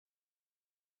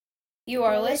You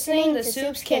are listening to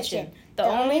Soops Kitchen, the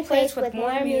only place with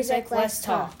more music, less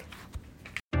talk.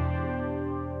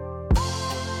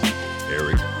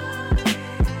 Eric.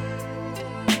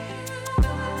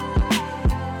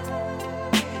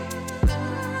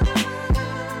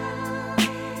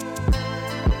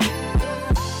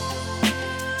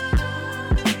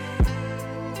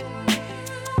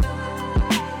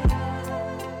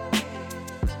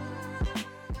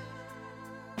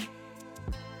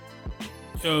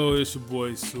 Yo, it's your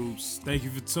boy Soops. Thank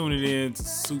you for tuning in to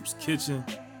Soops Kitchen.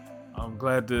 I'm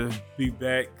glad to be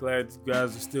back. Glad you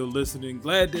guys are still listening.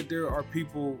 Glad that there are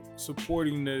people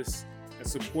supporting this and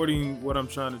supporting what I'm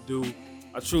trying to do.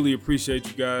 I truly appreciate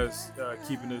you guys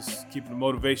keeping the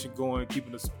motivation going,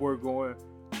 keeping the support going.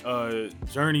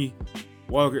 Journey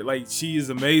Walker, like, she is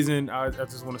amazing. I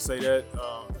just want to say that.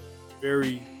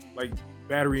 Very like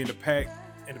battery in the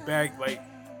back, like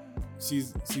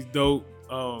she's dope.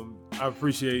 I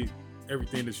appreciate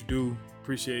everything that you do.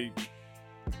 Appreciate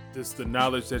the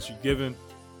knowledge that you're giving.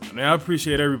 I mean, I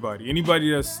appreciate everybody.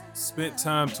 Anybody that's spent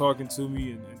time talking to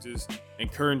me and just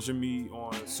encouraging me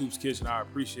on Soops Kitchen, I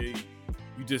appreciate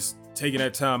you just taking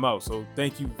that time out. So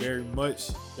thank you very much.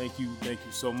 Thank you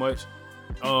so much.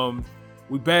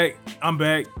 We back. I'm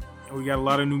back. And we got a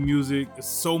lot of new music. There's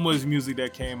so much music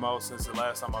that came out since the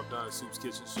last time I've done a Soops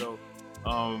Kitchen show.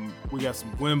 We got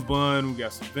some Gwen Bunn, we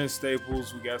got some Vince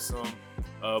Staples, we got some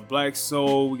Black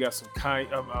Soul, we got some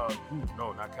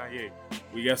not Kanye.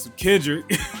 We got some Kendrick,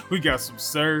 we got some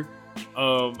Sir.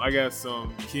 I got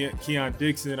some Keyon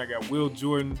Dixon, I got Will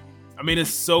Jordan. I mean,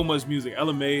 there's so much music.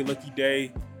 LMA, Lucky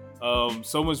Daye,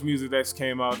 so much music that's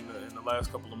came out in the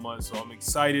last couple of months. So I'm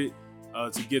excited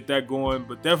to get that going.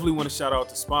 But definitely want to shout out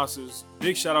to sponsors.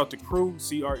 Big shout out to Crew,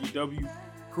 CREW.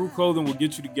 Crew Clothing will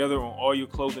get you together on all your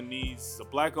clothing needs. It's a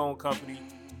Black-owned company,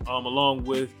 along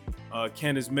with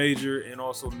Candace Major and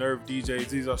also Nerve DJs.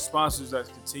 These are sponsors that's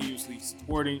continuously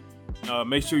supporting.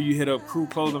 Make sure you hit up Crew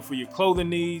Clothing for your clothing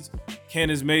needs,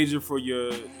 Candace Major for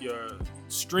your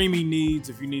streaming needs.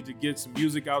 If you need to get some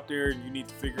music out there and you need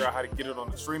to figure out how to get it on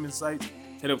the streaming sites,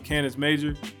 hit up Candace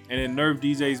Major. And then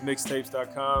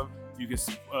NerveDJsMixtapes.com. You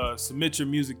can submit your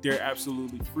music there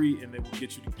absolutely free, and they will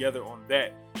get you together on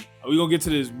that. We're going to get to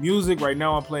this music. Right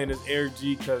now I'm playing this Eric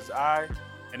G, and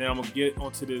then I'm going to get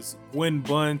onto this Gwen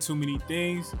Bunn, Too Many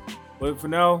Things. But for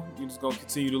now, you're just going to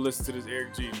continue to listen to this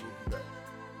Eric G, and we'll be back.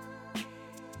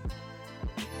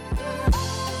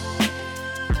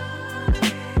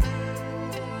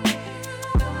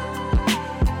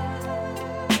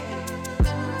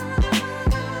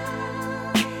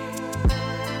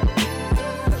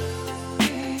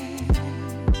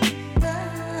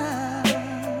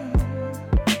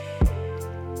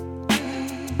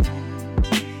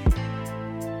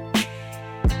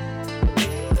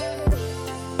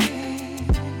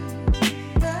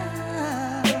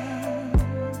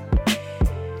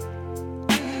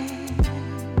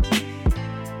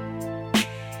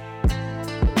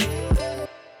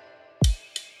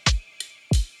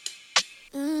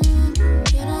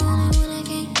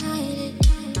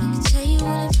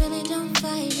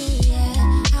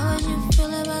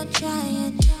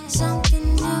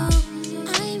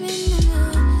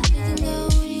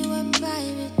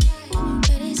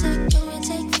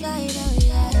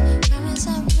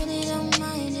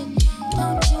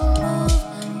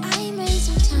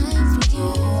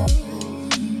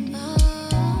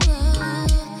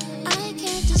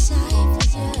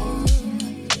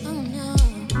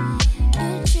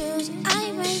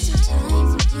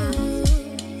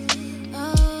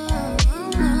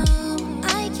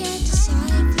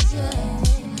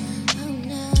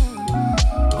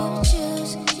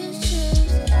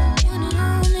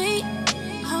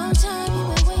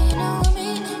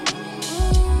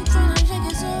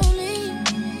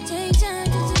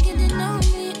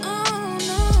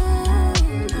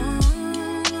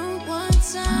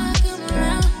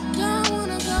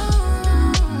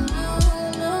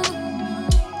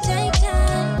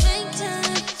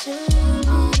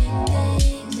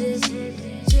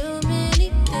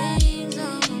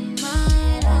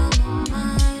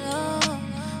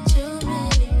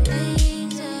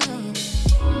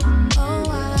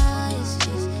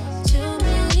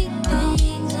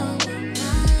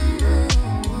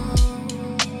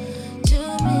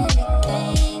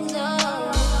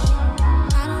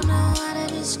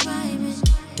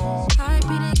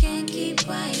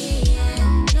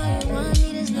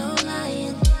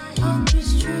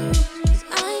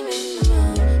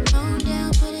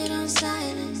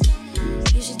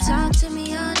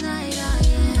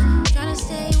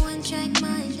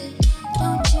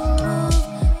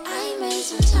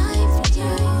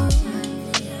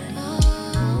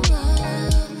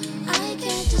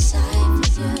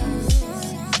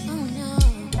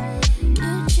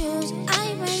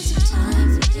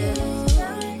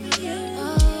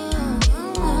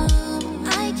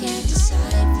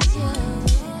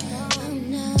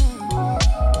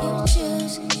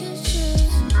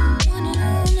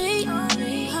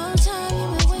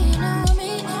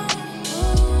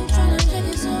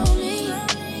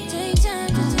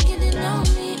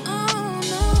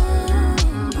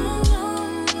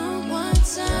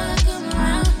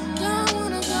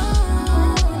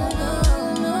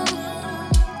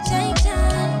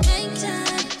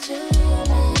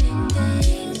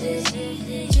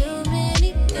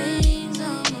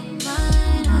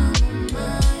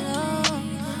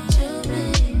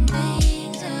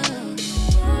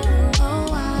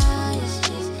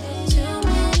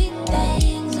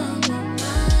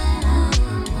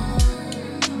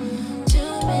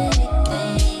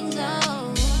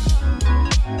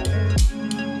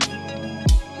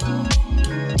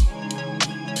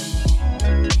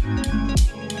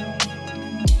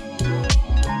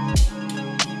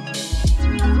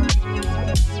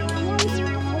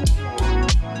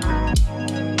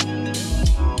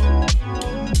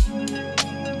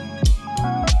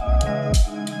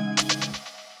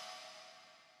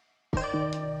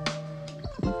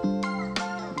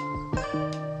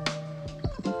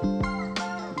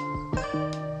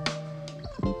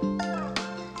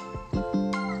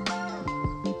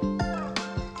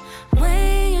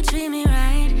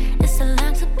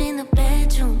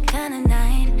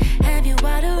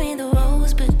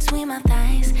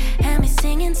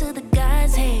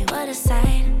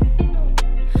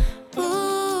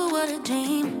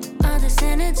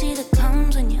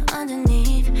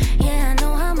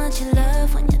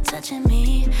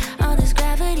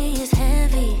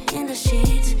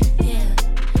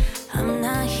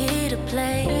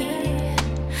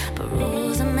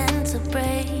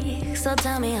 So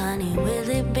tell me, honey, will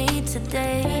it be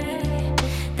today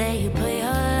that you put your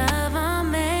love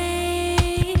on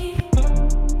me?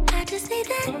 I just need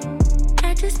that,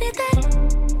 I just need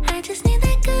that, I just need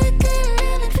that good, good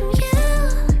loving from you.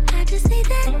 I just need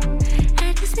that,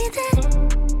 I just need that,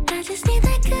 I just need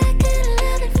that good, good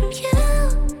loving from you.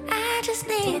 I just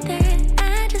need that,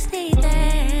 I just need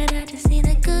that, I just need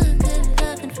that good, good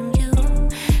loving from you.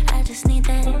 I just need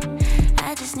that,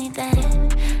 I just need that,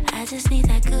 I just need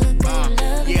that good, good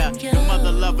loving yeah, from you. the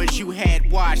mother lovers you had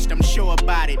watched, I'm sure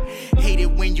about it. Hate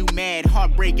it when you mad,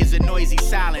 heartbreak is a noisy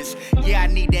silence. Yeah, I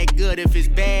need that good, if it's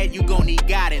bad, you gon' need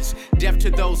guidance. Deaf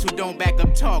to those who don't back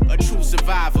up talk, a true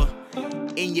survivor.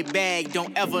 In your bag,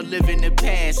 don't ever live in the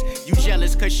past. You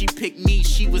jealous cause she picked me,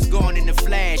 she was gone in the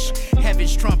flash.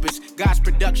 Heaven's trumpets, God's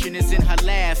production is in her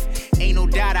laugh. Ain't no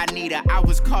doubt I need her, I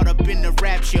was caught up in the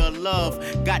rapture of love.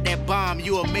 Got that bomb,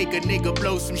 you'll make a nigga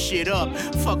blow some shit up.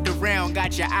 Fucked around,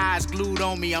 got your eyes glued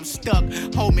on me, I'm stuck.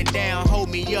 Hold me down, hold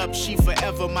me up, she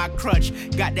forever my crutch.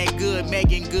 Got that good,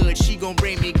 Megan good, she gon'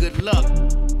 bring me good luck.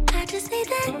 I just need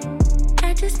that,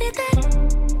 I just need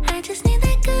that, I just need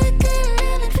that good, good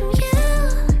loving from you.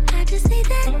 I just need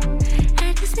that,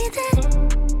 I just need that,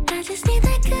 I just need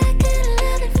that good, good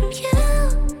loving from you.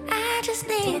 I just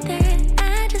need that,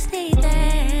 I just need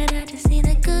that, I just need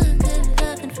that good, good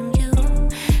loving from you.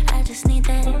 I just need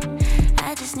that,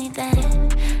 I just need that,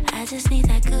 I just need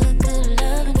that good, good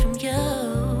loving from you.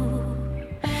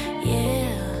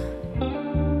 Yeah.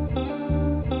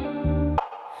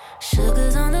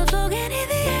 Sugar's on the floor, get it,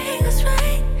 the angle's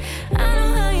right. I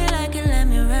know how you like it, let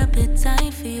me wrap it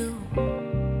tight for you.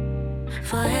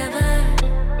 Forever,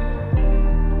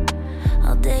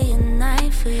 all day and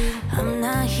night for you. I'm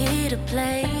not here to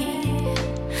play,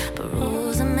 but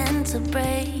rules are meant to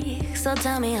break. So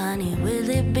tell me, honey, will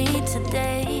it be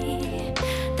today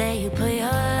that you put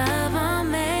your love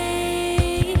on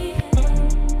me?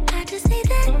 I just need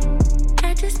that,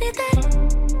 I just need that,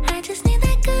 I just need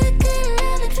that good, good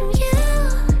loving from you.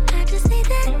 I just need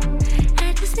that,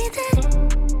 I just need that,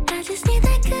 I just need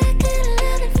that good, good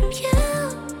loving from you.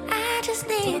 I just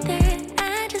need that,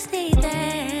 I just need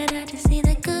that, I just need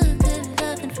that good, good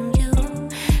loving from you.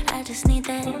 I just need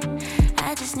that,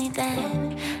 I just need that,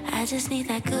 I just need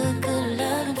that good, good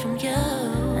loving from you.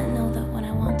 I know that when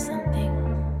I want something,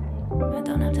 I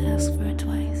don't have to ask for it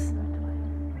twice.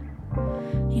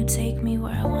 You take me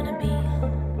where I wanna be,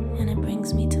 and it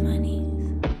brings me to my knees.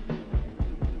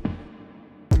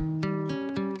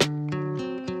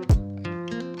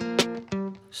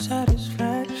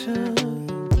 Satisfaction.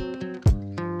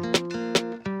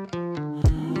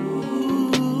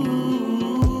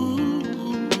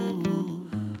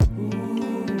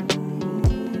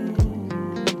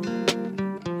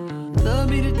 Love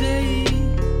me today,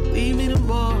 leave me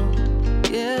tomorrow.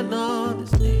 Yeah, no,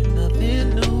 this ain't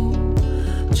nothing new.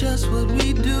 Just what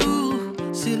we do.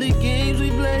 Silly games we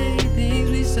play, things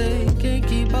we say. Can't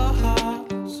keep our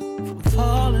hearts from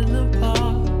falling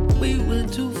apart. We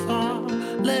went too far,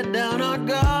 let down our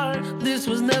guard. This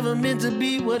was never meant to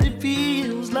be what it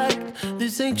feels like.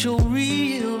 This ain't your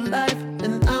real life,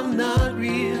 and I'm not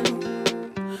real.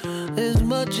 As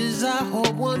much as I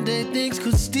hope one day things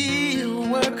could still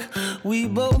work, we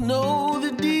both know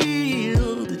the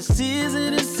deal. This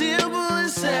isn't as simple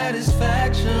as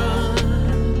satisfaction.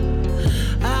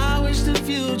 I wish the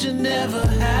future never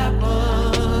happened.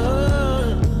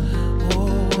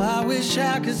 Oh, I wish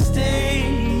I could stay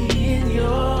in your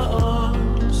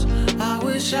arms. I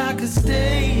wish I could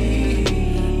stay.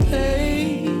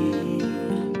 Hey.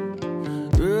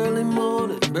 Early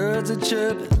morning, birds are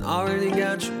chirping. Already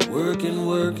got you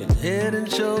working, head and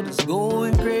shoulders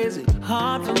going crazy.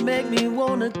 Hard to make me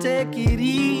wanna take it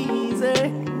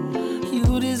easy.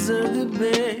 You deserve the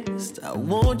best. I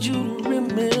want you to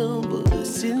remember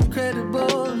it's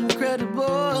incredible,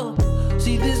 incredible.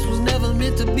 See, this was never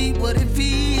meant to be what it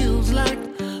feels like.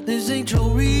 This ain't your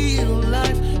real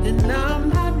life, and I'm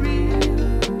not real.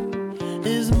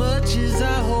 As much as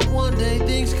I hope one day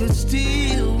things could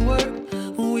still work,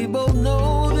 we both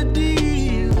know the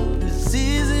deal. This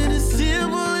isn't as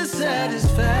simple as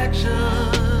satisfaction.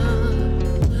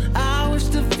 I wish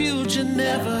the future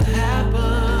never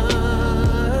happened.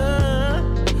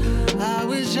 I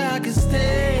wish I could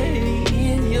stay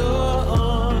in your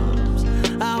arms.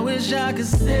 I wish I could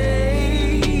stay.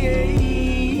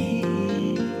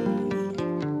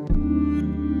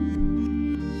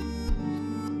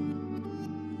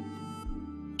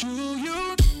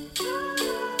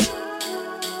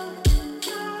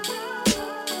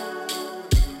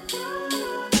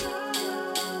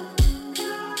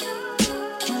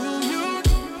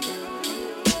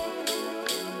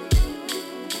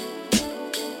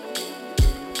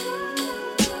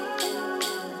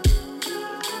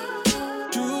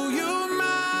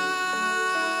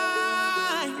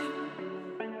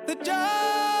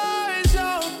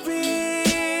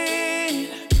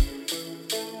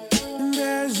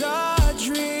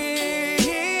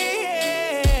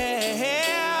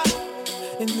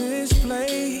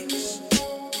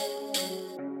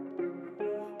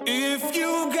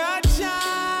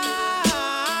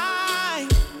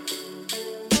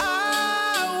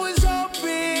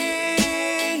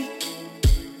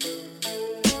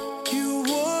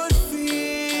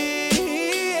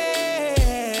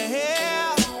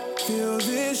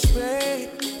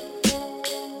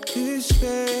 this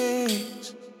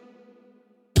space.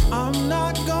 I'm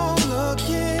not gonna look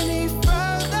any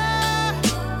further.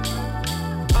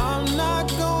 I'm not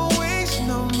gonna waste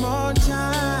no more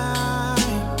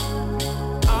time.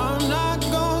 I'm not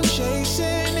gonna chase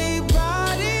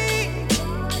anybody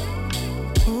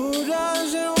who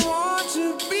doesn't want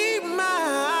to be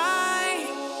mine.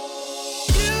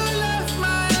 You left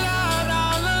my love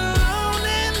all alone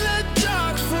in the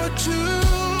dark for too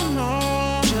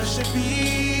long, just to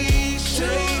be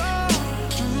safe.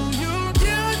 Do you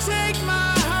take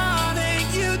my heart and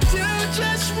you do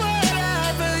just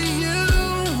whatever you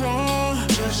want,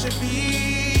 just to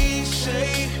be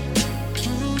safe?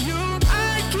 Do you?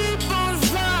 I keep on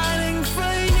fighting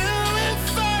for you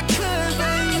if I could,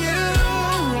 but you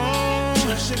won't,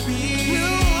 just to be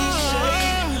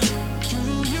safe. Do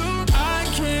you? I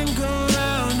can't go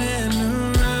round and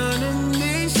around in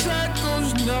these circles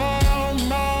no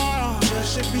more,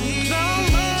 just to be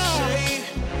safe.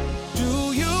 Do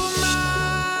you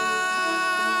mind?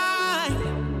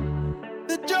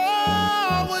 The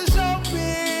door was open.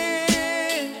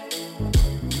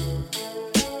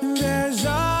 There's a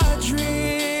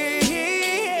dream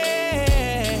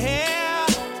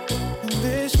in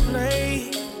this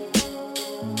place.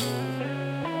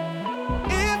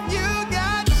 If you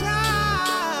got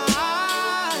time,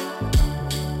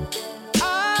 I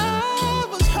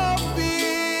was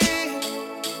hoping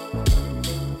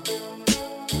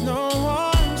no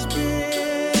one's been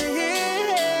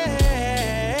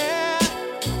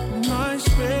my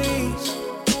space.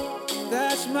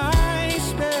 That's my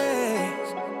space.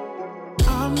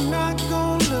 I'm not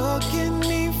gonna look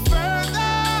any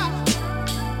further.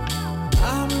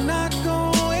 I'm not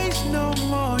gonna waste no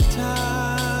more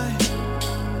time.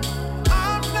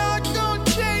 I'm not gonna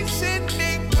chase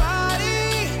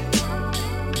anybody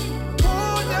who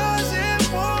doesn't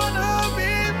wanna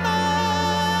be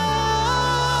mine.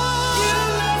 You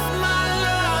left my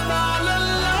love all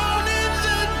alone in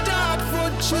the dark for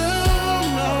too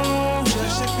long,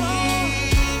 just to be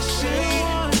safe.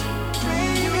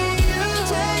 Baby, you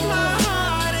take my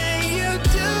heart and you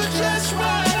do just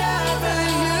whatever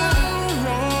you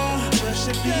want, just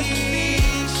to be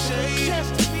safe.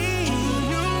 Just to be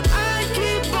you. I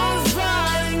keep on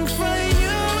fighting for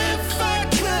you if I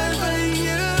could, but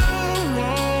you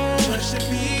won't, just to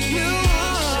be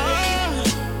safe.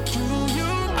 Do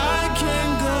you? I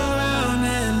can't go round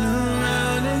and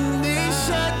around in these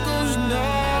circles no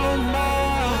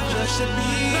more, just to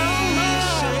be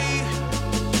safe.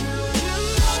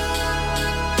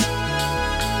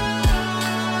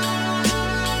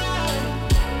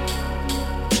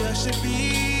 Just to be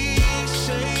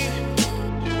safe.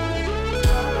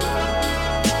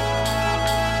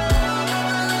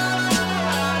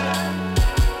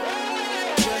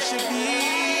 Just to be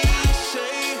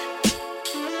safe.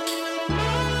 Do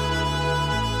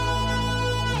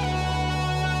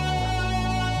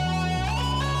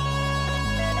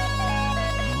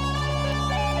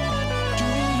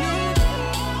you?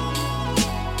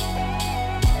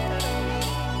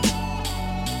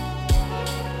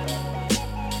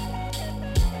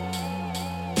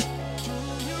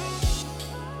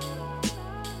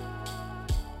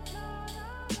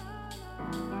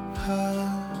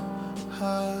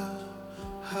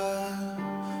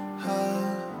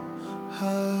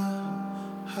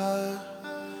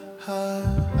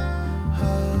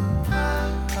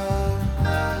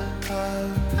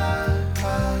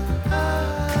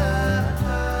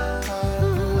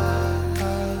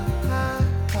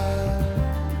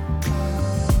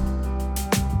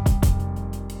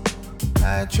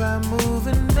 I try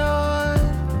moving on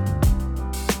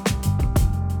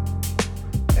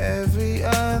every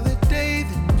other day,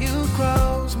 then you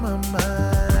cross my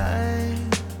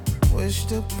mind.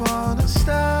 Wished upon a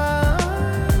star,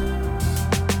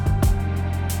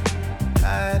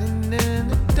 hiding in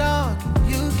the dark, and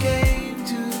you came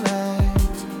to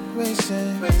life.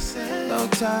 Racing, no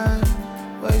time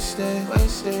wasted.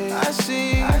 I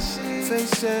see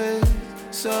faces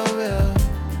so real.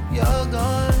 You're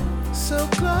gone, so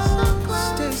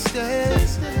close, stay,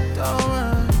 don't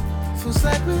run. Feels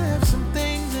like we have some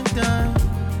things in done.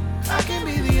 I can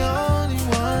be the only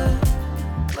one.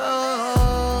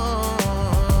 Oh,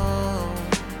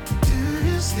 do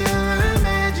you still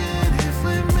imagine if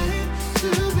we're meant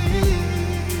to be?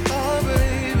 Oh,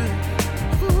 baby.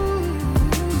 Ooh.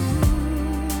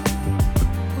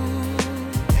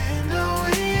 And though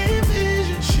we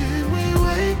envision, should we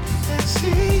wait and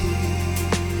see?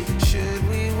 Should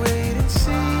we wait and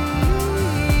see?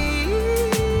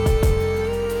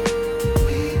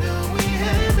 We know we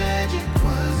had magic,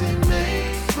 was it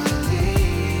make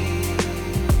believe?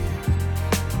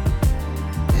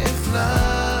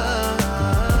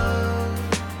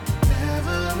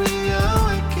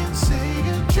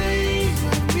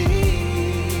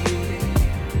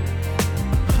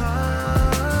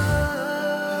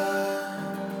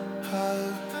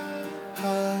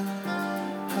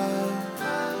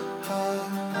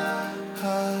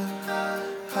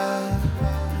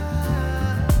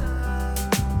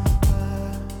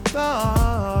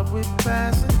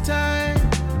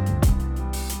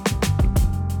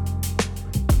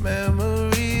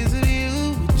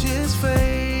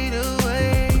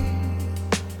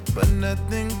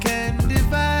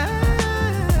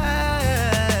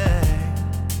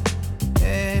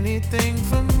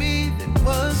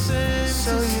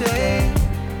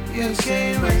 You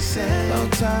can't erase it. No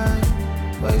time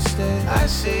wasted. I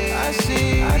see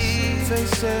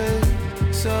faces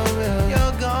so real.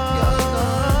 You're gone.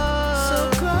 So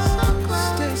close.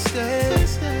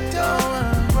 Stay.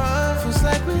 Don't run. Feels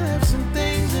like we left some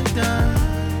things undone.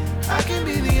 I can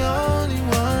be the only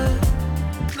one.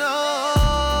 No.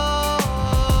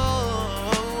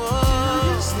 Do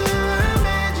you still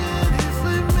imagine if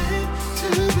we're meant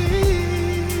to be?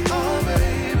 Oh,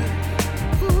 baby.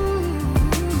 Ooh.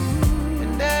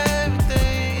 And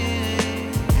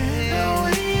everything. And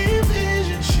we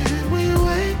envision, should we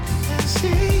wait and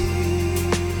see?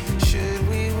 Should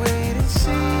we wait and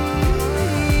see?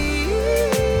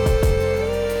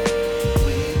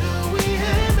 We know we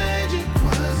had magic,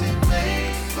 wasn't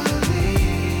made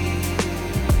believe.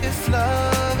 If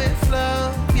love,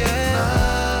 yeah.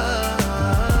 Love.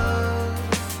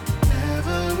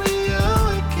 Never real,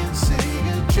 I can say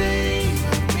a dream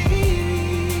of me.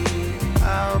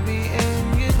 I'll be in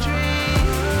your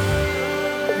dreams.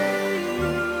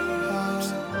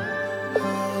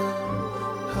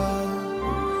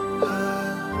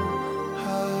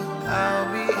 I'll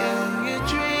be in your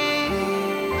dreams.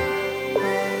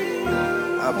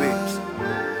 I'll be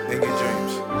in your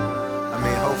dreams. I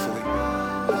mean, hopefully.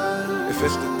 If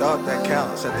it's the thought that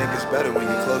counts, I think it's better when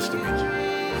you're close to me.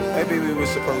 Maybe we were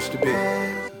supposed to be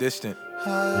distant.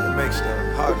 It makes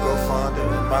the heart go fonder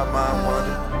and my mind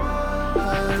wander.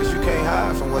 Cause you can't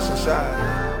hide from what's inside.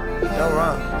 Don't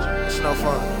run, it's no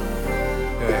fun.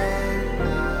 Yeah.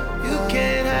 You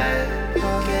can't hide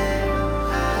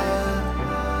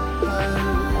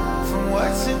from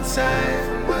what's inside.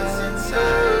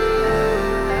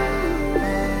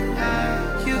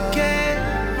 You can't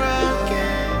run.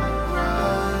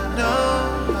 No,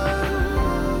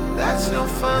 that's no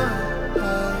fun.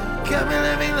 Come and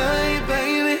let me love you,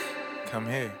 baby. Come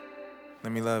here,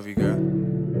 let me love you, girl.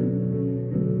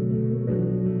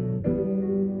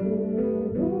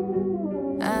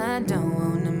 I don't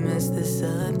wanna mess this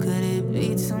up. Could it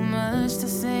be too much to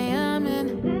say I'm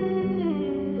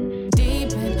in?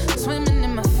 Deep in, swimming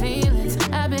in my feelings.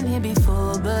 I've been here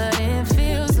before, but it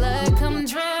feels like I'm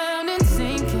drowning,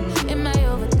 sinking. Am I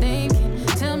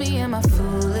overthinking? Tell me, am I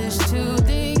foolish to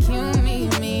think you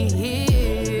meet me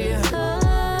here?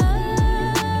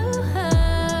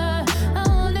 I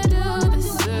wanna do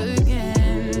this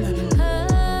again.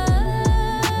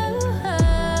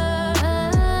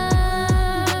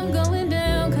 I'm going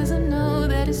down 'cause I know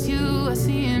that it's you I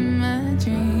see in my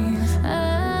dreams.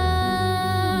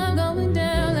 I'm going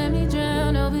down, let me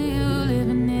drown over you,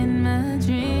 living in my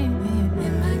dreams.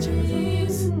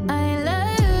 I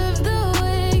love the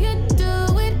way you do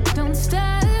it, don't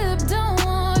stop, don't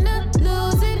wanna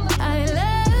lose it. I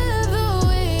love the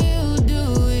way you do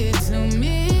it to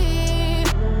me.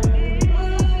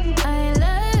 I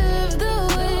love the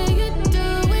way you do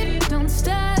it, don't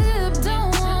stop,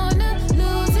 don't wanna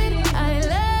lose it. I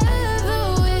love the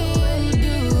way you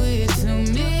do it to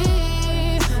me.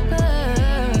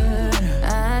 But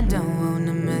I don't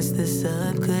wanna mess this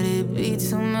up. Could it be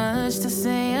too much to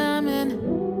say I'm in?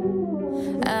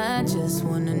 I just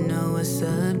wanna know what's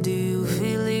up. Do you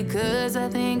feel it? 'Cause I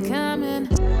think I'm in.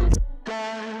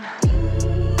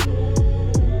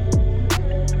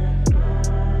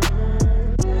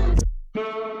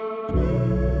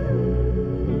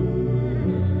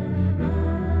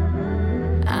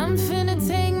 I'm finna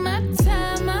take my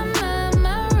time, my mind,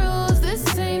 my rules. This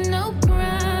ain't no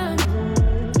crime.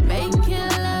 Making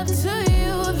love to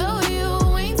you, though you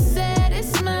ain't said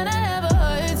it's mine. I have a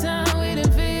hard time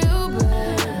waiting for you,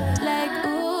 but like,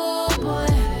 ooh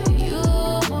boy, you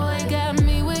boy got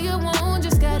me where you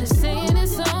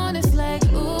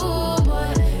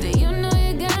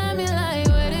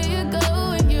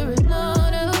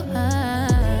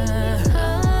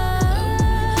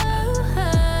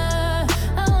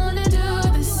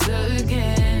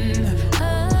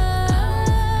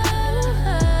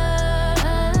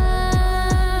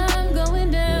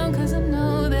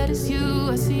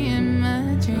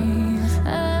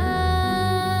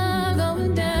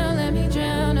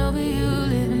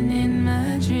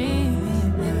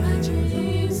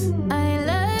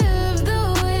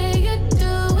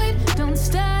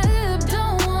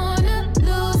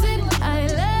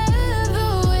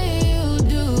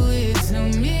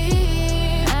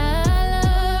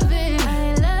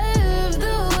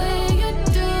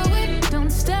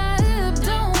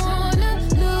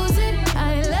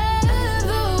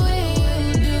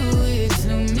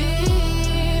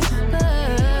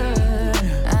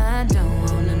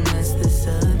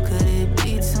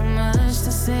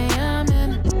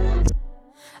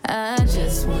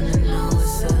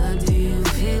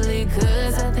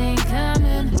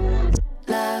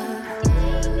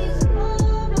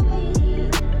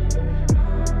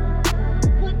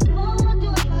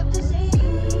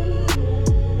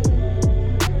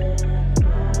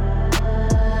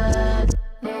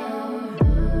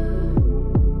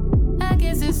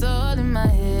it's all in my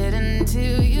head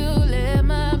until you let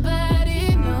my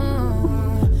body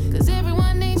know. Cause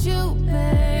everyone needs you,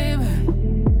 babe.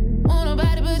 Won't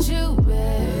nobody but you,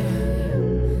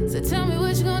 babe. So tell me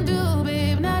what you gonna do,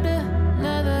 babe. Not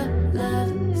another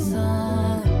love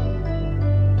song.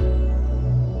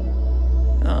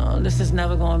 This is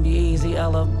never gonna be easy,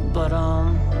 Ella, but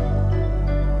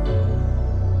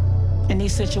in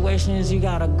these situations you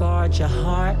gotta guard your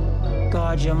heart,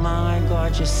 guard your mind,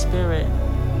 guard your spirit.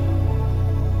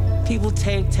 People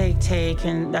take,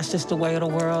 and that's just the way of the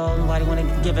world. Nobody wanna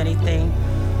give anything.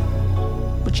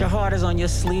 But your heart is on your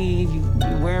sleeve, you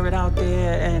wear it out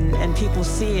there, and people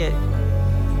see it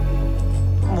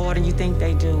more than you think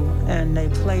they do, and they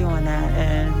play on that,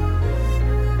 and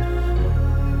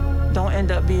don't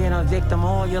end up being a victim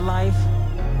all your life.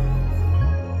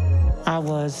 I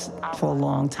was for a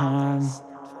long time.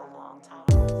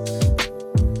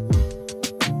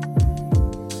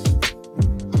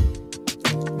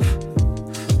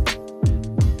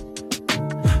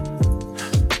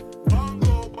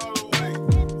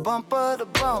 Bumper to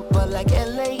bumper, like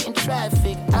LA in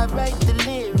traffic. I write the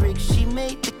lyrics, she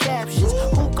made the captions.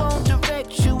 Who gon'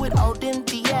 direct you with all them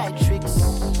theatrics?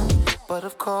 But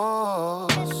of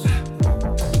course,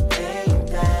 ain't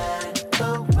that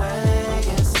the way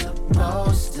it's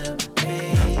supposed to be?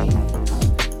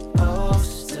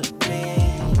 Supposed to be,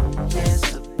 yeah,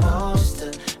 supposed to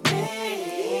be.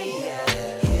 Yeah.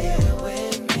 Here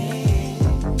with me,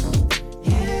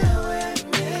 here with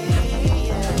me,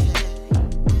 yeah.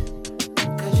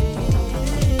 Cause you're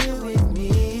here with me.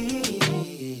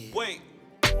 Wait.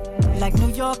 Like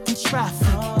New York in traffic,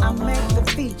 I make the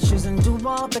features and do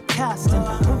all the casting.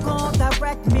 Who gon'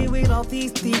 direct me with all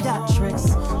these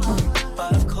theatrics?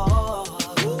 But of course,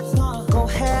 go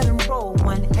ahead and roll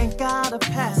one, ain't gotta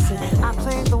pass it. I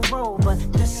play the role, but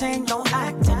this ain't no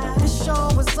acting. This show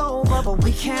is over, but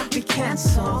we can't be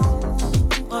canceled.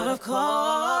 but of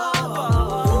course,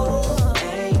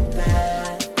 ain't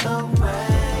that the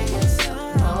way it's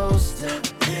supposed to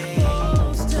be?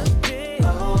 Supposed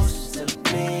to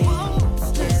be,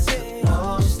 it's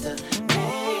supposed to be.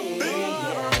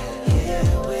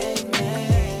 Here with me,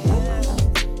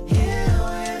 here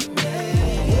with me,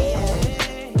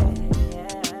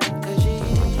 'cause you're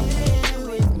here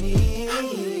with me.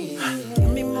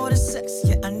 Give me more than sex,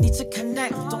 yeah, I need to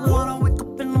connect. Don't wanna wake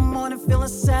up in the morning feeling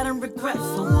sad and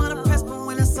regretful. Wanna press, but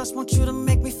when it's us, want you to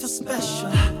make me feel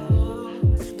special.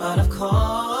 But of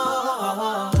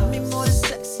course, Give me more than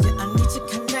sex, yeah, I need to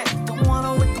connect. Don't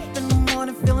wanna wake up in the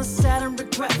morning feeling sad and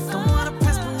regretful. Don't wanna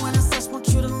press, but when it's us, want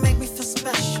you to make me feel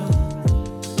special.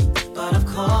 but of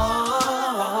course,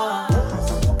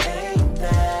 ain't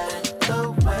that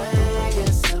the way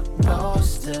it's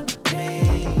supposed to be?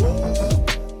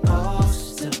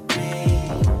 Supposed to be,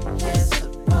 it's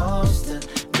supposed to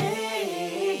be.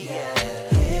 Yeah,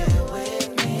 here with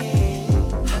me,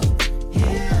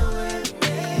 here with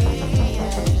me,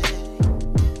 yeah.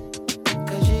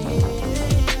 'Cause you're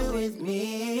here with me.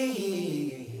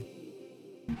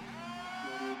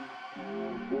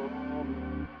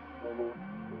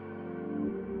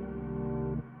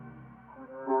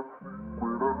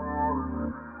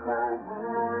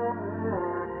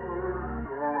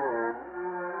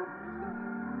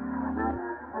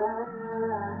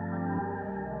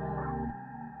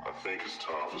 I think it's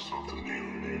time for something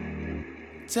new.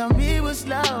 Tell me what's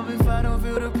love if I don't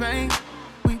feel the pain.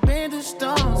 We've been through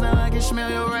storms, now I can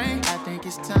smell your rain. I think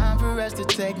it's time for us to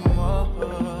take more.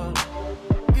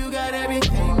 You got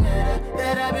everything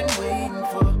that I've been waiting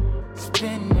for. It's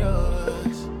been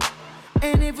yours.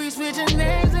 And if we switching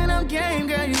names, then I'm game,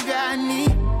 girl, you got me.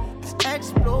 Let's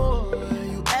explore,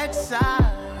 you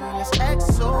exile, let's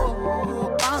exo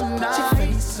all night. Put your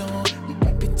face on, we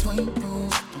in between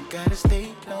rooms. Don't gotta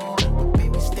stay long, but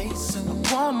baby stay soon.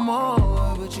 One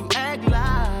more, but you act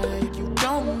like you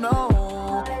don't know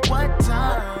what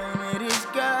time it is,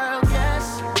 girl.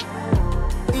 Yes,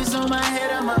 it's on my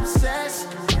head, I'm obsessed.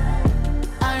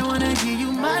 I wanna give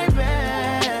you my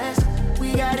best.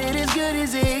 We got it as good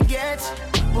as it gets.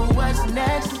 But what's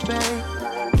next, babe?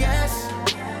 Guess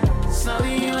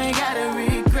something you ain't gotta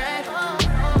regret.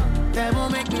 That will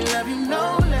make me love you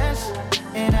no less.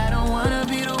 And I don't wanna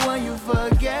be the one you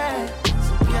forget.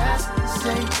 So yes,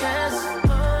 say yes.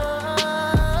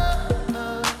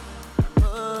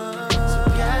 So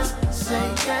yes, say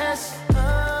yes.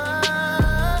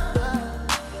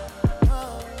 So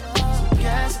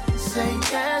yes, say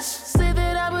yes. Say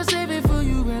that I was saving for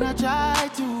you when I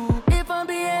tried to. If I'm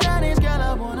being honest, girl,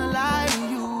 I wanna lie to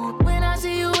you. When I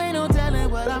see you, ain't no telling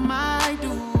what I might do.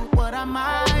 What I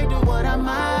might do, what I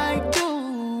might do.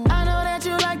 I know that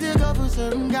you like to go for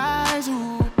certain guys who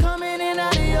come in and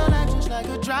out of your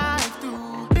drive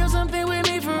through. Build something with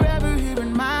me forever here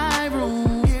in my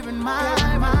room. Here in my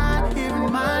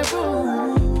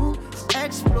room. Let's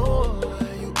explore,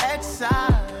 you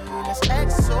exile, let's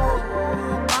exo.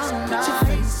 Put your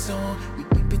face on, we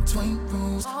be between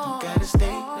rooms. You gotta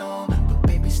stay long, but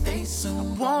baby stay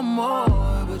soon. One more,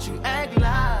 but you act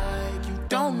like you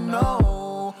don't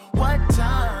know what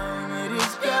time it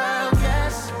is, girl.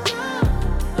 Yes,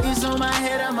 it's on my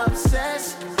head, I'm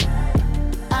obsessed.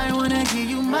 I wanna give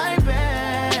you my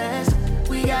best.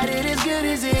 We got it as good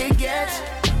as it gets.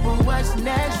 But what's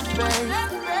next, babe?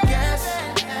 Guess.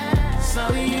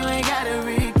 Sorry, you ain't gotta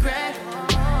regret.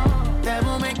 That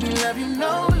will make me love you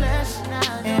no less.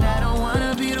 And I don't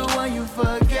wanna be the one you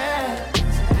forget. So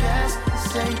yes,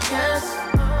 say yes.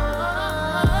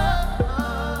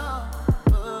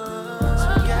 So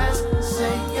yes,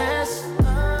 say yes.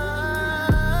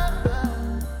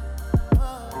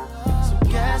 So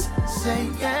yes, say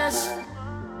yes.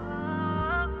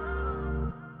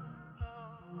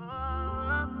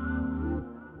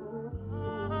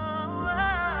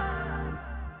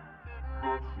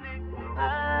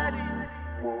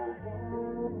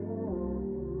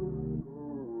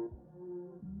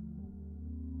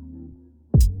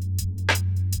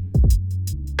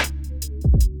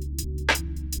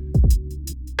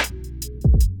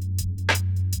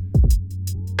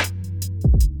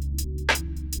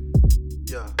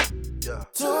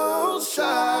 Two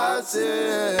shots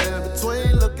in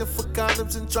between, looking for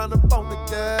condoms and trying to bone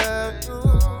again.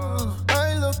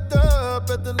 I looked up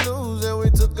at the news and we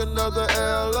took another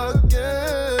L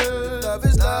again. Love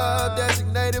is love,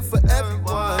 designated for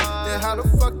everyone. Then how the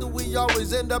fuck do we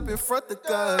always end up in front of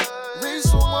guns? Read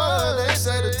someone, they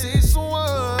say to teach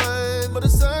someone, but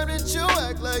it's time that you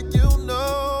act like you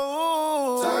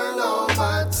know. Turn on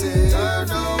my TV,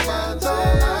 turn on my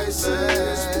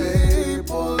license,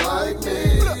 people like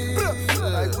me.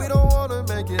 Like we don't wanna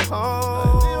make it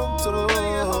home to the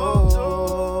living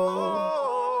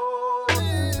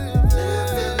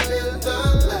in the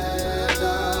land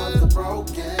of the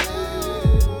broken,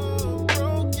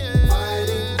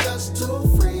 fighting just to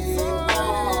free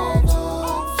all the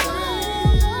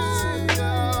chains.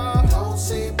 Don't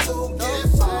seem to get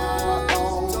far,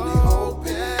 only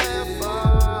hoping,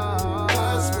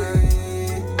 'cause we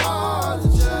are the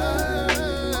change.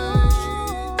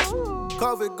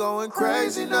 COVID going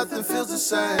crazy, nothing feels the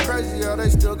same. Crazy how they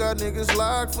still got niggas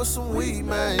locked for some weed,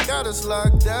 man. Got us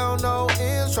locked down, no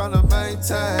ends, tryna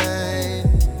maintain.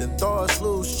 Then throw us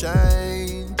loose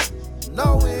change.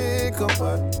 No income,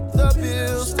 but the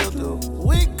bills still do.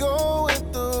 We going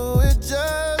through it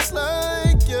just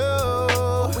like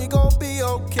you. We gon' be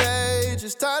okay,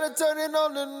 just tired of turning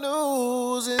on the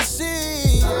news and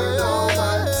see. Turn on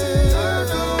my TV, turn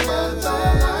on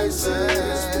my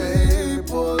license,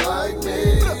 people like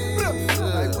me.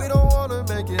 Like we don't wanna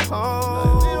make it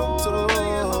home to the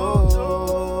living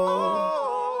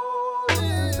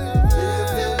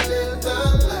in the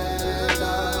land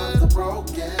of the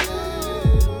broken,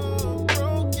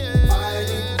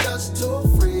 fighting just to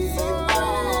free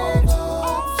all the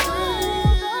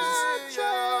chains.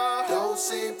 Don't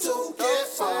seem to get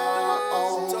far,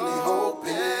 only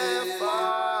hoping,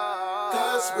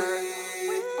 'cause we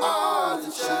are the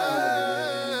change.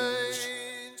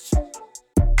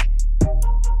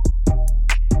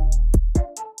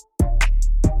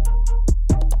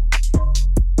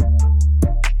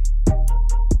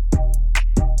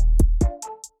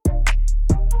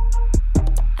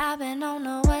 I've been on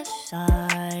the west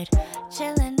side,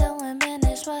 chillin', doing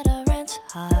business where the rent's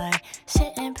high.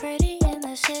 Sitting pretty in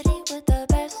the city with the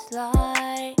best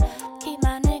light. Keep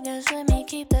my niggas with me,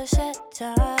 keep the set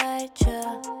tight,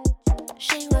 yeah.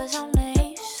 She was on the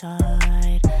east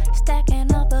side,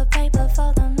 stacking up a paper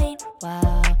for the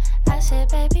meanwhile. I said,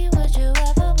 baby, would you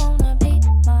ever wanna be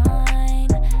mine?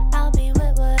 I'll be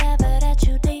with whatever that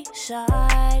you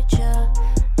decide, yeah.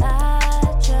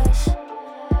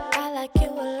 I like you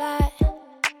a lot.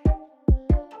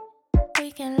 We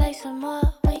can lay some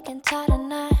more, we can tie the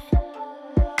knot.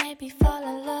 Maybe fall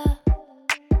in love.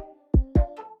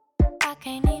 I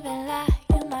can't even lie,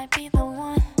 you might be the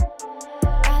one.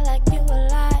 I like you a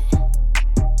lot.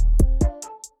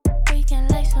 We can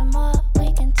lay some more,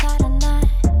 we can tie the knot.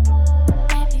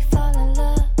 Maybe fall in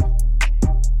love.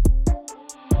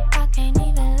 I can't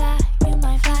even lie, you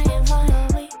might fly in for the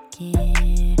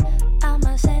weekend.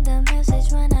 I'ma send a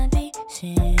message when I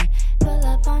decent. Pull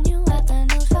up on you at the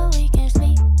news so we can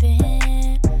sleep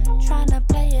in. Tryna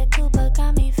play it cool but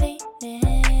got me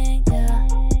feeling, yeah.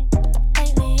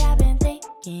 Lately I've been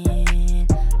thinking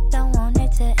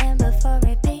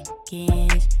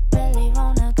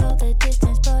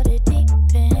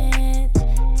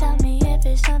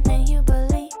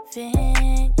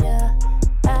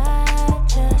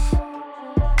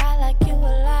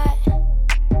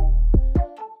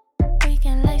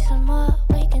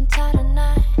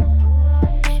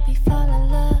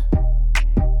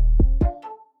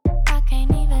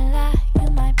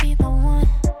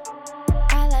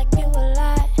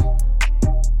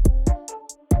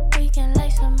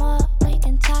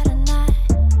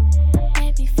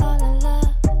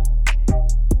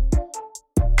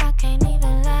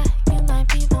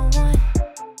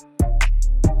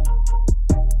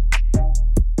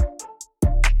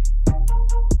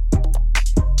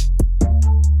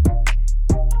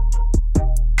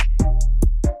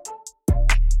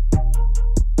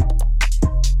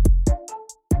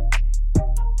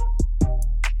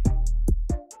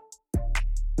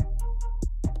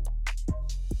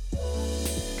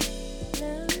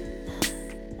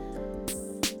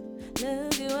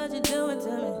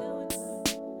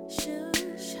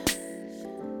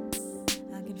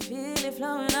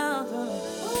flowing out.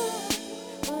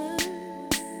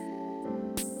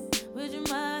 Would you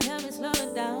mind help me slow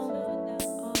it down?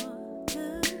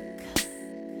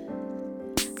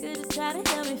 Could you try to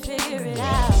help me figure it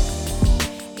out?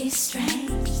 It's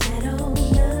strange that old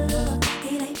love,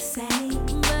 it ain't the same,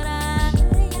 but I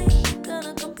ain't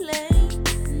gonna complain.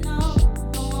 No,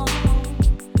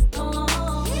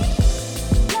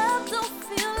 love don't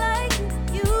feel like it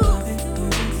used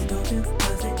to.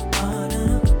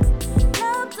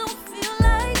 Love don't feel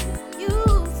like it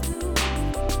used to.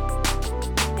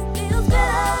 It feels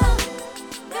better,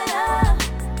 better,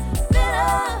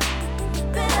 better,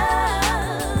 better.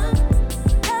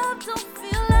 Love don't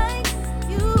feel like it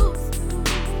used to.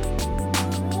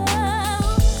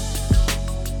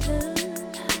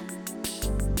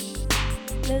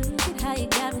 Look at how you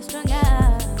got me strung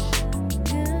out.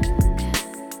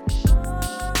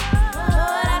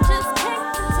 But I just can't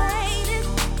contain it.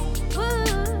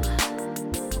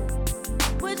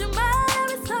 Would you mind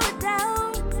if we slow it down?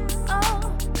 Oh,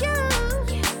 you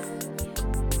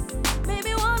made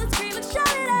me wanna scream and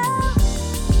shout it out.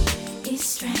 It's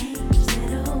strange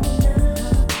that old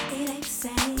love, it ain't the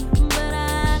same, but I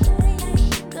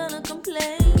ain't gonna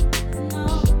complain. No,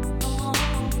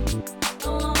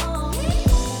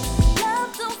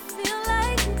 love don't feel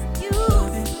like it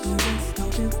used to.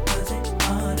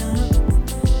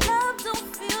 Love don't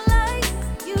feel like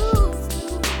it used to.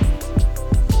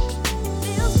 It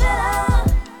feels better,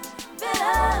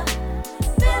 better,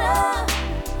 better,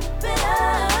 better.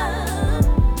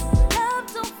 Love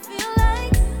don't feel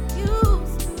like it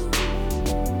used to.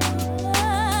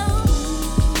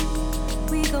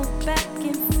 We go back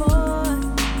and forth,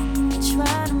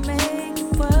 try to make it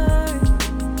work.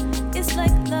 It's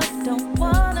like love don't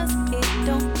want us, it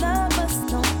don't love us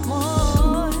no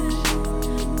more.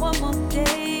 One more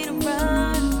day to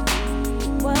run,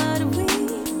 what do we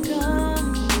become?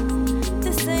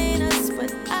 This ain't us,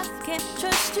 but I can't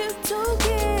trust you to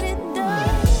get it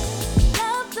done.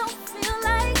 Love don't feel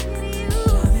like it used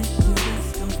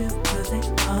to.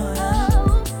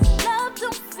 Love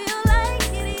don't feel like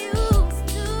it used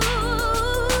to.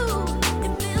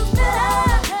 It feels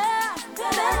better,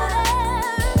 better,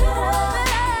 better,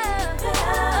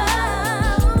 better.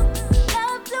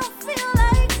 Love don't feel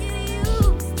like it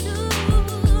used to.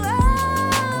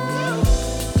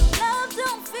 Love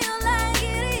don't feel like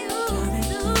it used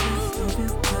to.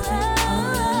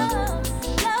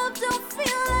 Love don't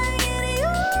feel like it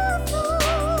used to.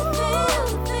 I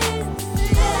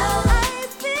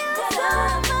feel so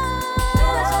much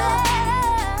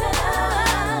better.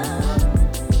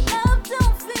 Love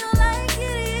don't feel like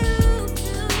it used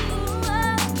to.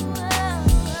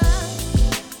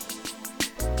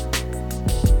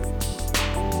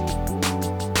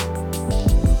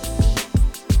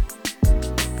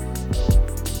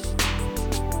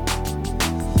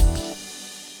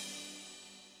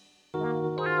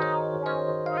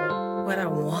 What I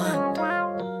want.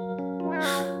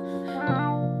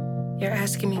 You're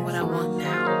asking me what I want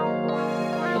now.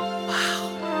 Wow.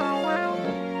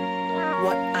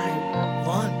 What I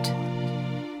want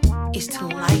is to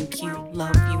like you,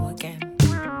 love you again.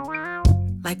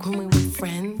 Like when we were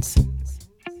friends.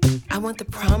 I want the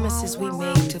promises we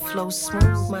made to flow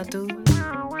smooth, my dude.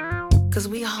 Cause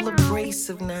we all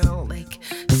abrasive now, like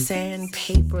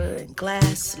sandpaper and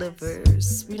glass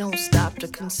slivers. We don't stop to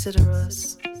consider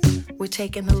us. We're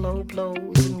taking the low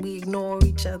blows and we ignore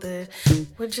each other.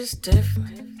 We're just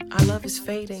different. Our love is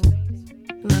fading,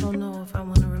 and I don't know if I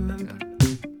want to remember.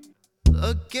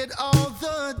 Look at all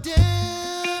the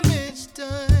damage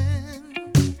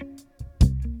done.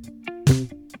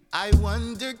 I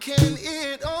wonder, can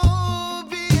it all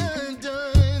be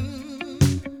undone?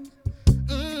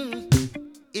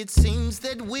 It seems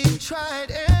that we've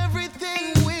tried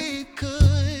everything we could.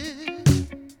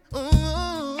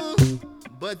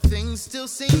 But things still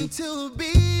seem to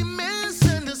be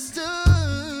misunderstood.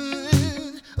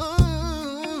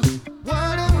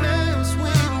 What a mess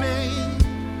we made.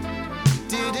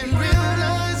 Didn't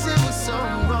realize it was so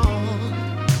wrong.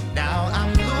 Now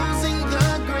I'm losing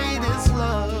the greatest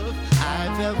love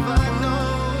I've ever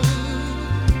known.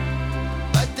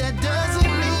 But that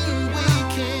doesn't mean we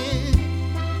can't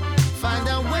find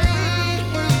our way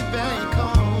back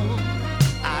home.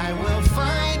 I will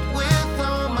fight with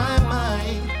all my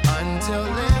might until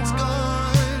it's gone.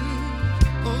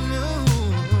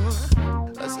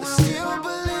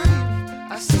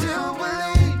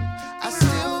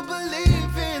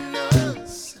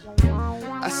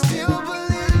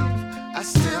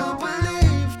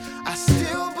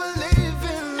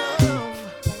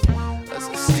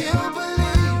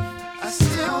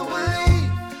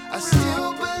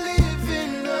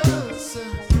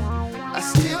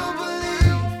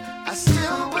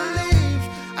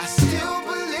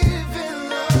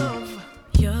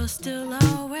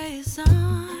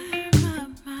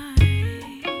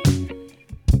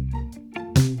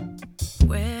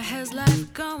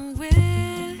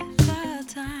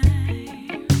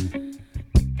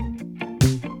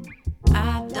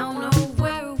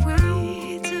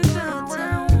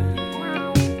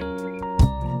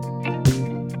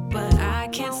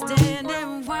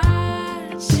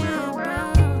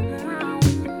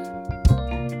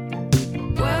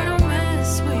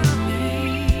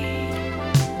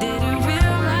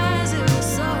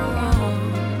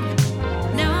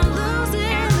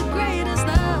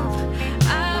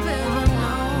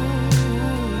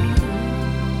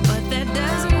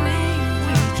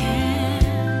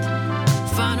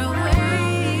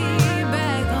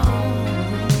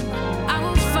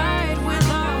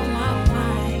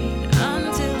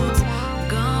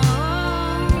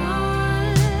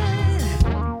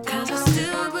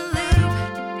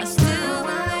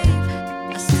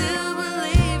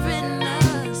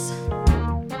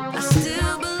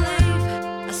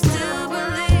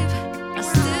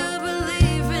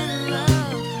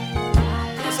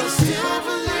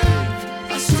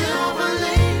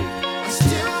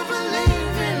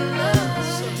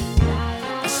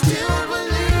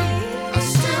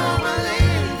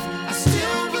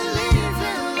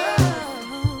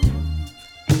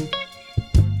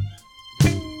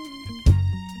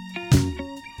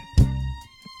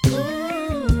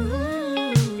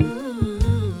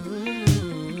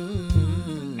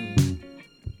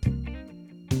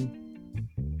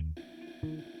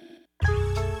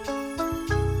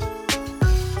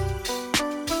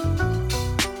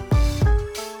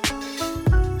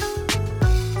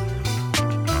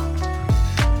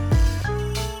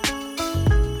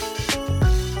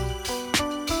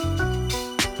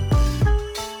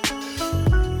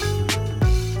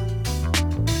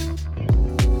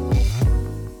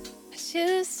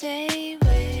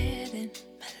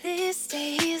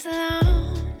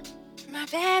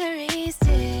 battery's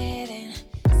dead and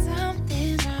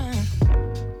something's wrong.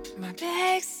 My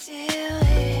bag's still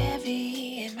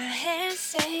heavy and my hands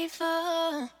stay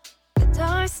full. The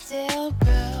door's still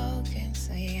broken,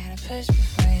 so you gotta push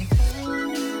before you go.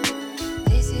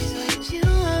 This is what you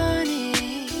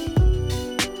wanted.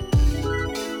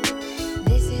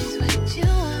 This is what you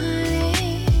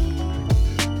wanted.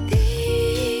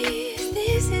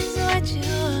 This is what you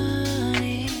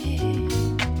wanted.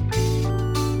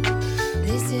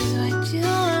 This is what you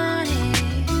wanted.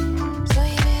 So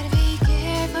you better be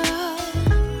careful.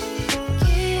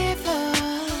 Careful.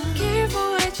 Careful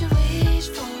what you wish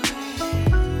for.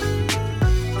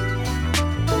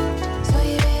 So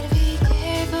you better be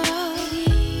careful.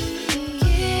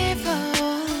 Careful.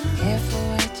 Careful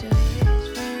what you wish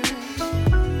for.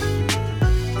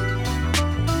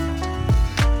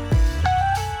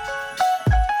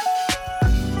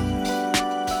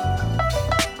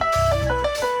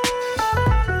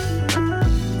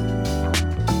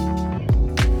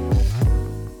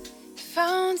 The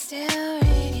phone's still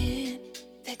ringing,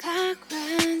 the clock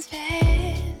runs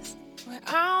fast. We're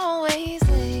always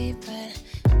late, but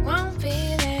won't be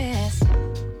last.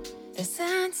 The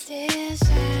sun's still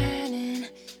shining,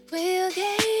 we'll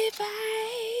get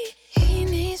by. He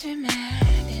needs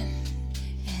reminding,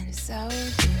 and so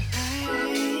do I.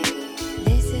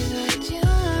 This is what you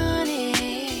wanted.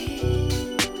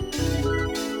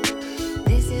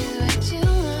 This is what you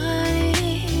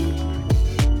wanted.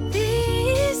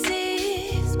 This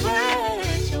is what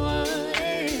you wanted.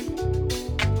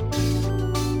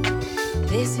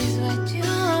 This is what you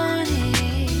wanted.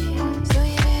 So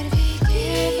you better be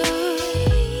careful.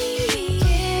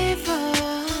 Careful.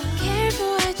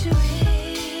 Careful what you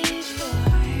wish for.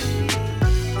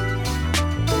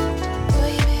 So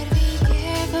you better be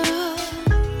careful.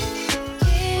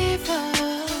 Careful.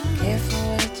 Careful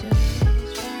what you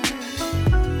wish for.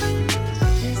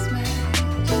 Just my.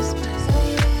 So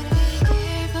you better be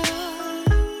careful.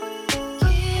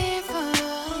 Careful.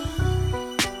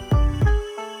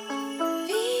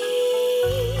 Be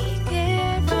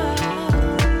careful.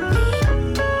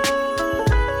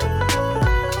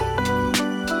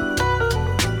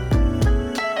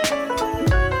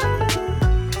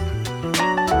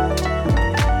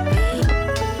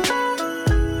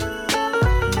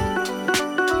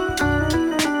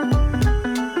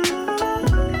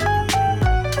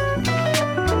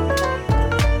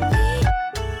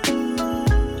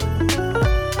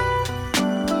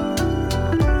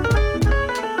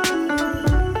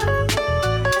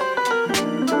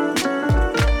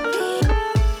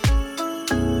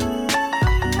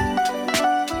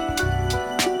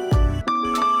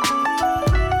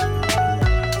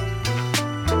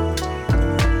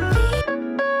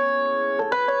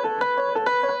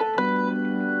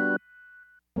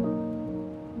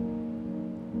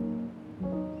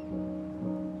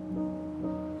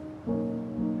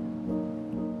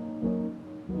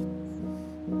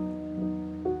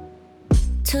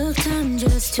 Took time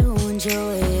just to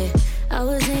enjoy it. I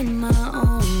was in my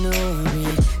own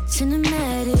orbit.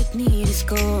 Cinematic needed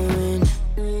scoring.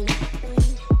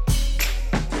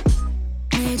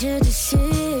 Major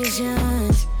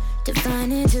decisions,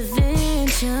 divine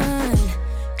intervention.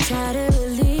 Try to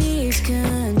release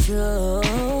control.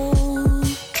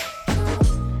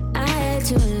 I had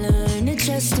to learn to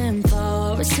trust and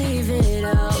fall, receive it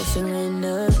all,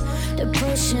 surrender. The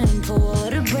push and pull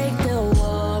to break the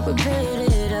wall,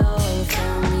 rebuild it all.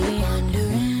 Found me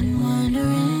wondering,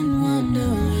 wondering,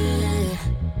 wondering.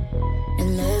 It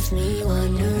left me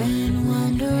wondering,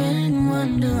 wondering,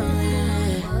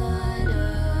 wondering.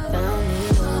 Found me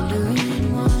wondering,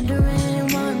 wondering,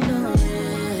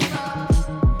 wondering.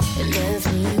 It left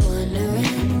me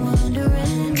wondering,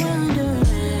 wondering,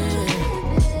 wondering.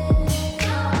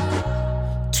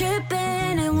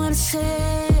 Tripping in what I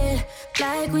said,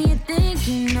 like when you think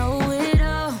you know it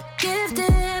all.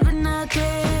 Gifted but not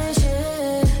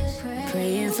gracious,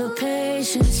 praying for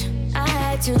patience. I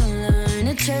had to learn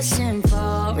to trust and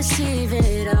fall, receive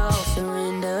it all,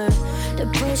 surrender. The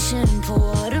push and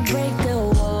pull to break the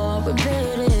wall,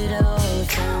 rebuild it all.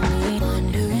 Found me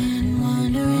wondering,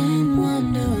 wondering,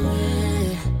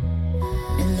 wondering.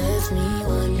 It left me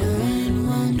wondering,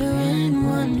 wondering,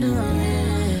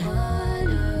 wondering.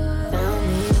 Found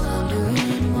me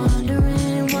wondering,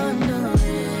 wondering,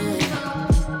 wondering.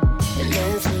 It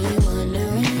left me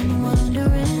wondering,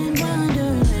 wondering,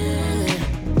 wondering.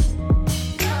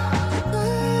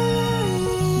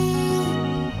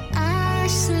 I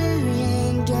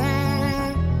surrender.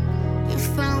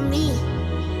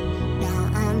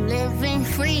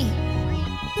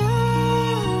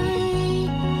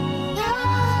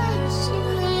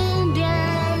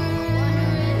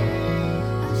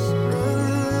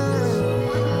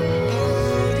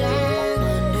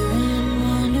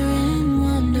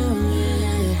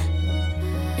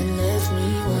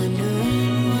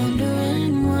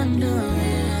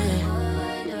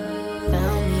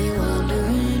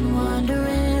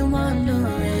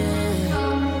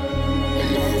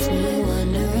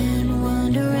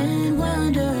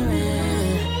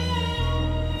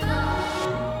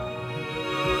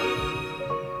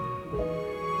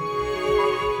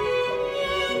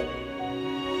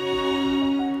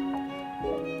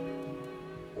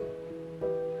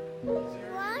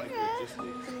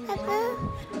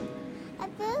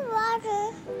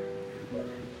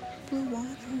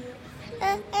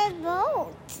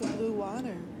 Some blue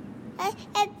water.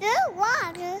 It's blue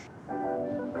water.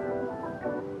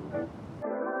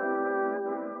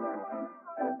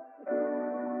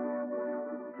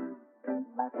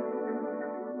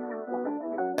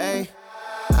 Hey,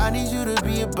 I need you to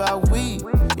be about we.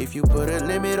 If you put a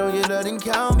limit on your love, then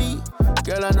count me.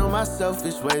 Girl, I know my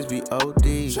selfish ways be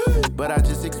OD, but I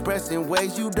just express in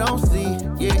ways you don't see.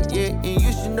 Yeah, and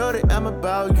you should know that I'm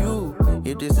about you.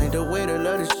 If this ain't the way to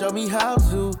love, then show me how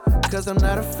to. Cause I'm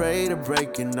not afraid of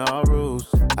breaking all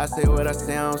rules. I say what I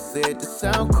sound, said to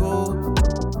sound cool.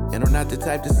 And I'm not the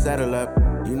type to settle up.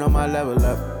 You know my level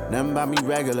up, nothing about me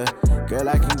regular. Girl,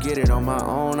 I can get it on my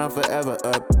own, I'm forever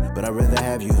up. But I'd rather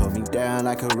have you hold me down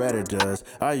like K.R.I.T does.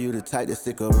 Are you the type to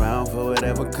stick around for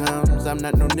whatever comes? I'm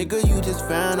not no nigga you just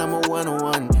found, I'm a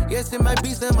one-on-one. Yes, it might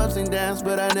be some ups and downs,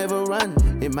 but I never run.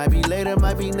 It might be later,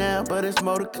 might be now, but it's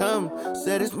more to come.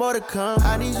 Said it's more to come.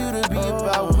 I need you to be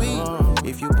about we.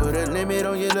 If you put a limit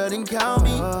on your love, then count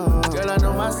me. Girl, I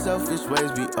know my selfish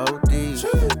ways be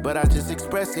OD, but I just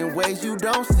express in ways you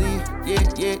don't see.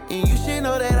 Yeah, and you should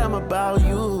know that I'm about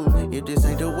you. If this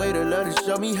ain't the way to love, then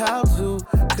show me how to.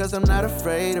 Cause I'm not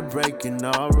afraid of breaking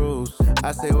all rules.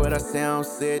 I say what I sound,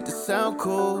 said to sound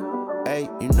cool. Hey,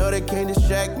 you know they can't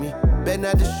distract me, better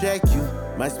not distract you.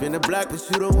 Might spin the block, but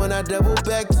you the one I double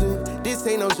back to. This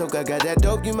ain't no joke, I got that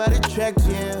dope, you might attract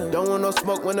you. Don't want no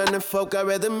smoke when I'm the folk, I'd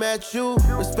rather match you.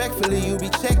 Respectfully, you be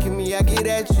checking me, I get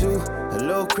at you. A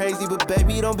little crazy, but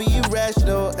baby, don't be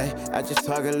irrational. Ay, I just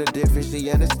talk a little different, she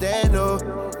understand,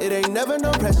 oh. It ain't never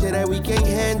no pressure that we can't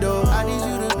handle. I need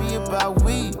you to be about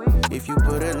we. If you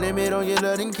put a limit on your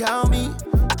love, then count me.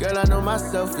 Girl, I know my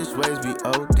selfish ways be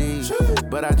OD,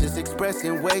 but I just express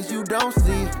in ways you don't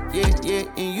see. Yeah,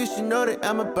 and you should know that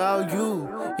I'm about you.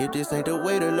 If this ain't the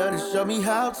way to love, then show me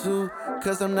how to.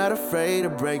 Cause I'm not afraid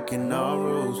of breaking all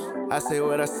rules. I say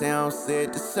what I sound,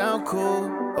 said to sound cool.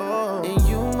 Oh, and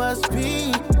you must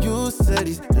be used to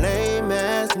these lame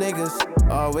ass niggas.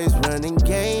 Always running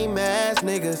game ass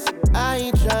niggas. I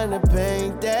ain't tryna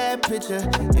paint that picture.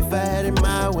 If I had it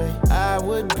my way, I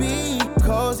would be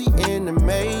cozy in the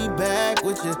Maybach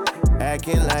with you,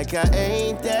 acting like I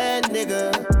ain't that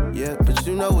nigga. Yeah, but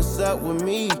you know what's up with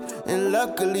me, and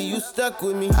luckily you stuck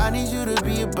with me. I need you to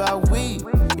be about we.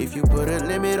 If you put a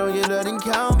limit on your love, then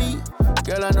count me.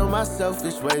 Girl, I know my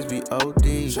selfish ways be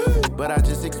OD, but I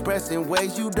just express in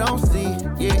ways you don't see.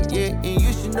 Yeah, and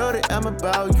you should know that I'm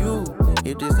about you.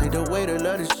 If this ain't the way to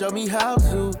love, then show me how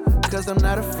to. Cause I'm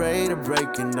not afraid of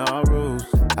breaking all rules.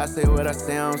 I say what I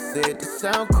sound, said to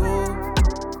sound cool.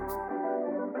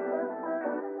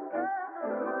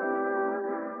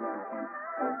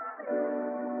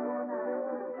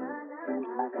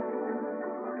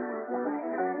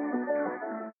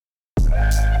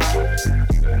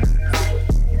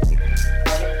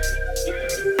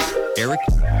 Eric?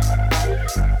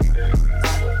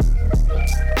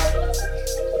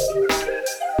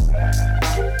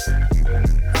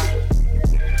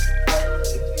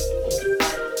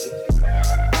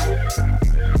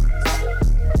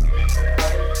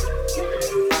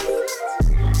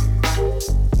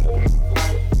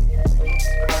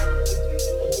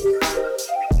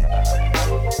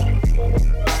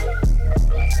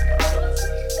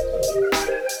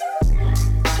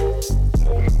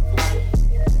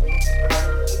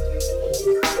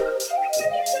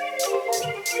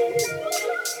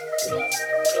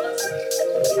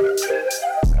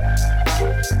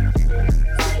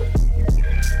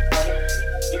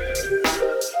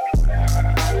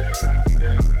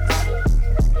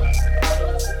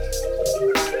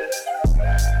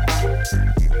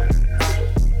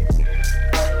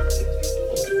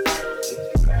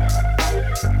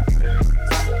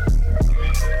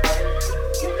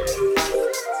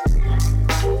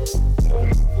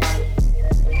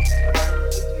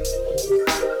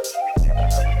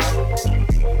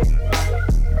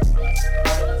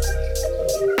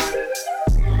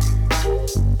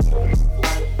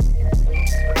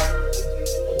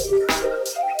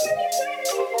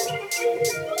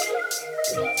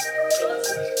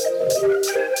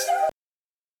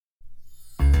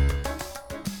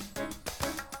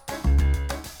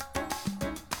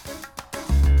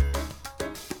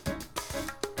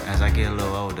 As I get a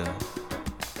little older,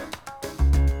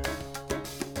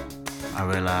 I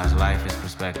realize life is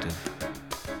perspective.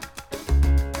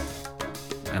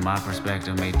 And my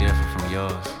perspective may differ from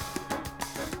yours.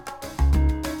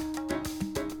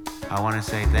 I want to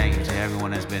say thank you to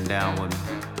everyone that's been down with me.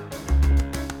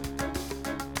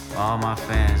 All my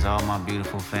fans, all my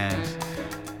beautiful fans.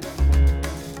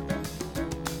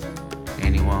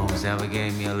 Anyone who's ever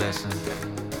gave me a listen.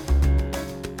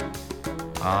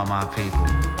 All my people.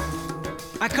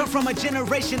 I come from a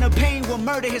generation of pain where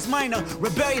murder is minor.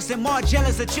 Rebellious and more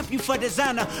jealous, a chip you for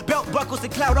designer. Belt buckles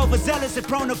and cloud overzealous and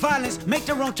prone to violence. Make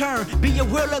their own turn, be a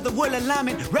will of the will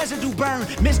alignment. Residue burn,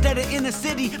 missed at the inner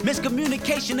city.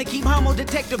 Miscommunication to keep homo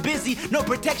detector busy. No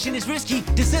protection is risky.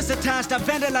 Desensitized, I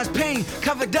vandalize pain.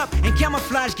 Covered up and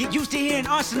camouflage, get used to hearing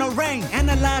arsenal rain.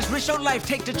 Analyze, risk your life,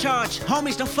 take the charge.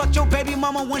 Homies, don't fuck your baby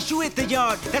mama once you hit the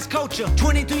yard. That's culture.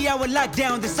 23-hour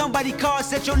lockdown. Then somebody called,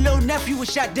 said your little nephew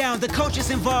was shot down. The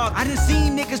culture's involved. I done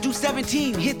seen niggas do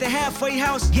 17, hit the halfway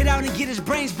house, get out and get his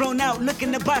brains blown out.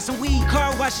 Looking to buy some weed,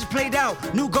 car washes played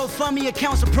out. New GoFundMe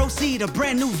accounts will proceed. A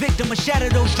brand new victim will shatter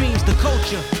those dreams. The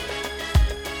culture.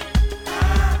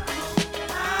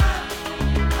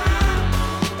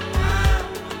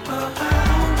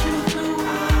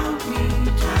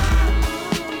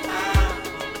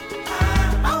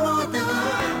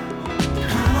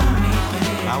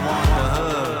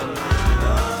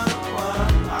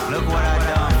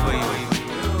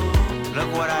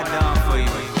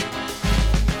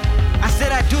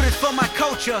 For my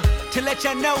culture, to let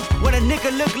y'all know what a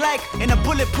nigga look like in a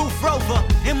bulletproof Rover.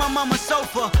 In my mama's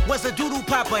sofa was a doodle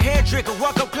popper, hair trigger,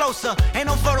 walk up closer. Ain't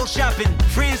no photoshopping,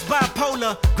 friends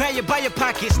bipolar. Grab you by your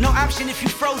pockets, no option if you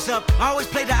froze up. I always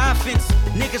play the offense.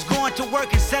 Niggas going to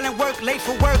work and selling work, late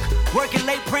for work. Working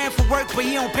late, praying for work, but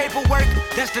he on paperwork.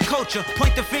 That's the culture,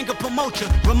 point the finger, promote ya.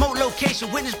 Remote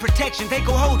location, witness protection, they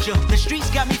go hold ya. The streets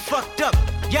got me fucked up,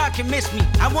 y'all can miss me.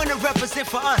 I wanna represent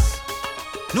for us.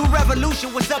 New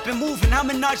revolution was up and moving. I'm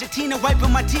in Argentina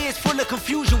wiping my tears, full of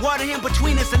confusion. Water in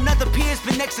between us, another peer's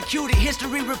been executed.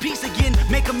 History repeats again.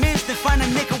 Make amends, then find a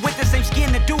nigga with the same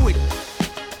skin to do it.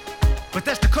 But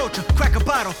that's the culture, crack a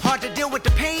bottle. Hard to deal with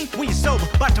the pain when you're sober.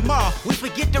 By tomorrow, we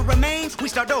forget the remains, we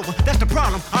start over. That's the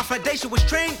problem. Our foundation was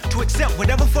trained to accept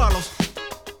whatever follows.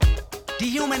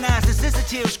 Dehumanized,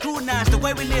 insensitive, scrutinized the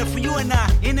way we live for you and I.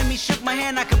 Enemy shook my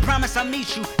hand, I can promise I'll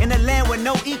meet you in a land where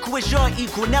no equal is your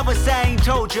equal. Never say I ain't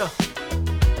told ya.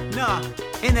 Nah,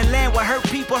 in a land where hurt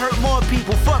people hurt more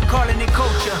people. Fuck calling it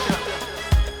culture.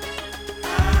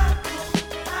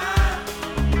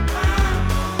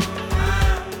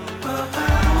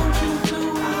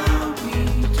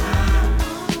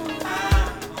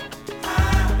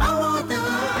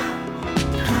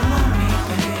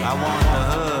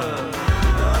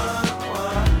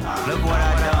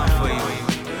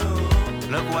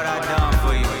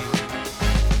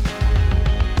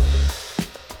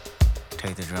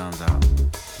 Drums out.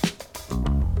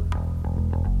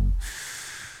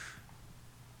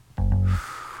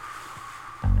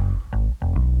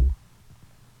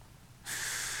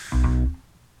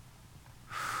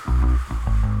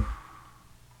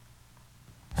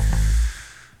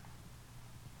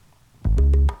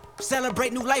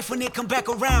 Celebrate new life when it come back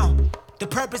around. The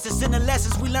purpose is in the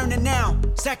lessons we learning now.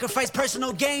 Sacrifice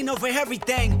personal gain over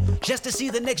everything, just to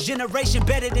see the next generation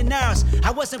better than ours.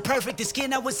 I wasn't perfect, the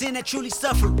skin I was in I truly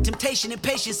suffered. Temptation and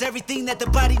patience, everything that the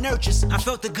body nurtures. I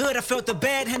felt the good, I felt the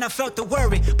bad, and I felt the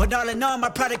worry. But all in all, my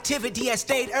productivity has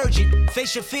stayed urgent.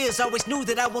 Face your fears, always knew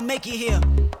that I will make it here.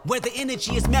 Where the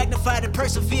energy is magnified and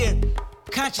persevered.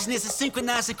 Consciousness is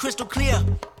synchronized and crystal clear.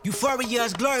 Euphoria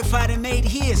is glorified and made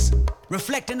his.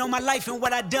 Reflecting on my life and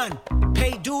what I done.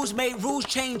 Paid dues, made rules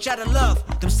change out of love.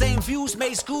 Them same views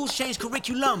made schools change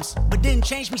curriculums, but didn't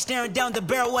change me staring down the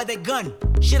barrel of that gun.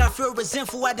 Should I feel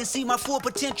resentful I didn't see my full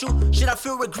potential? Should I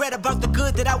feel regret about the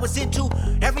good that I was into?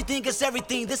 Everything is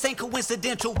everything, this ain't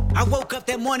coincidental. I woke up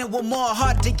that morning with more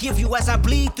heart to give you. As I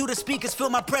bleed through the speakers, feel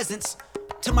my presence.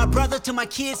 To my brother, to my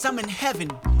kids, I'm in heaven.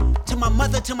 To my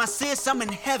mother, to my sis, I'm in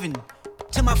heaven.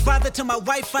 To my father, to my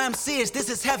wife, I'm serious, this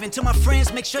is heaven. To my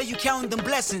friends, make sure you count them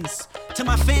blessings. To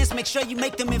my fans, make sure you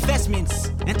make them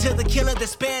investments. And to the killer that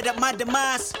spared up my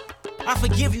demise, I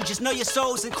forgive you, just know your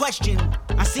soul's in question.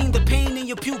 I seen the pain in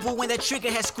your pupil when that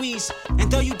trigger had squeezed. And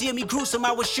though you did me gruesome,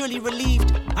 I was surely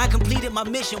relieved. I completed my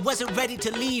mission, wasn't ready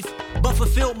to leave, but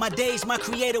fulfilled my days, my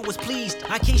creator was pleased.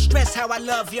 I can't stress how I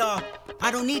love y'all. I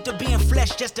don't need to be in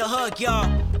flesh just to hug y'all.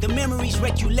 The memories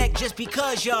recollect just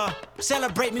because y'all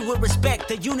celebrate me with respect.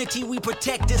 The unity we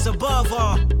protect is above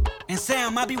all. And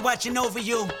Sam, I'll be watching over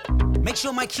you. Make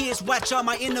sure my kids watch all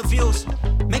my interviews.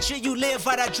 Make sure you live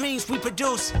out our dreams we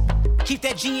produce. Keep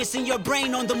that genius in your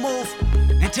brain on the move.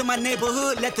 And to my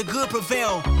neighborhood, let the good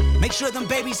prevail. Make sure them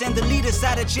babies and the leaders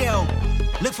out of jail.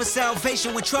 Look for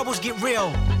salvation when troubles get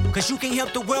real. Cause you can't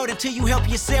help the world until you help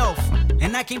yourself.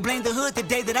 And I can't blame the hood the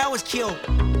day that I was killed.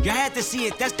 You had to see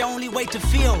it, that's the only way to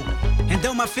feel. And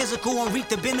though my physical won't reap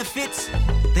the benefits,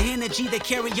 the energy they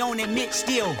carry on admit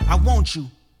still, I want you.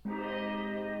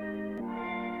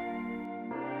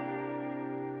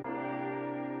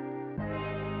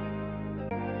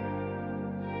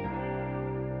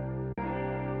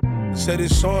 Said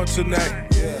it's on tonight.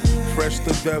 Fresh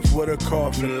to death with a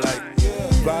coffin light.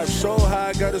 Vibe so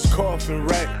high, got his coffin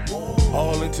right.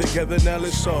 All in together, now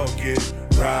let's all get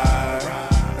right.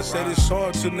 I said it's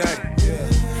on tonight.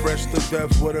 Fresh to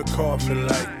death with a coffin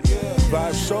light.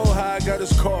 Vibe so high, got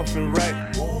his coffin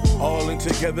right. All in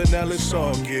together, now let's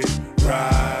all get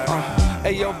right.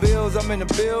 Hey yo, Bills, I'm in the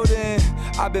building.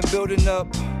 I've been building up,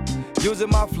 using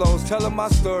my flows, telling my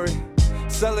story.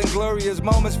 Selling glorious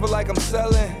moments, feel like I'm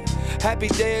selling. Happy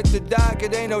day at the dock,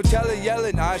 it ain't no telling,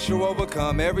 yelling. I sure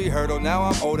overcome every hurdle, now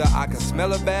I'm older. I can smell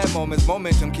the bad moments,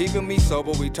 momentum keeping me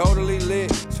sober. We totally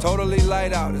lit, it's totally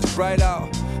light out, it's bright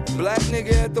out. Black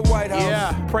nigga at the White House.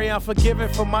 Yeah, pray I'm forgiven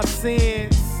for my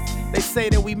sins. They say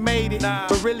that we made it,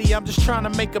 but really I'm just trying to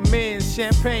make amends.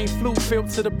 Champagne flute filled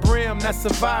to the brim, that's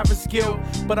survivor's guilt.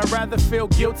 But I'd rather feel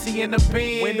guilty in the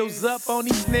bin. Windows up on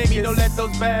these niggas, don't let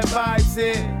those bad vibes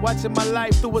in. Watching my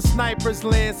life through a sniper's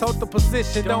lens. Hold the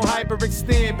position, don't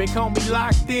hyperextend. Big homie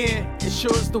locked in,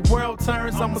 ensure as the world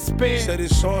turns, I'ma spin. Said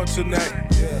it's on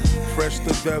tonight. Fresh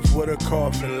to death with a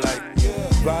coffin light.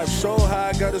 Vibe so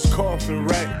high, got his coffin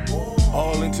right.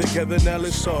 All in together, now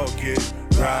let's all get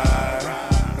right.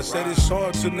 I said it's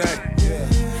on tonight.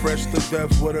 Fresh to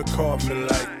death with a coffin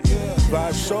light.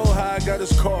 Vibe so high, got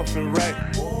his coffin right.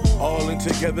 All in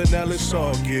together, now let's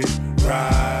all get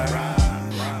right.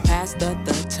 Past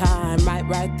the time, might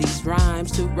write these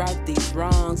rhymes to right these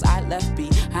wrongs I left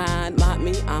behind. Not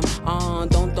me, I'm on.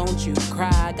 Don't you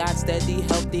cry. Got steady,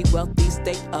 healthy, wealthy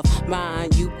state of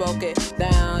mind. You broke it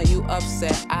down, you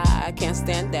upset. I can't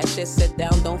stand that shit. Sit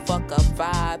down, don't fuck a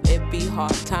vibe. It be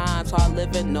hard times, hard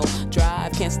living, no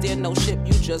drive. Can't steer no ship,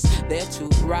 you just there to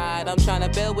ride. I'm trying to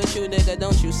build with you, nigga.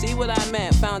 Don't you see what I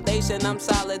meant? Foundation, I'm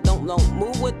solid. Don't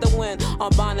move with the wind. On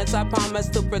bonnets, I promise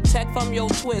to protect from your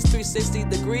twist. 360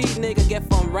 degrees, nigga. Get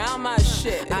from round my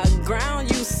shit. I ground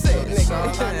you sick,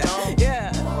 nigga.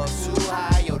 Yeah. Up too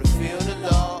high, yo, to feel the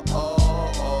law.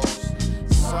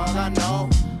 That's all I know.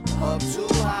 Up too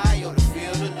high, yo, to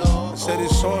feel the law. Said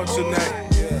it's on tonight.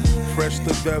 Fresh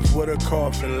to death with a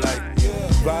coffin light.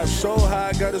 Vibe so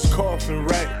high, got his coffin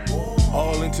right.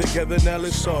 All in together, now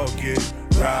let's all get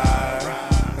right.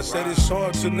 I said it's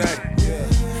on tonight.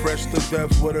 Fresh to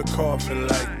death with a coffin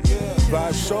light.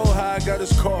 Vibe so high, got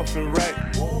his coffin right.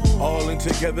 All in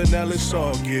together, now let's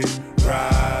all get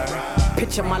right.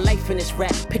 Picture my life in this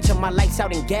rap. Picture my lights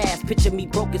out in gas. Picture me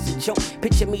broke as a joke.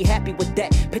 Picture me happy with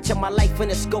that. Picture my life in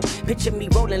a scope. Picture me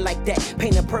rolling like that.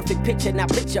 Paint a perfect picture. Now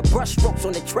picture brush strokes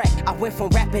on the track. I went from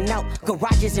rapping out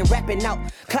garages and rapping out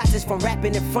closets, from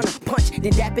rapping in front of punch,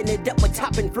 then dapping it up with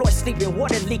topping floor, sleeping,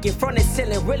 water leaking front of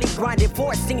ceiling. Really grinding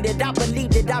for a scene that I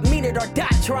believe that I mean it or die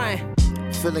trying.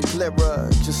 Feeling clearer,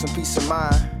 just some peace of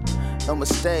mind. No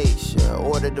mistakes,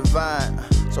 order divine.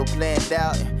 So planned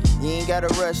out, you ain't gotta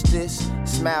rush this.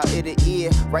 Smile ear to ear,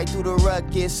 right through the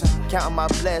ruckus. Counting my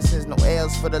blessings, no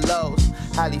L's for the lows.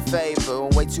 Highly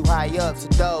favored, way too high up to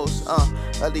those.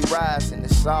 Early rising,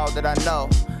 it's all that I know.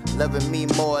 Loving me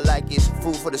more like it's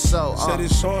food for the soul. Said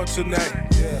it's on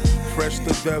tonight. Fresh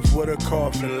to death with a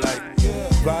coffin light.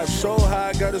 Vibe so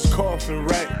high, got his coffin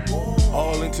right.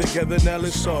 All in together, now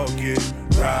let's all get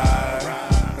right.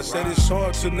 I said it's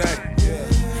on tonight.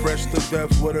 Fresh to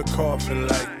death with a coffin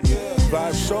light.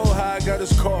 Vibe so high, got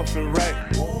his coffin right.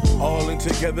 All in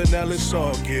together, now let's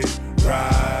all get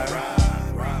right.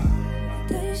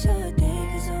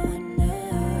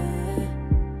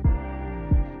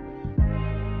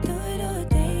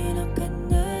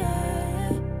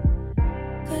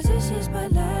 This is my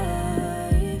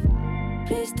life,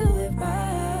 please do it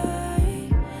right.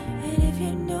 And if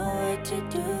you know what to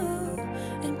do,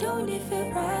 then don't leave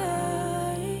it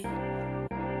right.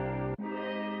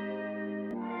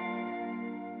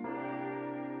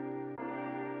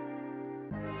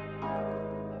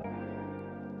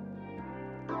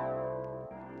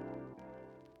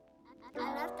 I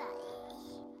love that.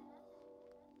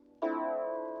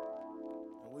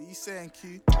 What you saying,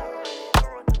 Q?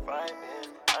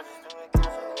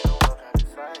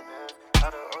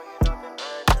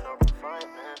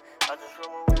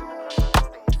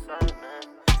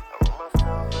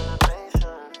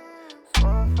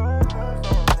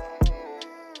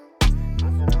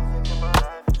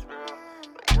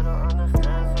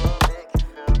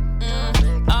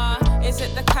 Is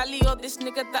it the Cali or this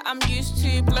nigga that I'm used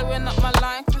to? Blowing up my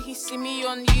line cause he see me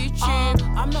on YouTube.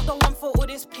 I'm not the one for all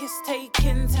this piss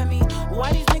taking. Tell me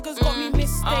why these niggas got me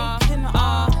mistaken.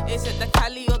 Is it the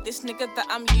Cali or this nigga that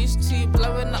I'm used to?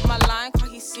 Blowing up my line cause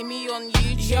he see me on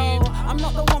YouTube. Yo, I'm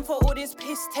not the one for all this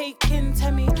piss taking.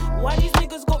 Tell me, why these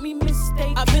niggas got me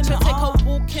mistaken? I've been to take a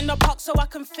walk in the park so I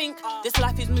can think. This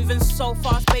life is moving so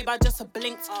fast, babe, I just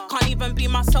blinked. Can't even be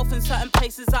myself in certain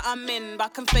places that I'm in. But I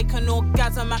can fake an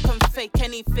orgasm, I can fake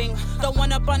anything. Don't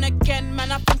wanna bun again,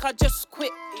 man, I think I just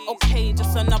quit. Okay,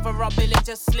 just another rubble,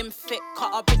 just slim fit.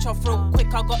 Cut a bitch off real quick,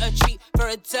 I got a treat for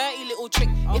a dirty little trick.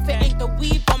 If it ain't the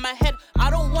weave on my head, I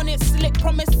don't want it slick.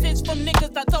 Promises from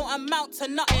niggas that don't amount to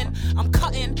nothing. I'm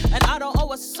cutting, and I don't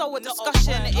owe a soul a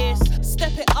discussion. It's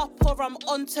step it up or I'm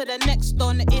on to the next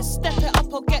one. It's step it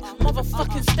up or get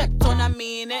motherfucking stepped on. I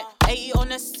mean it, 80 on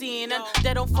the scene, and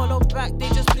they don't follow back, they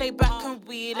just play back and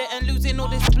wheel it. And losing all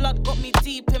this blood got me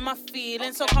deep in my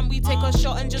feelings. So can we take a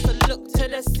shot and just look to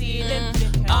the ceiling?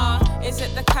 Is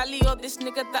it the Cali or this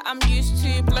nigga that I'm used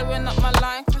to? Blowing up my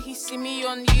line, cause he see me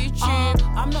on YouTube.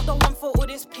 I'm not the one for all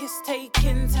this piss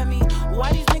taking. Tell me,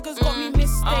 why these niggas got me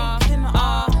mistaken?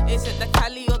 Is it the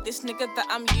Cali or this nigga that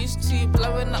I'm used to?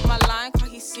 Blowing up my line,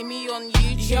 cause he see me on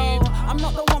YouTube. Yo, I'm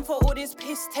not the one for all this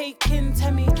piss taking.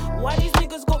 Tell me, why these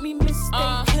niggas got me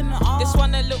mistaken? This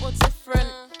one a little different.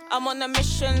 I'm on a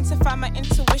mission to find my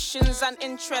intuitions and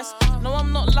interests. No,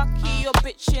 I'm not lucky or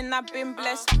bitching, I've been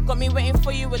blessed. Got me waiting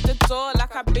for you at the door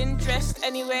like I've been dressed.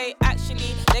 Anyway,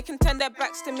 actually, they can turn their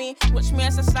backs to me. Watch me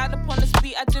as I slide upon this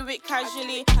beat, I do it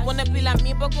casually. Wanna be like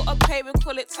me, but gotta pay, we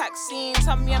call it taxing.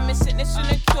 Tell me I'm missing this in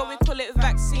a cure, we call it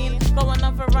vaccine. Go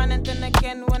another run and then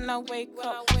again when I wake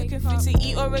up. Looking food to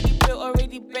eat, already built,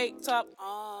 already baked up.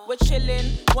 We're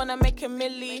chilling, wanna make a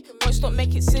milli. Won't stop,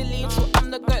 make it silly. So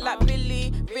I'm the goat like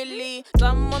Billy. Really,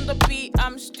 dumb on the beat,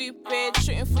 I'm stupid.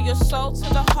 Shooting for your soul to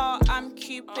the heart, I'm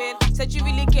Cupid. Said you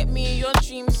really get me in your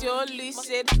dreams, you're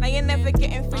lucid. Now you're never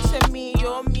getting through to me,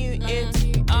 you're muted.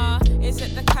 Is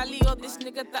it the Cali or this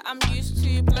nigga that I'm used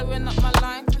to? Blowing up my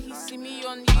line, cause he see me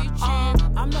on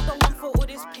YouTube. I'm not the one for all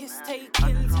this piss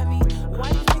taking. Tell me, why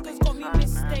these niggas got me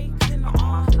mistaken?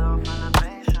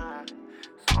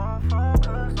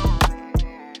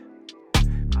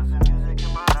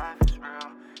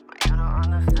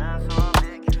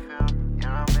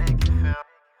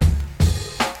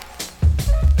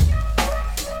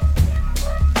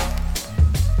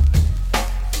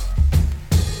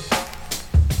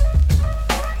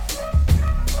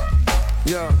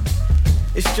 Yeah,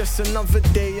 it's just another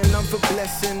day, another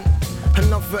blessing.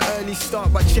 Another early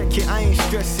start, but check it, I ain't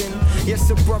stressing. Yes,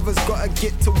 the brother's gotta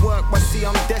get to work, but see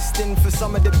I'm destined for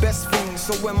some of the best things.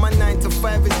 So when my 9 to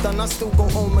 5 is done, I still go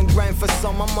home and grind for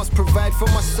some. I must provide for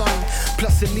my son,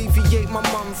 plus alleviate my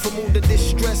mum from all the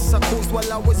distress I caused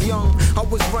while I was young. I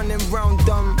was running round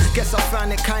dumb, guess I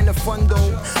found it kinda fun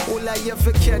though. All I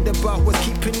ever cared about was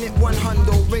keeping it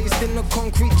 100. Raised in the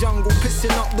concrete jungle,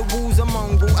 pissing up the walls a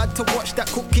mongrel. Had to watch that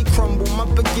cookie crumble, my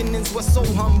beginnings were so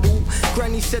humble.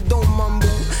 Granny said don't mumble,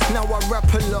 now I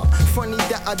rap a lot. Funny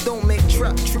that I don't make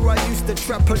trap, true I used to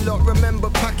trap a lot. Remember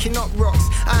packing up rocks,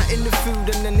 out in the field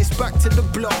and then it's back to the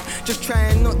block. Just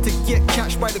trying not to get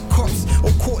catched by the cops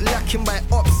or caught lacking by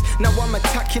ops. Now I'm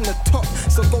attacking the top,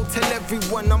 so go tell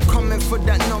everyone I'm coming for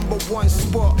that #1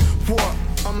 spot. What?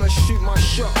 I'ma shoot my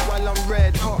shot while I'm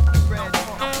red hot.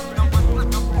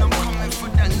 I'm coming for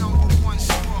that #1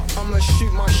 spot. I'ma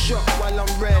shoot my shot while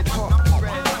I'm red hot.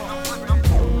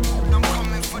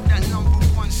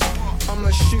 I'ma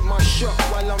shoot my shot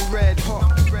while I'm red hot.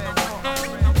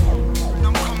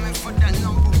 I'm coming for that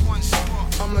 #1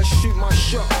 spot. I'ma shoot my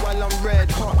shot while I'm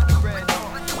red hot.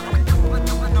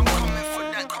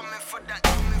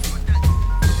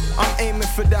 I'm aiming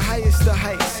for the highest of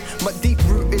heights, but deep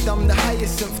rooted, I'm the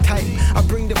hyacinth type. I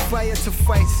bring the fire to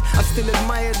fights, I still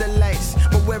admire the lights,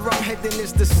 but where I'm heading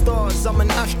is the stars. I'm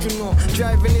an astronaut,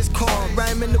 driving his car,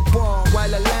 rhyming the bar,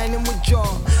 while aligning with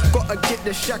jaw. Gotta get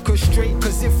the shackles straight,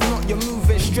 cause if not, you're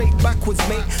moving straight backwards,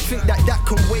 mate. Think that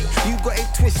can wait, you got it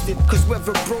twisted, cause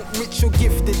whether broke, rich or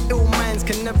gifted, ill minds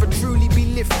can never truly be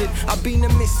lifted. I've been a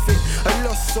misfit, a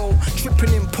lost soul,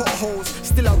 tripping in potholes.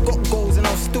 Still I got goals and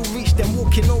I'll still reach them,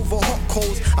 walking over hot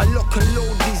coals. I lock and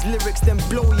load these lyrics, then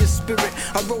blow your spirit.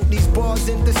 I wrote these bars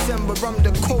in December, I'm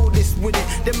the coldest with it.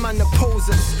 Them man the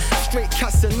posers, straight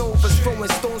Casanovas, throwing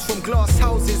stones from glass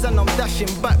houses, and I'm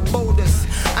dashing back boulders.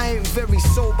 I ain't very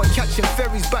sober, catching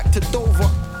ferries back to Dover.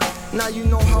 Now you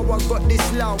know how I got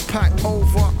this loud pack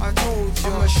over. I told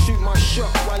you I'ma shoot my shot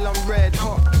while I'm red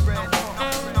hot.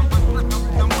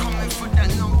 I'm coming for that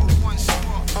 #1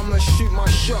 spot. I'ma shoot my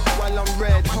shot while I'm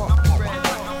red hot.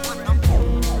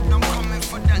 I'm coming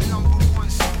for that #1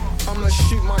 spot. I'ma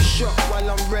shoot my shot while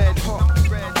I'm red hot.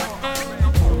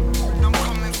 I'm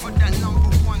coming for that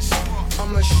 #1 spot.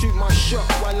 I'ma shoot my shot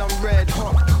while I'm red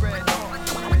hot. I'm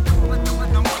coming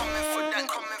for that,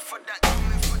 coming for that,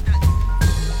 coming for that.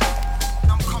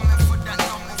 I'm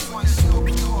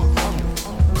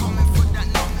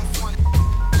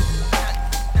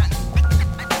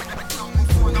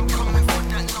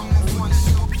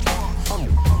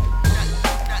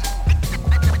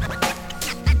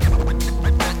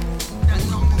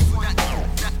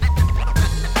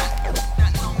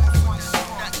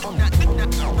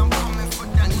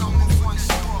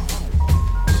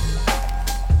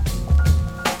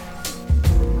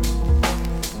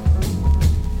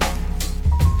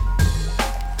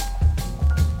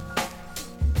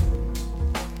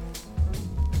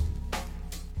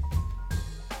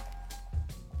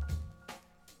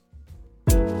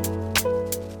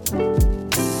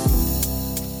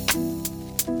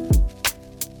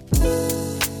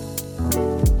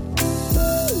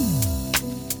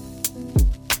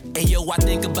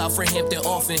think about for Hampton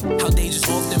often. How they just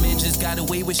off them and just got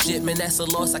away with shit, man, that's a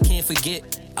loss I can't forget.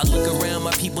 I look around,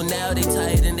 my people now, they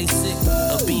tired and they sick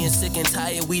of being sick and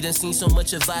tired. We done seen so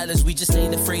much of violence, we just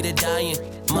ain't afraid of dying.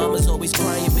 Mama's always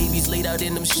crying, babies laid out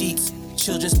in them sheets.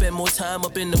 Children spend more time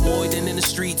up in the void than in the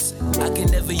streets. I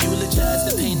can never eulogize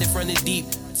the pain that fronted deep.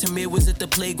 Tamir was at the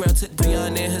playground, took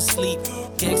Brianna in her sleep.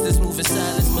 Gangsters move in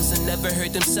silence, must have never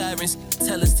heard them sirens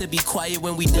tell us to be quiet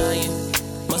when we dying.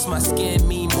 Must my skin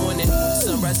mean morning?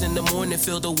 Sunrise in the morning,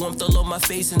 feel the warmth all on my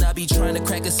face, and I be trying to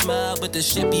crack a smile, but the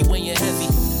shit be weighing heavy.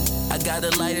 I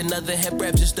gotta light another hemp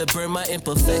wrap just to burn my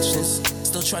imperfections.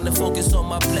 Still trying to focus on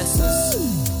my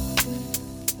blessings.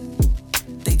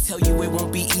 They tell you it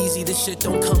won't be easy, this shit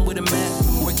don't come with a map.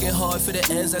 Working hard for the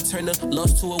ends, I turn a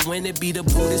loss to a win. It be the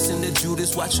Brutus and the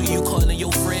Judas, watch who you calling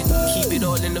your friend. Keep it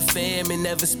all in the fam and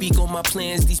never speak on my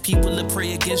plans. These people will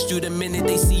pray against you the minute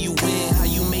they see you win. How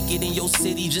you make it in your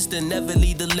city just to never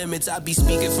leave the limits. I be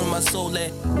speaking from my soul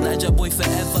and not your boy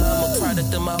forever, I'm a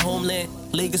product of my homeland.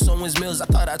 Lagos on Wins Mills, I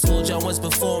thought I told y'all once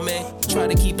before, man. Try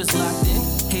to keep us locked in,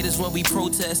 haters when we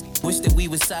protest. Wish that we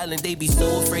was silent, they be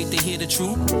so afraid to hear the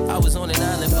truth. I was on an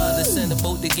island, father sent a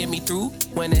boat to get me through.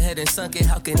 Went ahead and sunk it,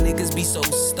 how can niggas be so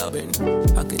stubborn?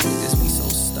 How can niggas be so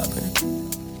stubborn?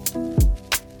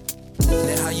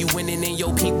 Now how you winning and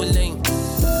your people ain't?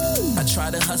 I try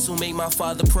to hustle, make my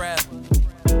father proud.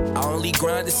 I only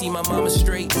grind to see my mama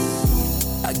straight.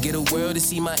 I get a world to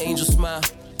see my angel smile.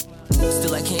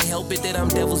 Still I can't help it that I'm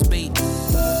devil's bait.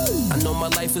 I know my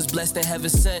life was blessed and heaven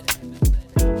sent,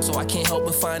 so I can't help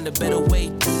but find a better way.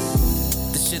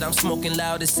 The shit I'm smoking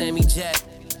loud is Sammy Jack.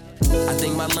 I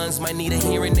think my lungs might need a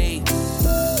hearing aid.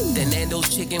 Then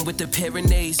Nando's chicken with the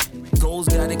Pyrenees. Goals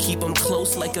gotta keep them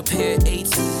close like a pair of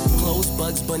eights. Close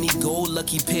Bugs Bunny gold,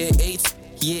 lucky pair of eights.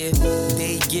 Yeah,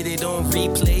 they get it on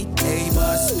replay.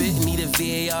 Everybody spit, need a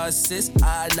VAR assist.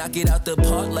 I knock it out the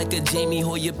park like a Jamie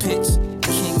Hoyer pitch.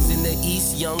 Kings in the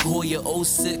East, young Hoyer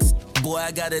 06. Boy,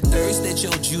 I got a thirst that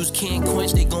your juice can't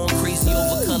quench. They going crazy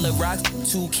over colored rocks.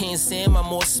 2 cans Sam, I'm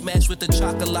more smashed with the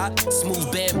chocolate.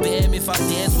 Smooth bam bam if I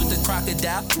dance with the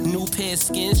crocodile. New pair of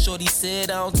skin, shorty said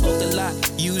I don't talk a lot.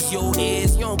 Use your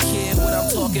ears, you don't care what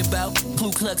I'm talking about. Ku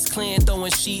Klux Klan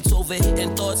throwing sheets over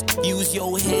hitting thoughts. Use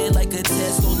your head like a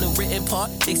test on the written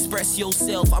part. Express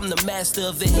yourself, I'm the master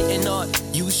of the hitting art.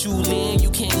 You Shulin,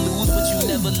 you can't lose what you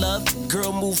never loved.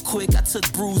 Girl move quick, I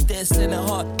took bruise dead center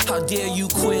heart. How dare you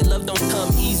quit, love don't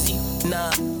come easy.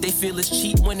 Nah, they feel it's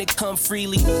cheap when it come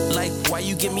freely. Like, why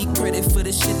you give me credit for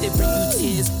the shit that bring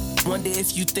you tears? Wonder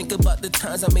if you think about the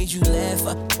times I made you laugh.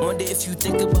 I wonder if you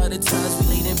think about the times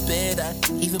we laid in bed. I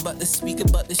even about to speak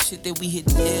about the shit that we hit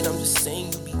dead. I'm just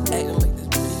saying you be acting like this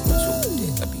bitch, but you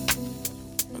dead. I be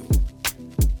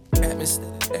rapping instead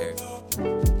of there.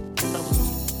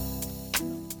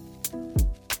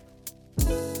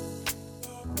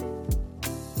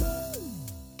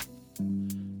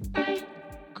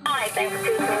 Hi, thanks for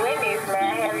choosing Wendy's. May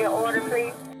I have your order,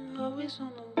 please? Always on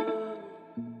the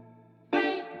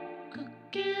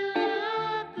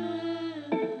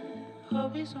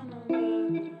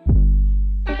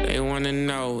They wanna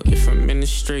know if I'm in the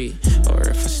street or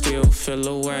if I still feel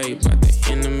away by the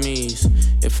enemies.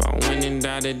 If I win and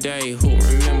die today, who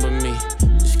remember me?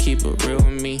 Just keep it real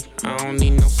with me, I don't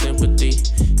need no sympathy.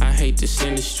 I hate this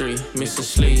industry, missing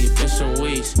sleep in some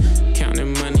weeks.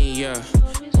 Counting money, yeah,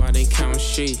 while they count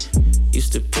sheep.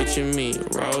 Used to picture me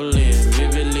rolling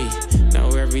vividly. Now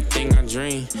everything I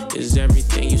dream is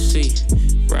everything you see.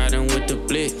 Riding with the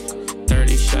Blxst,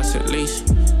 30 shots at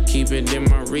least. Keep it in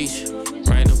my reach,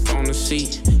 right up on the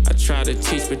seat. I try to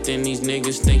teach, but then these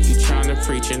niggas think you tryna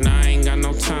preach. And I ain't got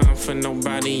no time for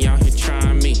nobody out here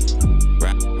trying me.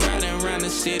 Riding around the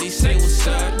city, say what's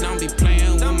up. Don't be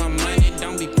playing with my money,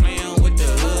 don't be playing with the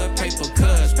hood. Paper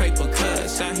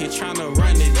cuts, out here tryna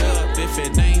run it up. If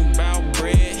it ain't about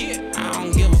bread, I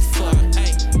don't give a fuck.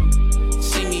 Ay.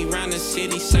 See me round the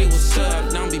city, say what's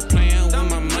up. Don't be playing with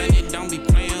my money, don't be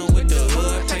playing with the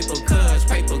hood.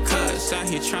 Paper cuts, out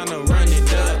here tryna run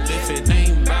it up. If it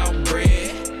ain't about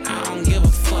bread, I don't give a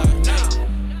fuck. Ay.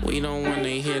 We don't wanna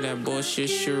hear that bullshit,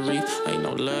 Sharif. Ain't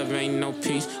no love, ain't no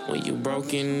peace when you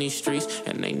broke in these streets.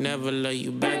 And they never love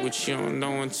you back, but you don't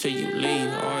know until you leave.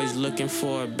 Always looking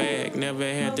for a bag, never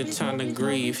had the time to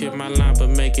grieve. Hit my line, but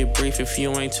make it brief if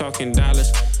you ain't talking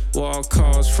dollars. Wall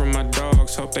calls from my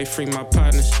dogs, hope they free my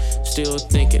partners. Still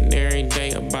thinking every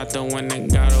day about the one that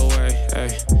got away. Ay.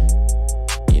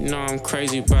 You know I'm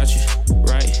crazy about you,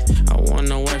 right? I want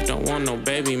no wife, don't want no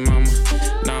baby mama.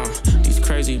 Nah, these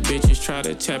crazy bitches try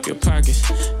to tap your pockets.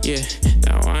 Yeah,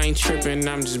 now I ain't tripping,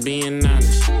 I'm just being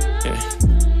honest. Yeah,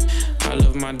 I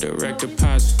love my direct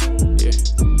deposit. Yeah,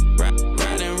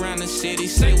 riding around the city,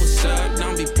 say what's up.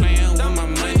 Don't be playing with my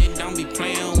money, don't be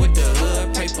playing with the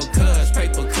hood. Paper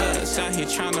cuts, out here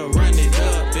tryna run it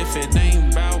up. If it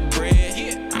ain't about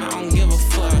bread, I don't give a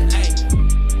fuck. Ay.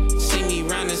 See me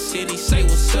round the city, say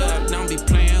what's up. Don't be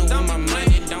playing with my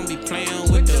money, don't be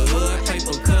playing with the hood.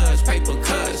 Paper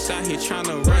cuts, out here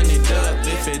tryna run it up.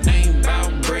 If it ain't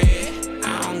about bread,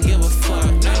 I don't give a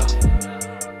fuck. Ay.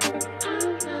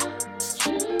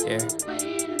 Yeah.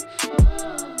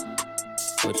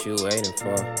 What you waiting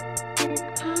for?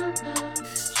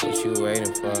 What you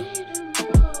waiting for?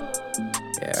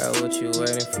 Yeah, what you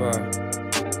waiting for?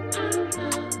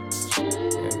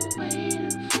 Yeah.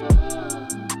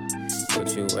 What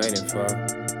you waiting for?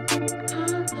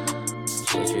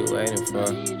 What you waiting for?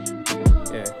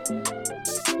 Yeah.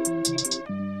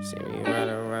 See me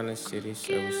running around the city,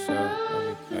 say what's up. Don't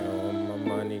be playing with my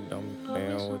money, don't be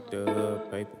playing with the hood.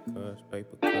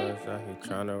 Paper cuts, out here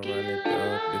tryna run it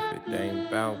up. If it ain't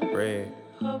about bread.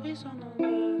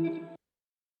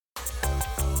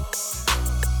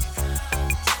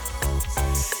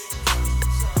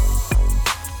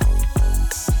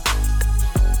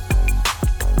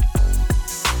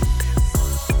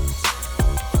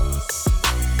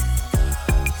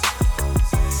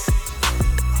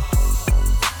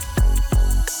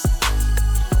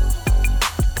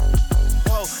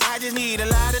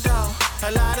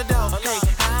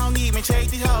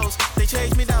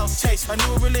 A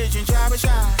new religion, Jabba Shai.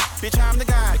 Bitch, I'm the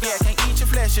guy. Yeah, can't eat your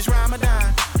flesh, it's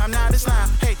Ramadan. I'm not Islam.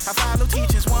 Hey, I follow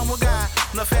teachings, one with God.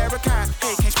 No Farrakhan.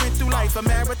 Hey, can't sprint through life, a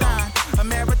marathon.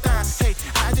 Hey,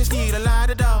 I just need a lot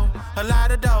of dough.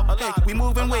 Hey, we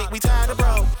moving weight, we tired of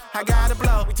bro. I gotta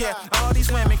blow. Yeah, all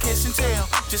these women kiss and tell.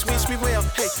 Just wish me well.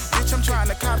 Hey, bitch, I'm trying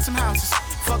to cop some houses.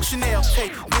 Fuck Chanel.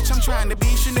 Hey, bitch, I'm trying to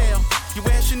be Chanel. You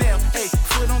wear Chanel. Hey,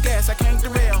 foot on gas, I can't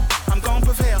derail. I'm gon'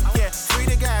 prevail. Yeah, free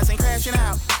the guys, ain't crashing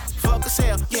out. Fuck a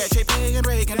sale, yeah, JP and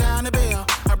Ray down the bell.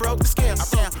 I broke the scale,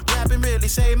 yeah, rapping really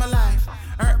saved my life.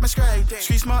 Earned my straight,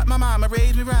 street smart, my mama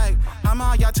raised me right. I'm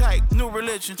all y'all tight, new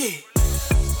religion. Yeah.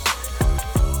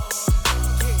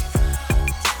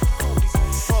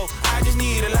 Whoa, I just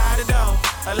need a lot of dough,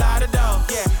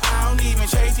 yeah. I don't even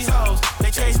chase these hoes,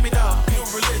 they chase me though. New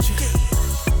religion.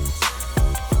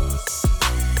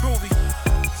 Groovy.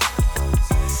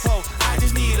 Whoa, I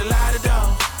just need a lot of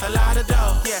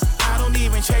dough, yeah.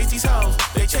 Even chase these hoes,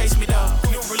 they chase me though.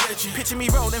 New religion. Picture me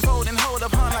rolling, folding, hold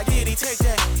up, hun, like did he take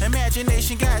that?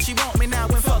 Imagination guy, she want me now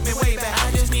and fuck me way back.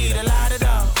 I just need a lot of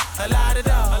dough.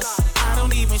 I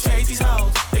don't even chase these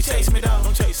hoes, they chase me though.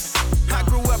 Don't chase me. I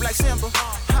grew up like Simba.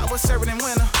 I was serving in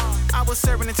winter, I was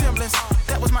serving in Timberlands.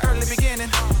 That was my early beginning.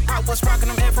 I was rocking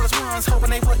them Air Force Ones, hoping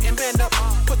they wouldn't bend up.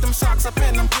 Put them socks up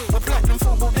in them, with platinum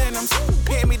FUBU denims.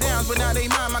 Gave me downs, but now they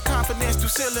mind my confidence through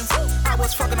ceilings. I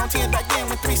was fucking on 10 back then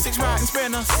with 3-6 riding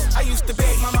spinners. I used to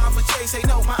beg my mom for chase, hey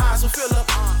no, my eyes will fill up.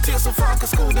 Till so far,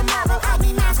 cause school tomorrow, I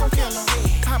need mine gon' kill them.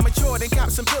 I matured and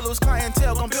got some pillows,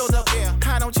 clientele gon' build up.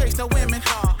 I don't chase no women,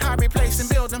 I replace and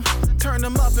build them. Turn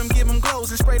them up and give them glows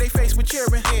and spray they face with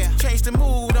cheering. Change the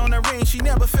mood on the ring, she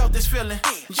never felt this feeling.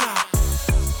 Yeah.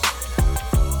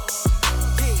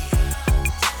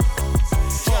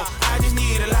 I just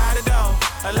need a lot of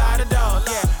dough,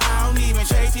 yeah. I don't even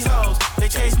chase these hoes, they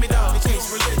chase me though. They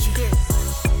chase religion.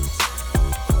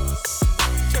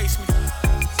 Chase me.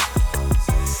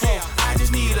 Yeah, I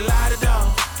just need a lot of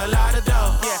dough,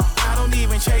 yeah. I don't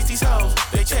even chase these hoes,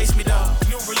 they chase me though.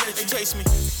 New religion. They chase me.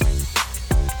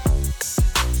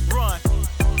 Run.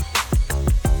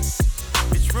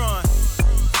 Bitch, run.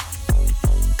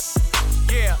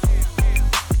 Yeah.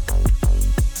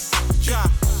 Ja.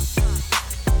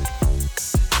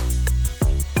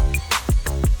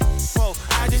 Whoa,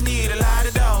 I just need a lot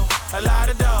of dough,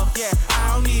 yeah.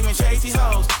 I don't even chase these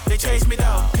hoes, they chase me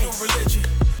though. New religion.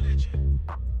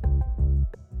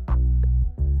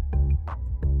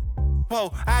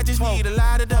 Whoa, I just need a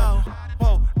lot of dough.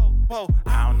 Whoa,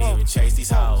 I don't even chase these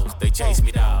hoes, they chase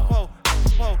me though. Whoa.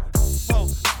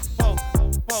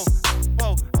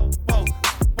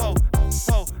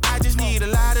 I just need a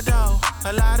lot of dough,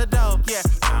 yeah.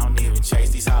 I don't even chase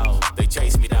these hoes, they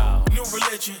chase me though. New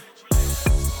religion.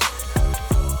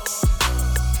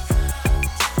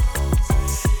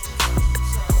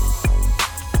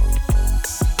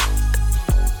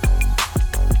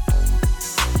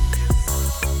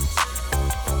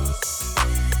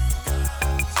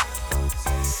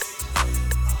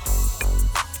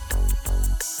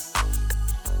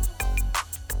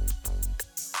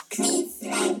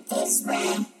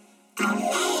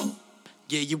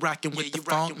 Yeah, you rockin' with the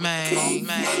funk, man.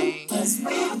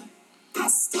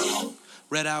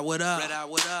 Red Eye, what up? Red Eye,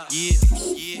 what up? Yeah,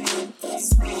 yeah.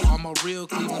 All my real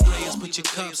Cleveland players, put your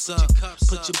cups up,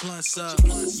 put your blunts up.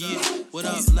 Yeah, what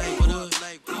up, Lakewood?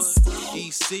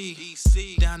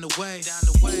 EC, down the way.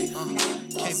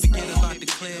 Can't forget about the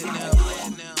Claire now.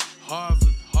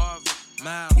 Harvard,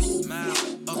 Miles,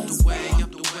 up the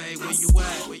way, where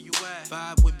you at?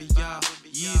 Vibe with me, y'all.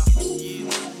 Yeah,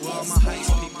 where all my high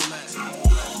school people at?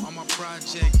 On my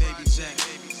project, baby Jack.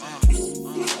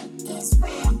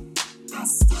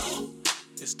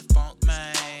 It's the funk,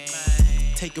 man.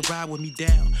 Take a ride with me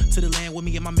down to the land with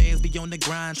me and my mans be on the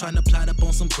grind, trying to plot up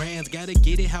on some grands. Gotta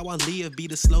get it how I live, be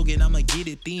the slogan. I'ma get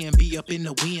it, D.M.B up in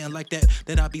the wind like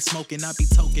that I be smoking. I be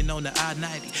toking on the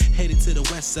I-90, headed to the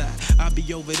west side. I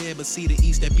be over there, but see the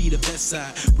east, that be the best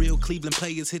side. Real Cleveland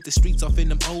players hit the streets off in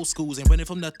them old schools, and running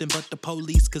from nothing but the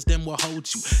police, cause them will hold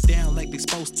you down like they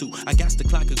supposed to. I got to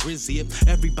clock a grizzly.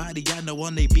 Everybody I know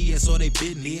on they BS or they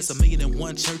business.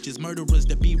 1,000,001 churches, murderers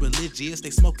that be religious.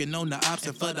 They smoking on the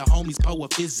option for the homies, power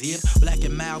physip. Black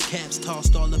and mild caps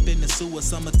tossed all up in the sewer.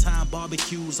 Summertime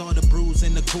barbecues, all the brews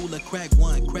in the cooler. Crack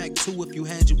 1, crack 2 if you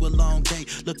had you a long day.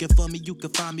 Looking for me, you can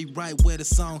find me right where the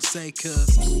song say,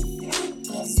 cause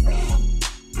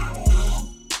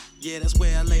yeah, that's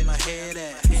where I lay my head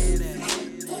at.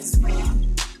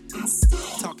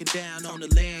 Talking down on the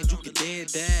land, you can dead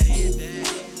that.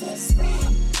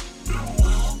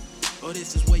 Oh,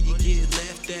 this is where you get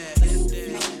left at.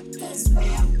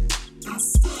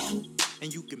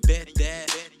 And you can bet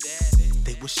that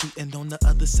they were shooting on the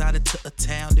other side of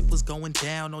town. It was going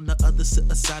down on the other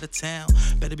side of town.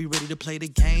 Better be ready to play the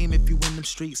game if you in them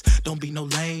streets. Don't be no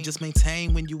lame, just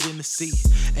maintain when you in the seat.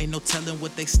 Ain't no telling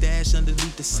what they stash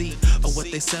underneath the seat or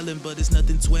what they selling, but it's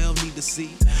nothing 12 need to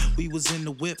see. We was in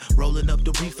the whip, rolling up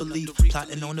the reefer leaf,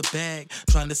 plotting on the bag,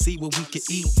 trying to see what we could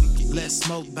eat. Let's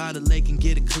smoke by the lake and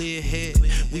get a clear head.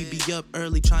 We be up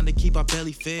early trying to keep our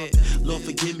belly fed. Lord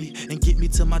forgive me and get me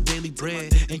to my daily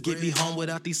bread, and get me home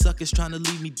without these suckers trying to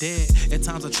leave me dead. At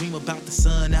times I dream about the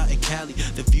sun out in Cali,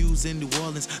 the views in New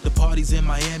Orleans, the parties in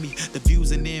Miami, the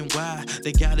views in NY.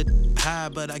 They got it high,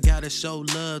 but I gotta show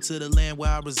love to the land where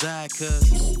I reside,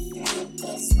 cause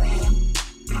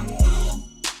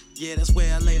yeah, that's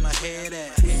where I lay my head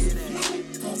at.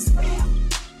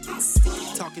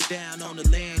 Talking down on the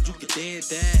land, you can dead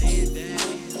that.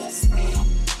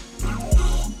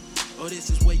 Oh, this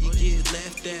is where you get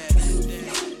left at.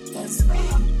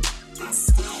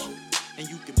 And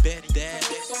you can bet that.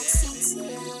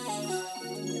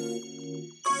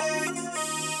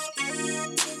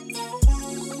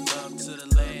 Love to the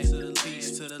land, peace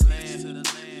to the land.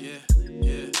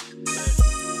 Yeah.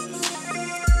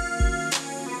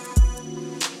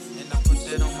 And I put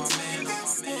that on my man,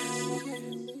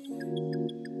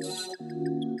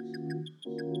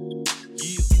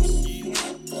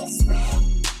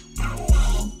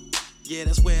 Yeah,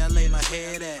 that's where I lay my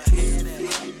head at.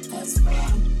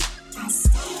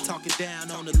 Talking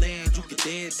down on the land, you can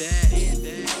dead that.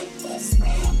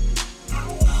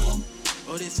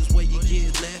 Oh, this is where you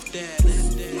get left at.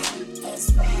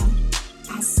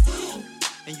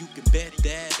 And you can bet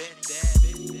that.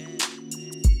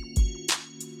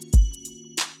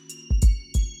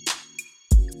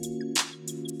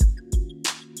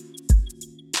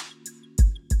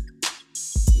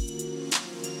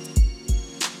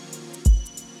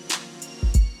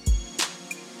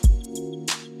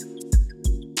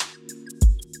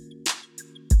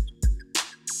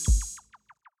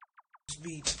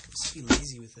 Just be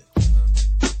lazy with it.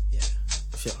 Yeah.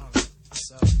 Shit.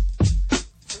 So,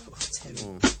 it's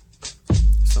heavy.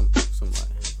 Something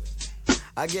like.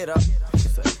 I get up.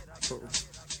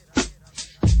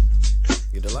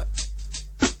 Get the light.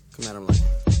 Come at him like.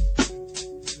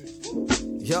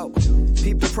 Yo,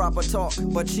 peep the proper talk,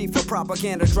 but chief for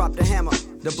propaganda, drop the hammer.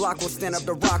 The block will stand up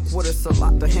the rock with us, a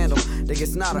lot to handle. They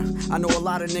get nada. I know a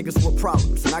lot of niggas with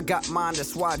problems, and I got mine,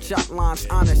 that's why I jot lines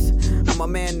honest. I'm a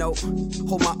man, though,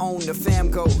 hold my own, the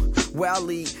fam go. Where I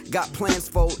lead, got plans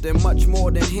for, then much more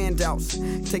than handouts.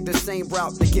 Take the same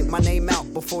route to get my name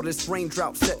out before this rain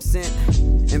drought sets in.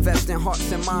 Invest in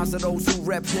hearts and minds of those who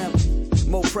rep him.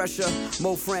 More pressure,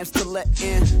 more friends to let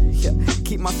in. Yeah.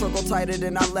 Keep my circle tighter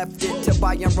than I left it. To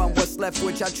buy and run what's left,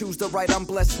 which I choose to write. I'm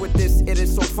blessed with this, it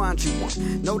is so fine you want.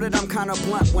 Know that I'm kinda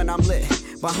blunt when I'm lit.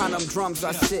 Behind them drums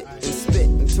I sit and spit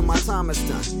until my time is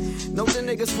done. Know the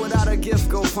niggas without a gift,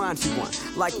 go find you one.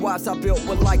 Likewise I built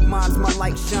with like minds, my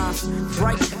light shines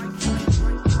bright.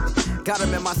 Got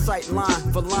him in my sight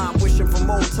line for line, wishing for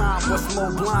more time. What's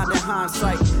more blind in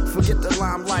hindsight? Forget the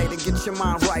limelight and get your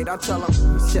mind right. I tell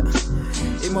him, yeah.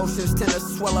 Emotions tend to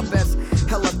swell up as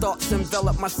hella thoughts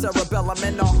envelop my cerebellum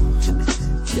and all.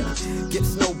 Yeah,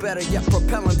 gets no better, yet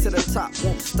propelling to the top.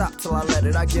 Won't stop till I let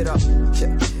it. I get up,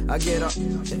 yeah, I get up,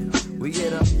 yeah, we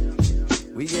get up,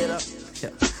 we get up, yeah,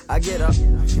 I get up,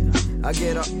 yeah, I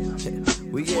get up, yeah,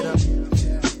 we get up,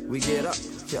 we get up,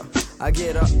 yeah, I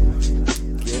get up,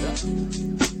 get up,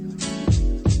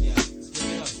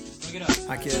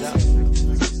 I get up.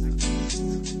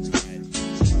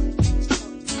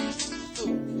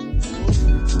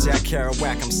 Jack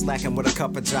Kerouac, I'm slacking with a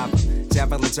cup of Java.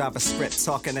 Javelin JavaScript,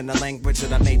 talking in the language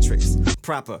of the Matrix.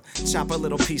 Proper, chop a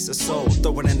little piece of soul,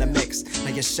 throw it in the mix.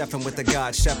 Now you're chefing with the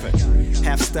God Shepherd.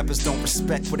 Half-steppers don't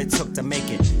respect what it took to make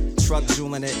it. Truck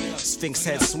jewelin' it, Sphinx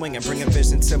head swinging, bringing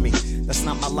vision to me. That's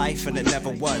not my life and it never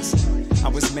was. I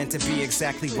was meant to be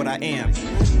exactly what I am.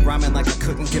 Rhyming like I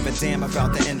couldn't give a damn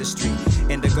about the industry.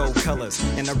 Indigo colors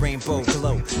and a rainbow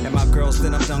glow. And my girls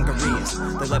denim dungarees.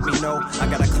 They let me know I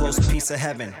got a close piece of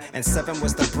heaven. And 7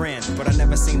 was the brand, but I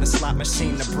never seen a slot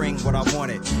machine to bring what I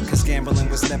wanted. Cause gambling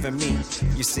was never me,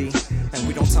 you see. And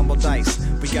we don't tumble dice,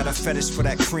 we got a fetish for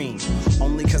that cream.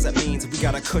 Only cause it means we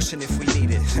got a cushion if we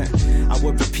need it. I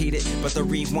would repeat it, but the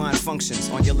rewind functions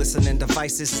on your listening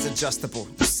devices is adjustable.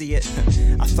 You see it?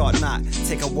 I thought not.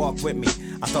 Take a walk with me.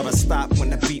 I thought I'd stop when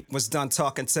the beat was done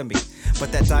talking to me.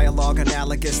 But that dialogue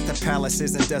analogous to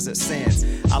palaces and desert sands.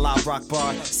 A la rock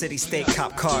bar, city, state,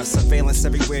 cop cars. Surveillance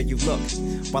everywhere you look.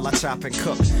 While I chop and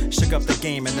cook. Shook up the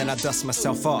game and then I dust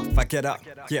myself off. I get up,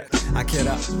 yeah, I get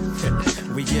up.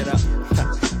 Yeah. We get up,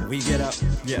 we get up,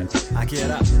 yeah. I get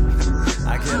up,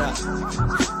 I get up.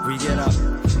 We get up,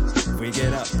 we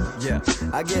get up, yeah.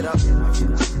 I get up,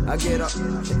 I get up,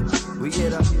 we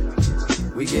get up,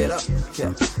 we get up,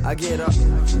 yeah. I get up,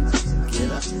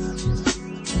 get up,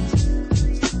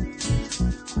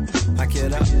 I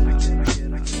get up.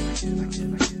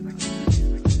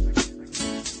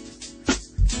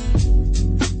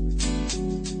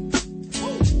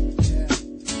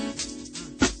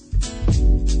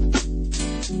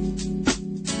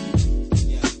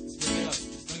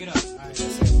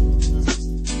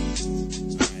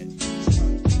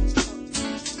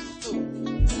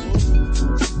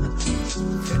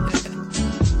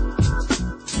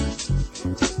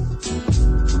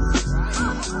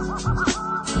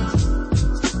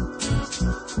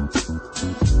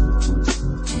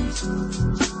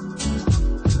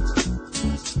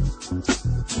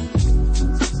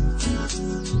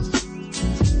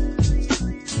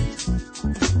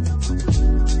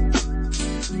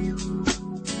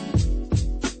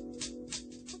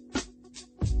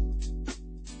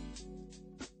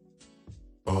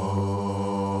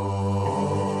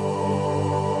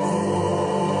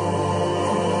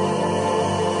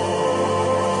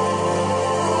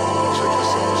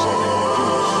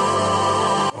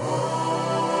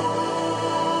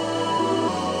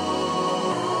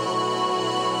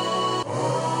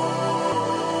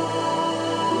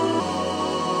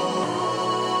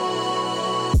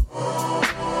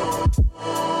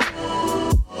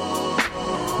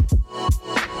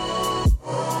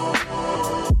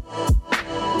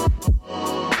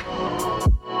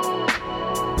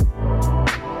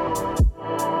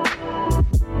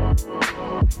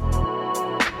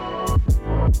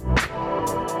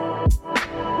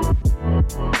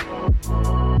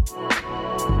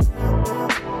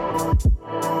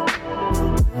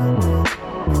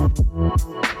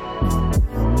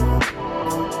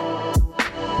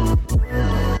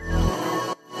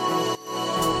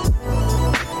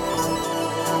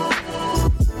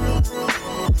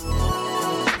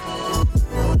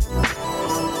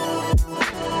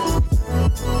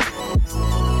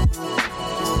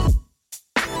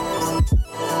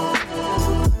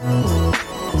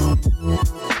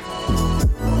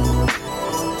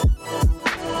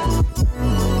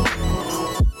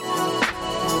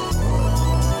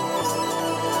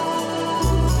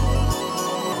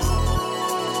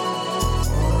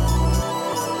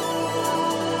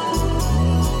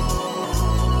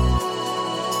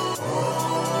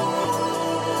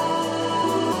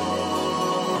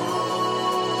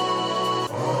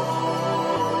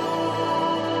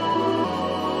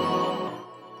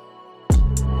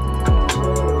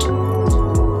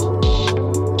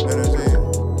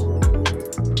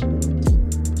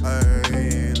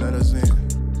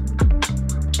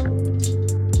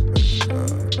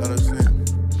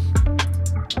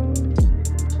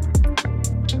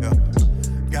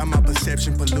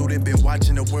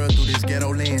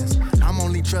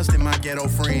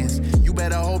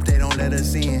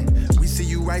 see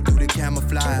you right through the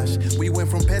camouflage. We went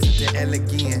from peasant to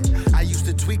elegant. I used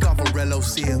to tweak off a Rello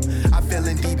seal. I fell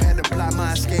in deep, had to plot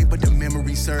my escape, but the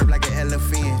memory served like an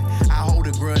elephant. I hold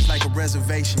a grudge like a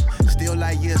reservation. Still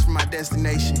light years from my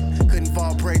destination. Couldn't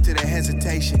fall prey to the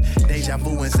hesitation. Deja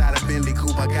vu inside a Bentley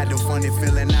coupe. I got the funny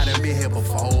feeling I done been here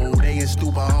before. They in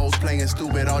stupid hoes playing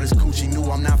stupid. All this coochie new,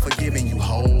 I'm not forgiving you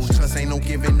hoes. Trust ain't no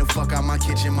giving the fuck out my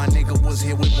kitchen. My nigga was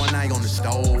here with one eye on the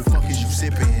stove. Fuck is you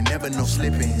sipping? Never no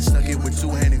slipping. Stuck it with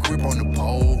two-handed grip on the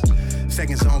pole.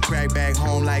 Seconds on crack back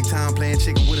home like time playing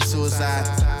chicken with a suicide.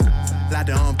 Lot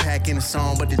to unpack in the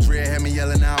song, but the dread had me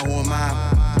yelling out, who am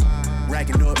I?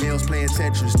 Racking up meals, playing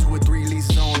Tetris. 2 or 3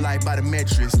 leases on life by the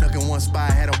metric. Stuck in one spot,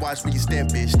 had to watch where you step,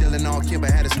 bitch. Still in all Kimber,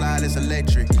 had to slide, it's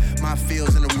electric. My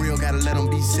feels in the real, gotta let them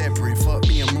be separate. Fuck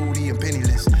being moody and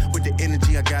penniless. With the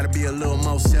energy, I gotta be a little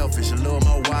more selfish, a little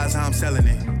more wise how I'm selling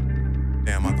it.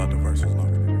 Damn, I thought the verse was longer.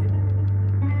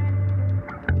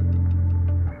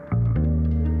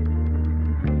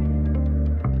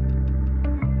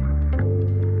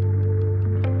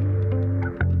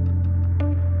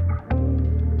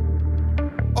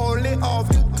 Off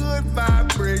the good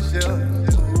vibration.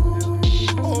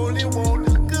 Only want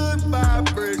the good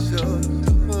vibration.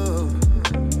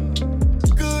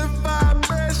 Good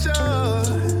vibration.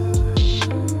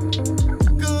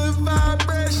 Good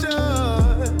vibration.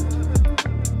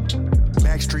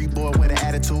 Backstreet boy with an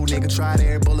attitude, nigga. Tried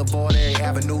every boulevard, every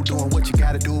avenue. Doing what you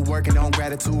gotta do, working on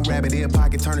gratitude. Rabbit ear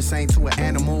pocket, turn the saint to an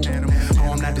animal.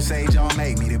 Oh, I'm not the sage y'all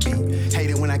made me to be. Hate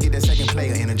it when I get that second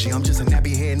player energy. I'm just a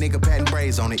nappy head nigga, patting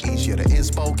braids on it each year. The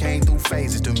inspo came through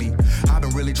phases to me. I've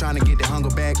been really trying to get the hunger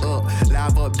back up.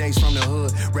 Live updates from the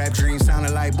hood. Rap dreams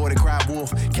sounding like boy that cried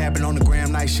wolf. Capping on the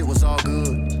gram like shit was all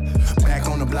good. Back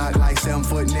on the block like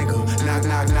 7-foot nigga. Knock,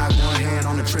 knock, knock, one hand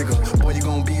on the trigger. Boy, you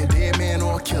gon' be a dead man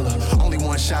or a killer. Only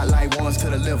one shot like ones to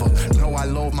the liver. Know I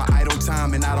load my idle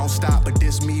time and I don't stop. But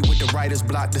this me with the writer's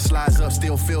block. The slides up,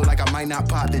 still feel like I might not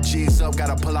pop. The jigs up,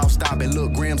 gotta pull out, stop it.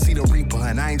 Look, Graham see the reaper.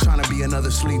 And I ain't tryna be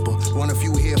another sleeper. One of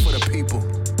you here for the people.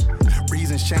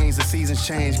 Reasons change, the seasons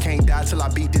change. Can't die till I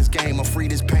beat this game. I free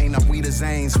this pain, I weed the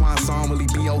Zane. Swan song, will he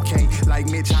be okay? Like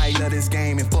Mitch, I love this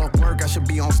game. And fuck work, I should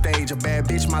be on stage. A bad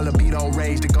bitch, my libido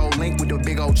rage. The gold link with the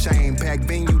big old chain. Paak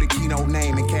venue, the keynote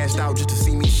name. And cashed out just to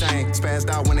see me shame. Spazzed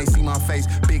out when they see my face.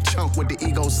 Big chunk with the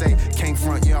ego say. Can't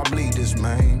front, yeah, I bleed this,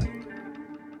 man.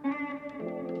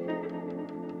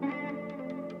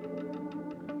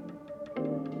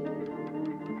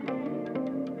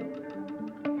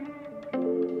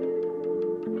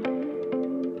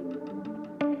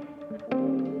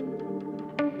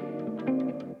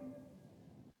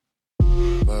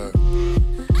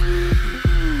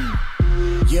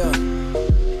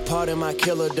 Pardon my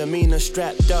killer demeanor,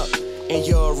 strapped up in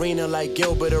your arena like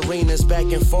Gilbert Arenas, back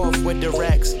and forth with the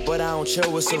racks, but I don't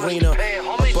chill with Serena.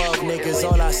 Above niggas,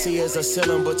 all I see is a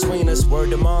ceiling between us. Word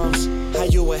to moms, how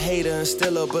you a hater and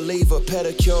still a believer?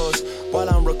 Pedicures, while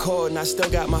I'm recording, I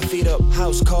still got my feet up.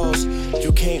 House calls,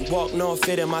 you can't walk nor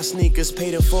fit in my sneakers.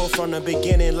 Paid in full from the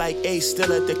beginning like Ace,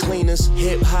 still at the cleaners.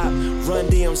 Hip hop, Run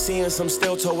DMC and some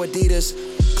steel toe Adidas.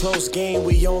 Close game,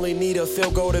 we only need a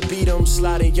field goal to beat them.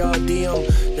 Sliding y'all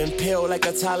DM, then pill like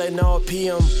a Tylenol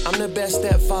PM. I'm the best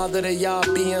stepfather to y'all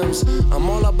BMs. I'm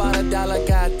all about a dollar,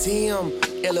 goddamn.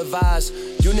 Ill-advised,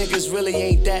 you niggas really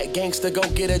ain't that gangster, go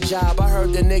get a job. I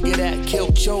heard the nigga that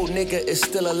killed your nigga is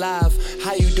still alive.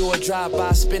 How you do a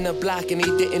drive-by, spin a block and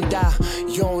he didn't die?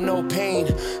 You don't know pain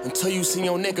until you see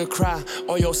your nigga cry.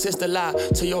 Or your sister lie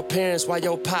to your parents while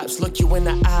your pops look you in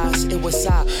the eyes. It was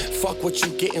I, fuck what you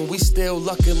getting, we still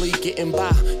luckily getting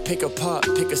by. Pick a part,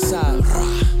 pick a side.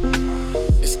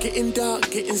 It's getting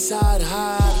dark, get inside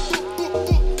hide.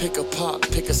 Pick a part,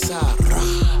 pick a side.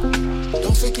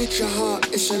 Don't forget your heart,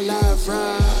 it's your life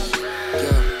ride.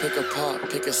 Yeah, pick a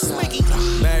part, pick a side.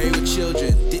 Married with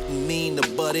children, didn't mean to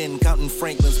butt in. Counting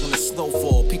Franklins when the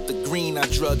snowfall, peep the green I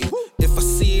drug it. If I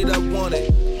see it, I want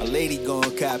it. My lady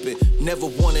gon' cop it. Never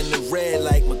wanting the red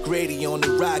like McGrady on the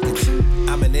Rockets.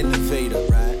 I'm an innovator,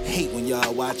 right? Hate when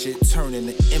y'all watch it, turning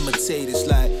to imitators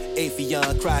like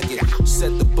Afion Crockett.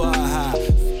 Set the bar high.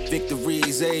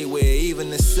 Victories everywhere,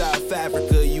 even in South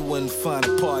Africa, you wouldn't find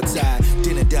apartheid.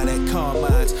 Dinner down at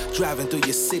Carmine's, driving through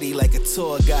your city like a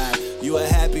tour guide. You a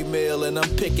happy meal and I'm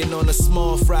picking on a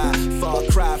small fry. Far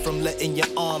cry from letting your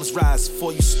arms rise.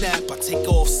 Before you snap, I take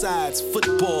off sides,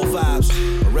 football vibes.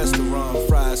 A restaurant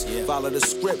fries, follow the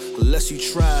script, unless you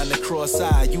trying to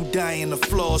cross-eye. You dying to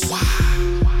floss.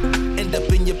 End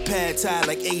up in your pad thai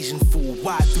like Asian food.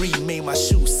 Y3 made my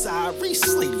shoes sorry,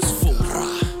 Slady's fool.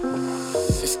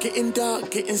 It's getting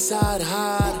dark, get inside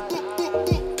hide.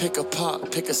 Pick a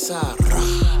part, pick a side.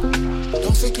 Don't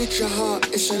Don't forget your heart,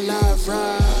 it's your live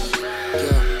ride.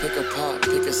 Yeah, pick a part,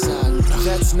 pick a side.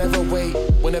 Vets never wait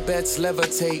when the bets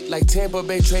levitate. Like Tampa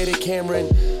Bay traded Cameron,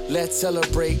 let's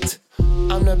celebrate.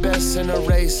 I'm the best in the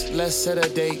race, let's set a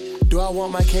date. Do I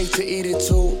want my cake to eat it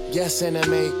too? Yes,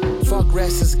 anime. Fuck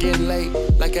rest, it's getting late,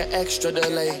 like an extra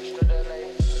delay.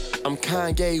 I'm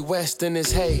Kanye West in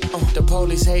this hate. The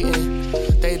police hating,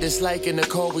 they disliking the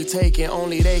call we taking.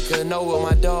 Only they could know what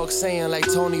my dog's saying, like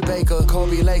Tony Baker,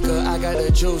 Kobe Laker. I got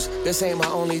the juice, this ain't my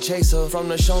only chaser. From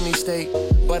the show me state,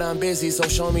 but I'm busy, so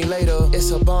show me later. It's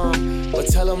a bomb, but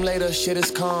tell them later, shit is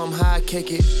calm. How I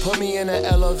kick it, put me in an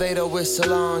elevator with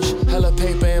Solange. Hella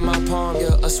paper in my palm,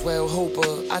 yeah, a swell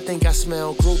hooper. I think I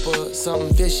smell grouper,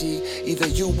 something fishy. Either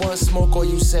you want smoke or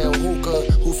you sell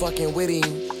hookah. Who fucking with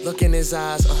him? Look in his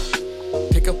eyes,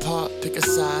 pick a part, pick a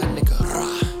side, nigga,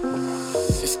 rah.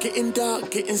 It's getting dark,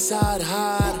 get inside,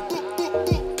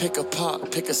 hide. Pick a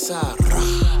part, pick a side,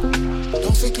 rah.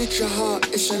 Don't forget your heart,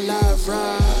 it's your live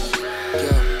ride.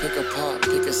 Yeah, pick a part,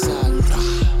 pick a side, rah.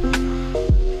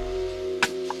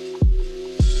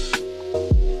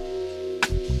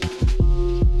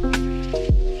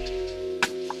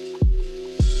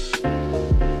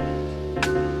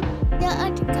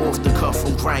 Off the cuff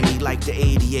from grimy like the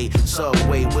 88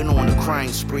 Subway went on a crime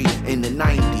spree in the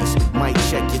 90s. Might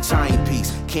check your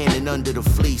timepiece. Cannon under the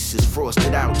fleeces,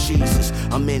 frosted out Jesus.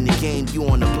 I'm in the game, you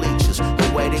on the bleachers.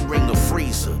 A wedding ring, a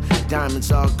freezer.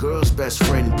 Diamonds are girl's best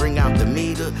friend. Bring out the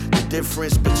meter. The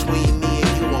difference between me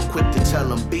and you, I'm quick to tell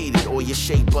them beat it. Or you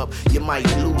shape up, you might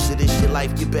lose it. It's your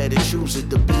life, you better choose it.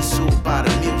 To be soothed by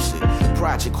the music.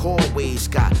 Project hallways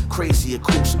got crazy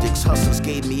acoustics. Hustlers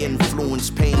gave me influence,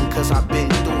 pain, cause I've been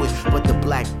through it. But the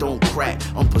black don't crack.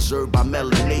 I'm preserved by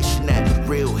melanation. That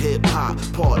real hip hop.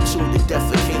 Part 2, the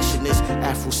defecation is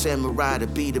Afro samurai. To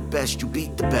be the best, you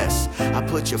beat the best. I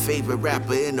put your favorite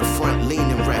rapper in the front, lean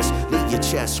and rest. Leave your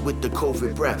chest with the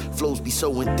COVID breath. Flows be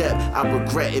so in depth, I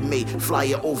regret it. May fly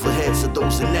your overheads of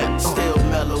those inept. Still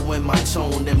mellow in my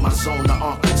tone, in my zone of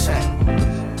architect.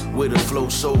 With a flow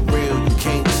so real, you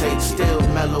can't take. Still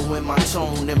mellow in my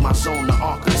tone, in my zone of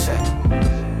architect.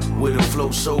 With a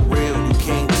flow so real, you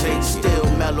can't take. Still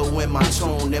mellow in my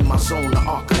tone, in my zone of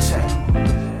architect.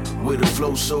 With a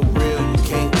flow so real, you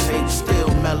can't take. Still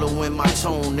mellow in my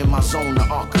tone, in my zone of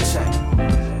architect.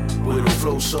 With a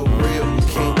flow so real, you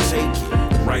can't take it.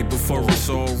 Right before it's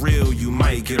all real, you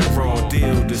might get a raw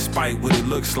deal. Despite what it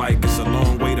looks like, it's a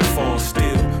long way to fall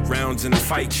still. Rounds in a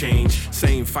fight change,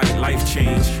 same fight, life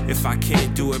change. If I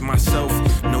can't do it myself,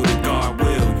 know that God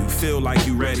will. You feel like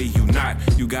you ready, you not.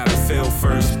 You gotta fail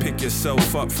first, pick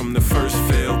yourself up from the first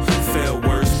fail. Fail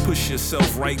worse, push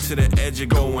yourself right to the edge of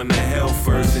going to hell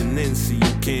first. And then see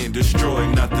you can't destroy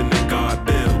nothing that God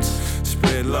builds.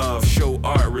 Spread love, show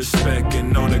art, respect,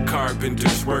 and know the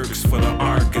carpenter's works for the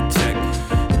architect.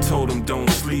 Told them don't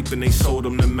sleep and they sold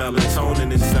them the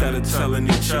melatonin. Instead of telling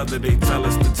each other, they tell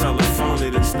us to telephone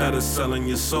it. Instead of selling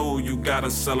your soul, you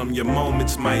gotta sell them your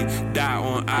moments. Might die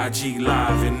on IG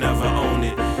Live and never own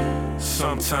it.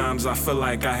 Sometimes I feel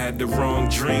like I had the wrong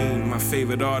dream. My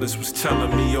favorite artist was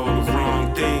telling me all the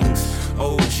wrong things.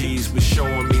 OGs was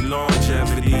showing me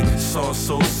longevity. Sauce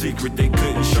so secret they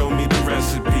couldn't show me the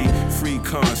recipe. Free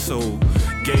console,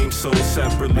 game sold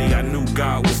separately. I knew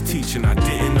God was teaching, I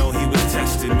didn't know he was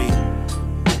testing me.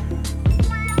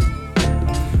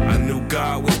 I knew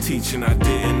God was teaching, I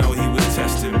didn't know he was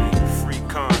testing me. Free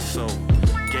console,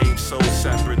 game sold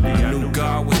separately. I knew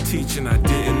God was teaching, I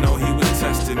didn't know he was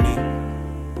testing me.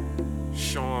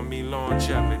 Showing me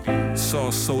longevity.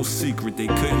 Sauce so secret they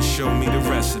couldn't show me the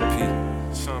recipe.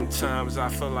 Sometimes I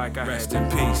feel like I rest in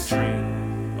peace.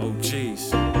 Oh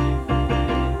jeez.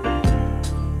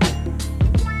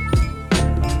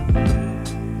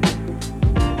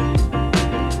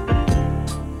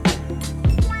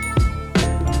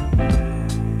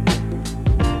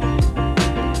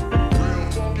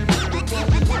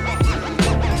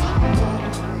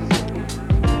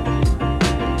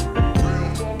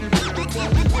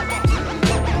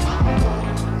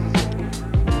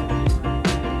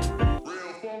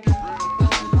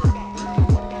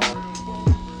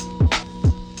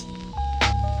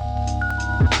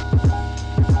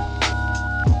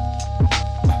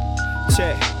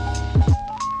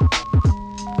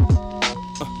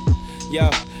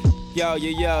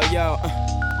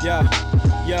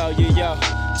 Yo,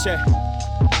 check.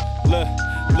 Look.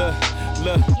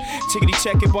 Tickety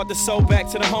check it, brought the soul back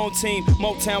to the home team.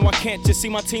 Motown, why can't you see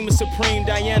my team is supreme?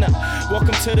 Diana,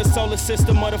 welcome to the solar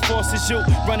system of the forces. You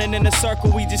running in a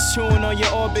circle, we just chewing on your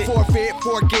orbit. Forfeit,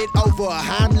 forget over.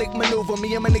 Heimlich maneuver.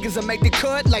 Me and my niggas will make the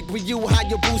cut like we you. How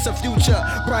you boost a future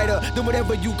brighter than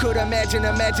whatever you could imagine.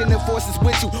 Imagine the forces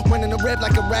with you, running the red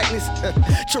like arachnids.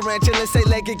 Tarantulas,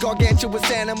 eight-legged,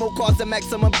 gargantuous animal, cause the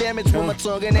maximum damage with my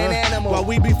tongue and an animal. While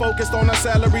we be focused on our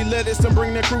salary, lettuce and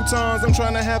bring the croutons. I'm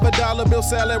trying to have a dollar bill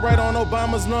salad right on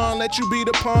Obama's lawn. Let you be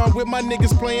the pawn with my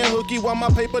niggas playing hooky while my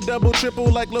paper double triple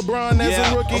like LeBron as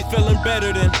a rookie. I'm feeling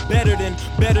better than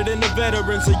the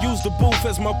veterans. I use the booth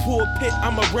as my pulpit.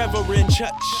 I'm a reverend.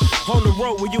 On the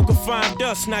road where you can find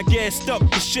us, not gassed up.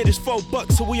 The shit is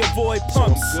 $4, so we avoid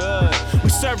pumps. Good. We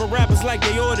serving rappers like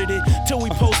they ordered it. Till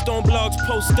we post on blogs,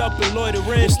 post up and loiter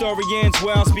in. The story ends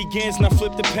where ours begins, and I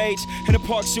flip the page. In the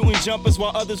park shooting jumpers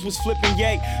while others was flipping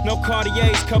yay. No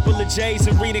Cartiers, couple of J's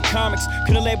and reading comics.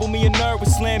 Could've labeled me a nerd with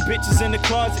slam bitches in the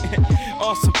closet.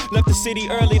 Awesome, left the city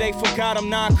early, they forgot him.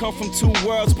 Now I come from two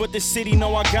worlds, but the city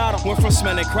know I got him. Went from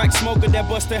smelling crack smoker that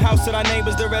busted house to our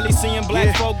neighbors to really seeing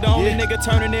black folk. The only nigga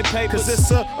turning in papers. Cause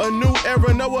it's a new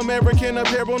era, no American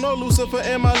apparel, no Lucifer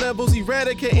in my levels.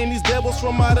 Eradicating these devils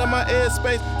from out of my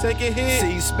airspace. Take a hit,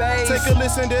 see space. Take a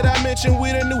listen, did I mention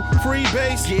we the new free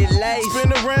base? Get laced,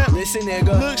 spin around, listen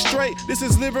nigga, look straight. This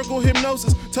is lyrical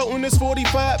hypnosis. Toting this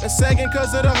 45 and sagging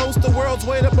cause of the host. The world's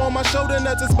weight up on my shoulder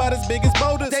nuts, it's about as big as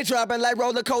boulders. They dropping like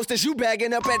roller coasters, you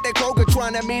bagging up at that Kroger,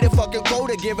 trying to meet a fucking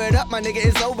quota. Give it up, my nigga,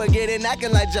 it's over. Get it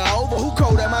knocking like Jehovah. Who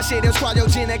colder? My shit is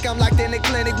cryogenic. I'm locked in the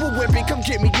clinic. Woo whipping, come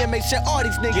get me and make sure all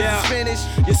these niggas is finished.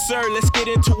 Yes sir, let's get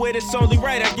into it. It's only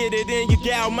right I get it in. Your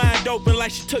gal mind open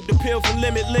like she took the pill from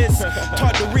Limitless.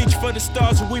 Taught to reach for the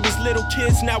stars when we was little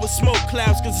kids. Now it's smoke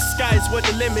clouds cause the sky is what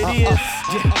the limit is.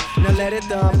 Now let it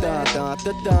thump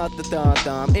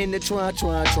in the trunk.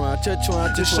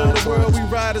 Just show the world we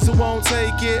riders who won't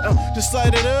take it. Just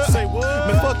light it up. Say what?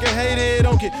 Man, fucking hate it.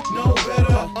 Don't get no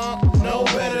better. No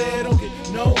better. Don't get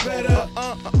no better.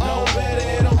 No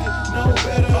better. Don't get no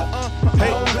better. Hey,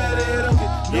 no better. Don't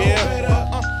get no better.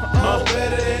 No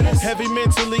better. Heavy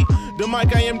mentally. The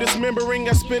mic I am dismembering,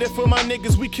 I spit it for my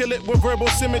niggas, we kill it with verbal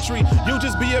symmetry. You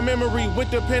just be a memory, with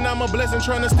the pen I'm a blessing,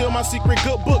 trying to steal my secret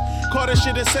good book. Call that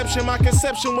shit inception, my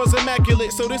conception was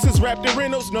immaculate. So this is Raptor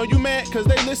Reynolds, know you mad, cause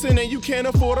they listen and you can't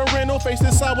afford a rental. Face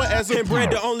it sour as a bread,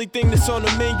 the only thing that's on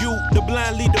the menu, the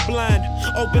blind lead the blind.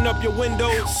 Open up your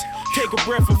windows. Take a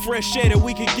breath of fresh air that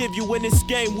we can give you in this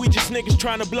game. We just niggas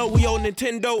trying to blow, we on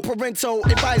Nintendo. Parental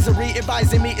advisory,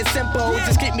 advising me is simple.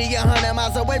 Just keep me 100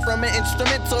 miles away from an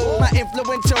instrumental. My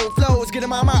influential flows, get a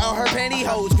mama on her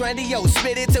pantyhose. Grandiose,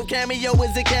 spit it till cameo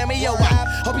is a cameo. I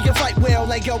hope you can fight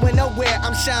well, ain't going nowhere.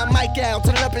 I'm Shine Mike out,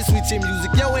 turn it up and sweet chin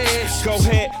music, yo ass. Go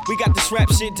ahead, we got this rap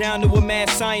shit down to a mad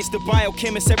science. The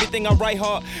biochemist, everything I write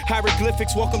hard.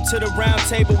 Hieroglyphics, welcome to the round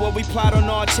table where we plot on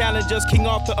our challenges. King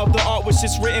Arthur of the art was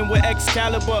just written with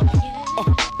Excalibur.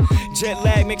 Jet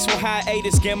lag mixed with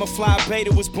hiatus. Gamma fly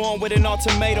beta was born with an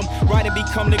ultimatum. Write and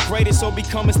become the greatest or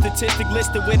become a statistic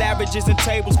listed with averages and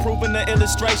tables. Proving the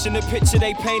illustration, the picture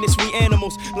they paint is we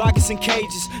animals. Lock us in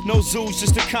cages, no zoos,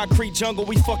 just a concrete jungle.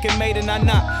 We fucking made it, not.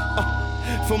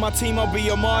 For my team, I'll be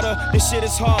a martyr. This shit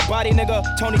is hard, body nigga,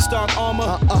 Tony Stark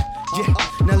armor.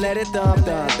 Now let it thump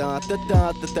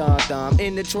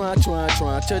in the trunk.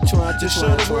 Just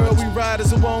show the world we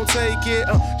riders who won't take it.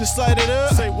 Just light it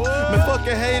up. Say what? Man,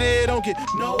 fucking hate it. Don't get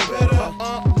no better.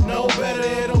 No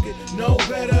better. Don't get no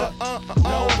better.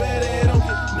 No better. Don't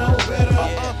get no better.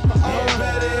 No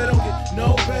better. Don't get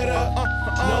no better.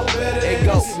 No better. It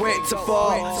go winter,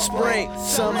 fall, spring,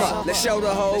 summer. Let's show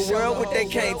the whole world what they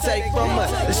can't take from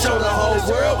us. Let's show the whole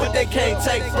world what they can't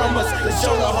take from us. Let's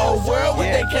show the whole world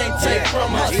what they can't take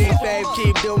from us. G-Fave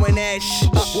keep doing that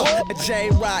shit.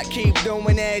 J-Rock keep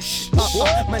doing that shit.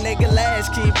 My nigga Lash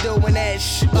keep doing that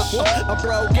shit.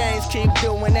 Bro Games keep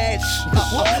doing that shit.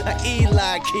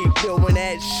 Eli keep doing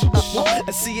that shit.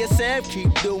 CSF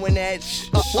keep doing that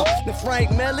shit. The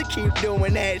Frank Miller keep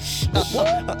doing that shit.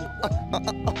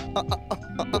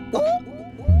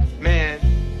 Man,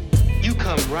 you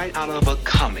come right out of a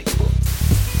comic book.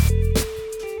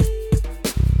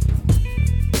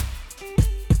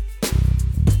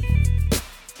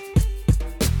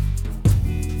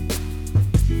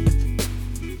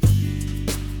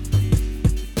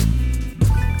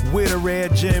 Wear the rare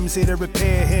gems, here to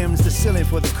repair hymns, the ceiling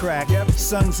for the crack.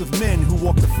 Sons of men who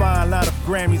walk the fine line of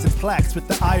Grammys and plaques with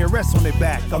the IRS on their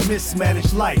back. A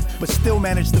mismanaged life, but still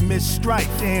manage to miss strife.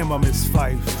 Damn, I miss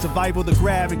Fife. Survival to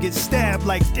grab and get stabbed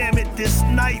like, damn it, this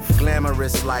knife.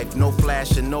 Glamorous life, no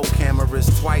flash and no cameras.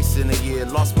 Twice in a year,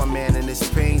 lost my man and this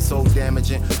pain so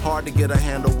damaging. Hard to get a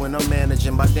handle when I'm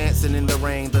managing by dancing in the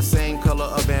rain, the same color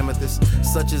of amethyst.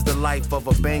 Such is the life of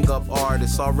a bang-up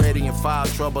artist. Already in foul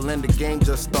trouble and the game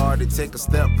just started. Take a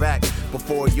step back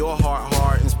before your heart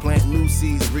hardens. Plant new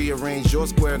seeds, rearrange your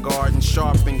square garden.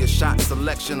 Sharpen your shot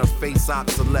selection of face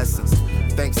obsolescence.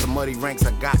 Thanks to muddy ranks,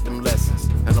 I got them lessons.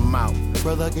 And I'm out.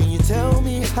 Brother, can you tell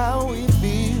me how it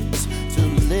feels to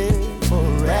live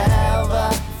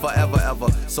forever? Forever, ever.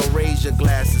 So raise your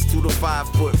glasses to the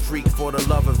 5-foot freak for the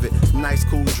love of it. Nice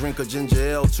cool drink of ginger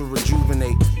ale to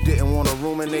rejuvenate. Didn't want to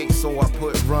ruminate, so I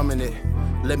put rum in it.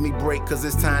 Let me break, cause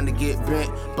it's time to get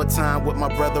bent. But time with my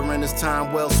brethren is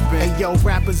time well spent. Hey yo,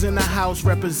 rappers in the house,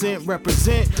 represent.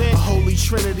 A holy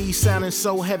trinity sounding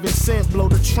so heaven sent. Blow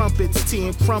the trumpets, tea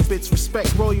and crumpets,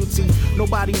 respect royalty.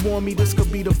 Nobody warned me this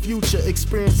could be the future.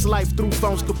 Experience life through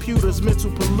phones, computers, mental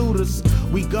polluters.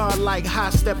 We godlike, high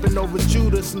stepping over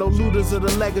Judas. No looters of the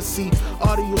legacy,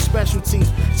 audio specialty.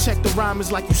 Check the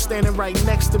rhymers like you standing right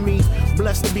next to me.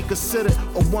 Blessed to be considered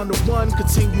a one-to-one.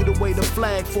 Continue to wave the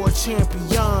flag for a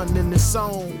champion. In the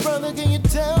song. Brother, can you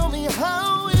tell me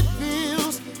how it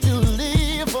feels to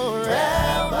live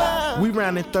forever? We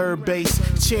rounding third base,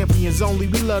 champions only.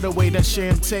 We love the way that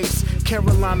sham tastes.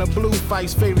 Carolina blue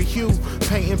fights favorite hue.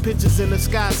 Painting pictures in the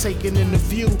sky, taking in the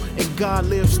view. And God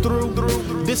lives through.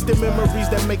 Distant memories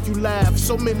that make you laugh.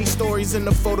 So many stories in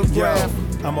the photograph.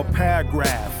 Yo, I'm a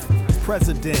paragraph.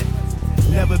 President.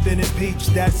 Never been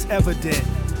impeached, that's evident.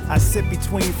 I sit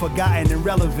between forgotten and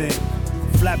relevant.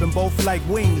 Flapping both like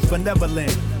wings,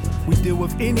 benevolent. We deal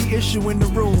with any issue in the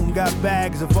room. Got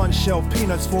bags of unshelled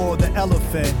peanuts for the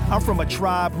elephant. I'm from a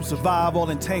tribe who survive all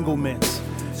entanglements.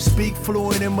 Speak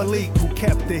fluent in Malik, who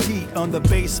kept the heat on the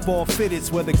baseball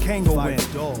fitteds where the Kango went.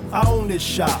 I own this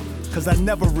shop, cause I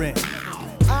never rent.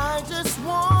 I just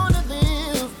wanna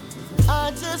live.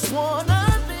 I just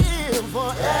wanna live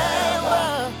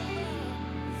forever.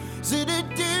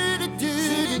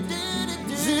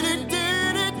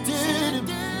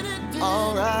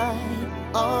 Alright.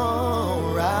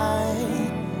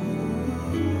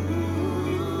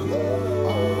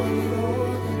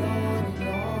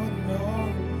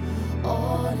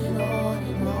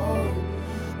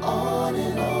 On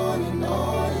and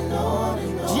on.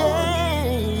 Yeah.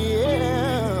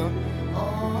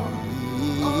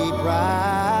 Keep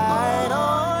right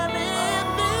on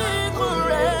living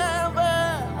forever.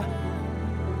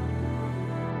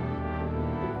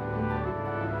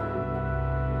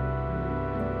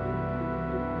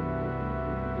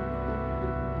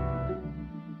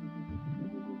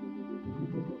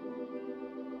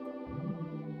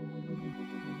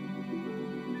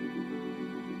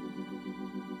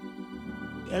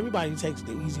 Everybody takes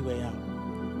the easy way out.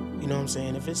 You know what I'm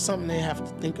saying? If it's something they have to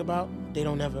think about, they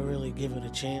don't ever really give it a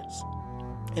chance.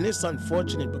 And it's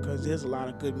unfortunate because there's a lot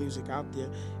of good music out there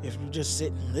if you just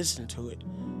sit and listen to it.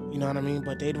 You know what I mean?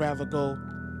 But they'd rather go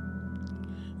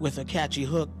with a catchy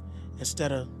hook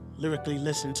instead of lyrically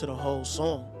listen to the whole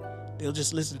song. They'll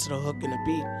just listen to the hook and the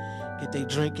beat, get they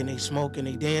drink and they smoke and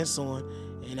they dance on,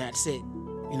 and that's it.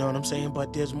 You know what I'm saying?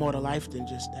 But there's more to life than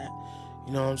just that.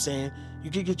 You know what I'm saying? You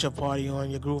can get your party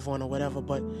on, your groove on or whatever,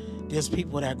 but there's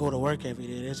people that go to work every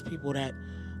day. There's people that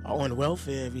are on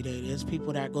welfare every day. There's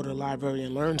people that go to the library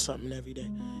and learn something every day.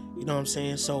 You know what I'm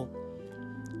saying? So,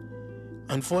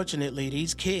 unfortunately,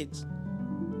 these kids,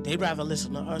 they'd rather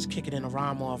listen to us kick it in a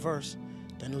rhyme or a verse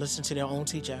than listen to their own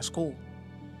teacher at school.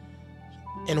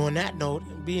 And on that note,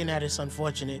 being that it's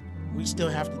unfortunate, we still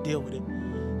have to deal with it.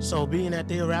 So being that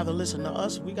they'd rather listen to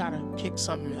us, we gotta kick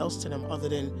something else to them other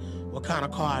than what kind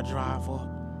of car I drive or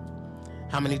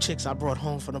how many chicks I brought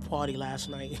home from the party last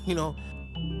night, you know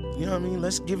what I mean?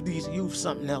 Let's give these youth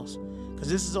something else.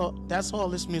 Cause that's all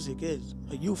this music is,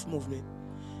 a youth movement.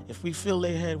 If we fill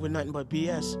their head with nothing but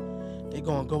BS, they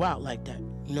gonna go out like that,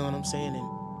 you know what I'm saying?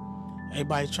 And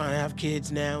everybody's trying to have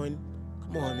kids now and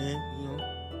come on, man, you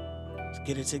know, let's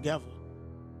get it together.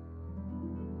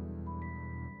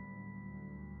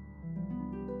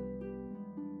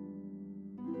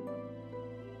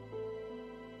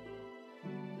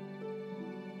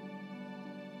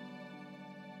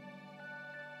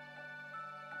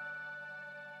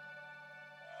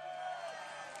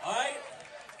 Alright?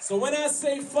 So when I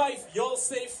say Fife, y'all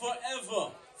say forever.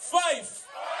 Fife!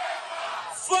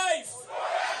 Fife!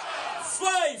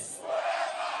 Fife!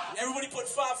 Everybody put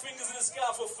 5 fingers in the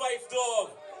sky for Fife, dog.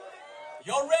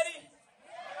 Y'all ready?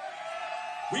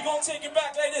 We gonna take it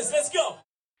back like this. Let's go.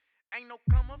 Ain't no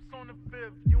come-ups on the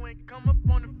fifth. You ain't come up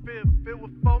on the fifth. Filled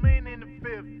with four men in the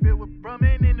fifth. Filled with bruh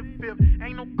men in the fifth.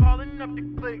 Ain't no calling up the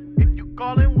click. If you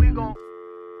callin', we gon'.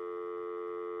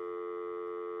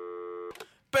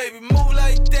 Baby, move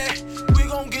like that. We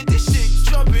gon' get this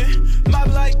shit jumpin'. Mob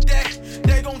like that.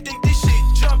 They gon' think this shit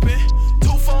jumpin'.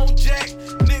 2-phone jack.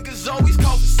 Niggas always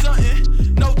call for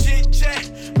something. No chit chat.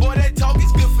 Boy, that talk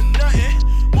is good for nothing.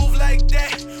 Move like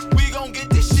that. We gon' get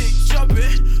this shit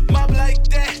jumpin'. Mob like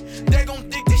that. They gon'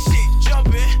 think this shit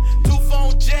jumpin'.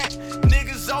 2-phone jack.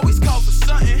 Niggas always call for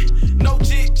something. No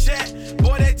chit chat.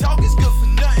 Boy, that talk is good for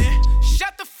nothing.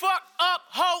 Shut the fuck up,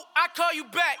 ho. I call you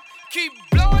back. Keep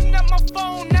blowing up my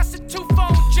phone, that's a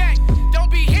 2-phone jack. Don't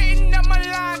be hitting up my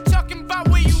line, talking about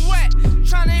where you at.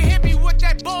 Tryna hit me with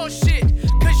that bullshit,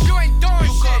 cause you ain't doing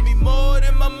shit. You call me more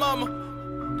than my mama,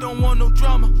 don't want no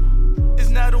drama. It's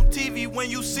not on TV when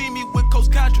you see me with Coach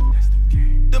Contra.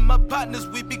 Then my partners,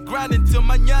 we be grinding till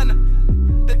mañana.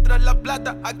 Detrás la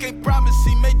plata, I can't promise,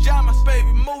 si me llamas.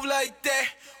 Baby, move like that,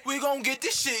 we gon' get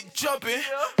this shit jumpin'.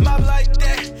 Mob like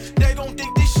that, they gon'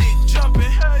 think this shit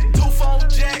jumpin'. 2-phone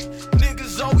jack,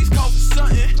 niggas always call for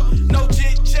something. No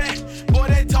chit chat, boy,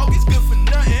 that talk is good for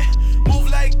nothing. Move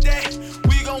like that,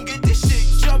 we gon' get this shit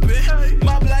jumpin'.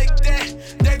 Mob like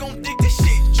that, they gon' think this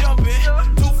shit jumpin'.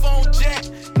 2-phone jack,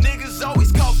 niggas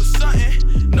always call for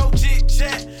something. No chit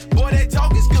chat, boy, that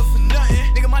talk is good for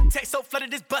nothing. Nigga, my text so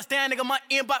flooded, this bust down. Nigga, my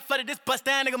inbox flooded, this bust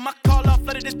down. Nigga, my call off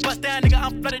flooded, this bust down. Nigga,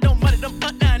 I'm flooded, don't mud it, don't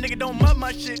butt down. Nigga, don't mud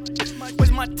my shit.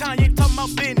 Waste my time, you ain't talking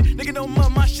about business. Nigga, don't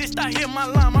mud my shit, start hitting my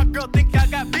line. My girl think I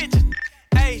got bitches.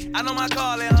 Hey, I know my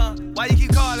calling, huh? Why you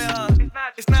keep calling, huh?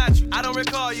 It's not you. I don't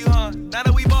recall you, huh? Now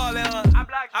that we ballin', huh?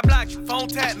 I block you. Phone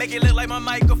tap, make it look like my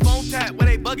microphone tap. Where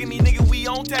they bugging me, nigga, we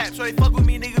on tap. So they fuck with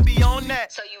me, nigga, be on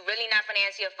that. So you really not finna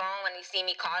answer your phone when you see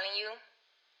me calling you?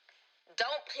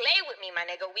 Don't play with me, my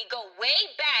nigga. We go way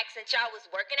back since y'all was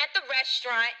working at the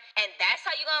restaurant, and that's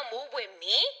how you gonna move with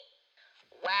me?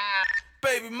 Wow.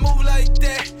 Baby, move like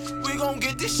that. We gon'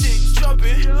 get this shit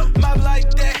jumpin'. Mob like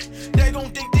that. They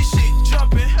gon' think this shit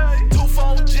jumpin'.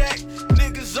 2-phone jack.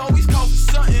 Niggas always call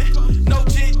for something. No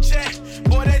chit chat.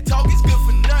 Boy, that talk is good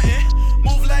for nothing.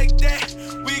 Move like that.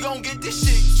 We gon' get this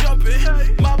shit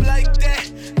jumpin'. Mob like that.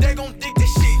 They gon' think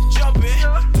this shit jumpin'.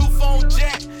 2-phone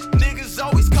jack. Niggas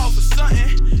always call for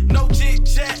something. No chit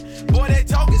chat. Boy, that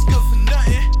talk is good for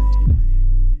nothing.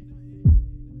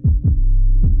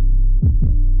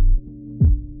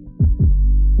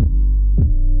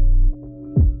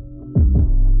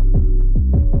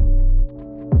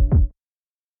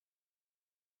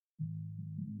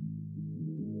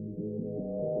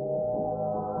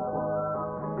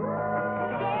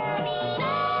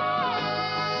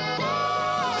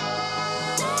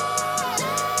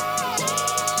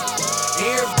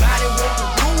 Everybody want the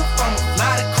roof, I'ma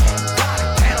fly the coop.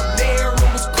 And up there, it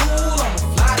was cool, I'ma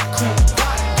fly the coop.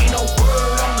 Ain't no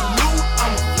word on the loot,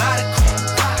 I'ma fly the coop.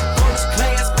 First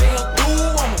class fell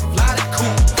through, I'ma fly the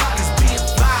coop. Cause being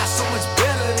fly so much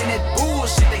better than that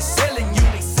bullshit they selling you.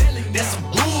 That's some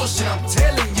bullshit, I'm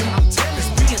telling you. Cause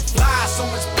being fly so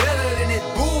much better than that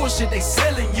bullshit they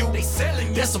selling you.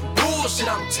 That's some bullshit,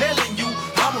 I'm telling you.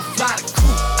 I'ma fly the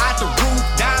coop. Out the roof,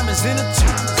 diamonds in the tube.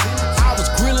 I was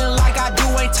grilling like I do,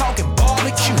 ain't talking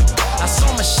barbecue. I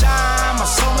summer shine, my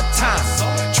summertime.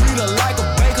 Treat her like a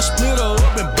baker, split her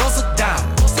up and bust her down.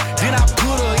 Then I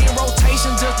put her in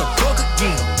rotation just to fuck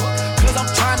again. Cause I'm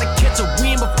trying to catch a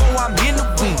win before I'm in the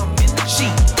wind.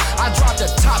 Shit, I dropped the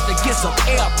top to get some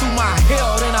air through my hair,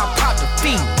 then I popped the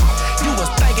fiend. You was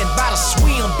thinking about a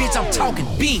swim, bitch, I'm talking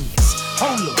beans.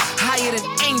 Hold up, higher than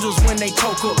angels when they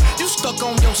coke up. You stuck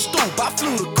on your stoop, I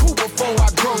flew the coop before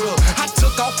I grow up. I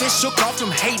took off and shook off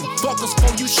them hating fuckers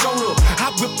before you showed up.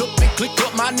 I whipped up and clicked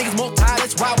up, my niggas more tired,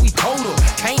 that's why we cold up.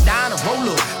 Came down and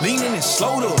roll up, leaning and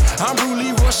slowed up. I'm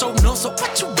really rush open up, so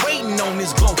what you waiting on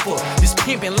this glow for? This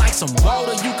pimping like some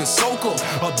water you can soak up.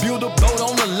 Or build a boat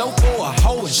on the low for a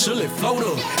hoe and should it float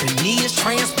up. And need is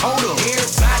transport up.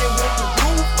 Everybody want the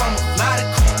roof, I'ma fly the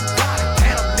coop.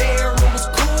 And up there, it was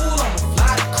cool, I'ma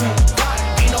fly the coop.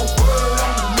 Ain't no word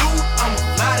on the loot, I'ma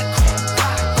fly the coop.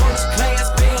 First class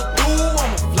fell through,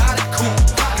 I'ma fly the coop.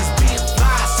 Cause being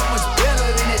fly so much better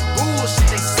than that bullshit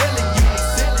they selling you.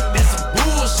 That's some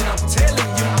bullshit, I'm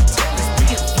telling you. Cause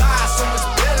being fly so much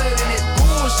better than that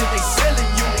bullshit they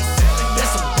selling you.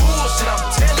 That's some bullshit, I'm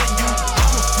telling you.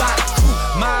 I'ma fly the coop.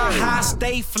 My high,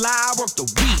 stay fly, work the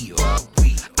wheel.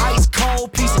 Ice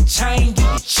cold piece of chain, you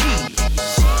can chill.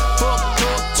 Fucked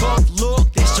up, tough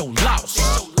look, that's your loss.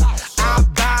 I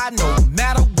buy no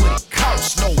matter what it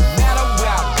costs. No matter where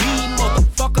I be,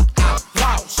 motherfucker, I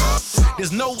floss.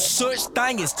 There's no such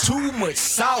thing as too much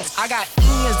sauce. I got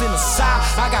ends in the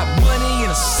south, I got money in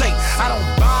the safe. I don't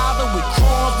bother with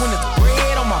crumbs when it's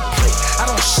bread on my plate. I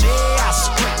don't share, I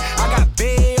scrape. I got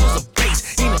bells of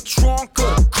bass in the trunk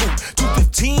of the coupe.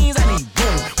 215s, I need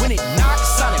room. When it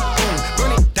knocks, I need boom.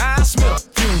 Burn it down, smell the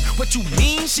fume. What you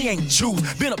mean she ain't Jews?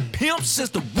 Been a pimp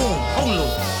since the womb. Hold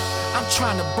up, I'm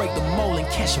trying to break the mold and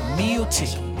cash a meal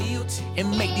ticket and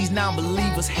make these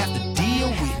non-believers have to deal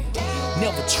with it.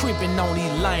 Never tripping on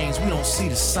these lanes, we don't see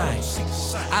the same.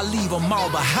 I leave them all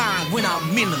behind when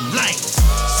I'm in the lanes.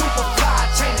 Super fly,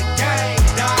 change the game,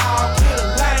 dawg. Clear the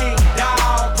lane,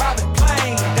 dawg. Private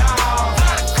plane, dawg.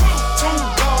 Two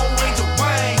gold angel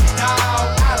wings,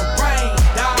 dawg. Out of rain,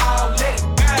 dawg. Let it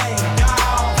bang,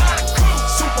 dawg.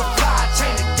 Super fly,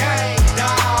 change the game,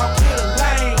 dawg. Clear the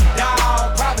lane,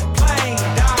 dawg. Private plane,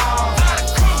 dawg.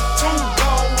 Two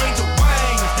gold angel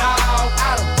wings, dawg.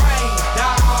 Out of rain,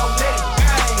 dawg. Let it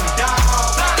bang, dawg.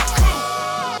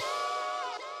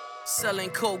 Selling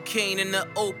cocaine in the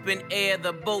open air.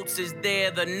 The boats is there,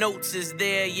 the notes is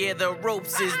there, yeah, the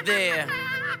ropes is there.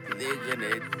 They're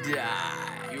gonna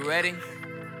die. You ready?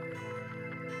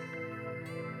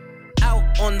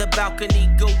 Out on the balcony,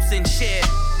 goats and share.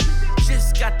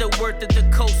 Just got the word that the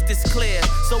coast is clear,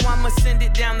 so I'ma send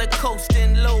it down the coast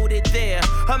and load it there.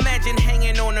 Imagine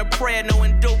hanging on a prayer,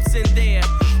 knowing dope's in there.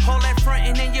 All that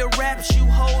frontin' in your raps, you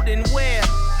holding where?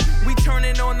 We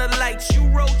turning on the lights, you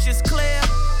roaches clear.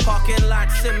 Parking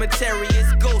lot, cemetery,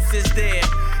 it's ghosts is there.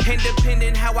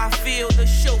 Independent how I feel, the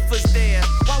chauffeur's there.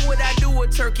 Why would I do a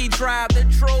turkey drive to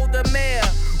troll the mayor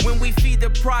when we feed the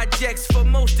projects for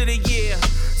most of the year?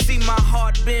 See, my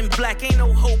heart been black, ain't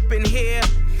no hope in here.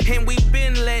 And we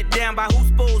been let down by who's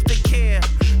supposed to care.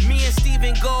 Me and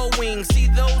Steven Goldwing, see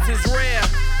those is rare.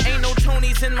 Ain't no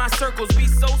Tonys in my circles, we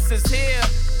Sosa's here.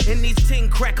 In these 10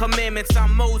 crack commandments,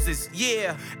 I'm Moses,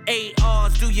 yeah.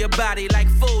 ARs do your body like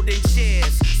folding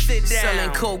chairs. Sit down.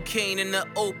 Selling cocaine in the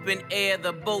open air.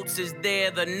 The boats is there,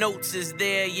 the notes is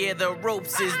there, yeah, the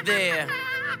ropes is there.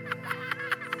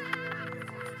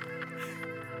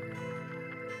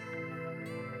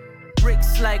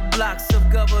 Bricks like blocks of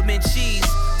government cheese.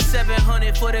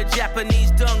 700 for the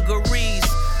Japanese dungarees.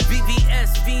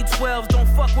 VVS V12s, don't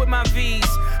fuck with my V's.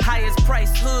 Highest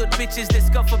price hood bitches that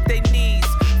scuff up their knees.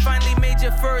 Finally made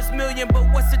your first million, but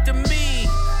what's it to me?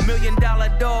 $1 million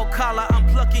dog collar, I'm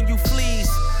plucking you fleas.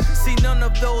 See, none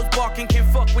of those barking can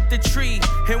fuck with the tree.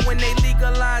 And when they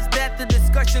legalize that, the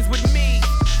discussion's with me.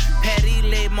 Patty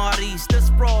Le Maurice, the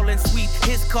sprawling sweet.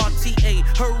 His Cartier,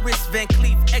 her wrist Van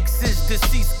Cleef, ex is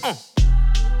deceased.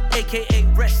 AKA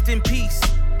rest in peace.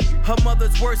 Her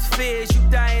mother's worst fears, you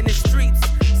die in the streets.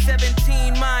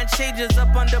 17 mind changers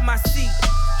up under my seat.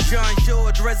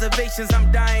 Jean-Georges reservations,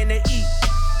 I'm dying to eat.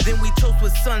 Then we toast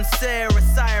with sun, Sara,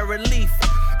 sigh of relief.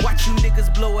 Watch you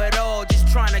niggas blow it all, just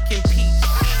trying to compete.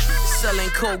 Selling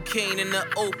cocaine in the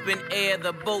open air.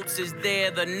 The boats is there,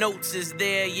 the notes is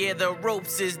there, yeah, the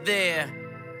ropes is there.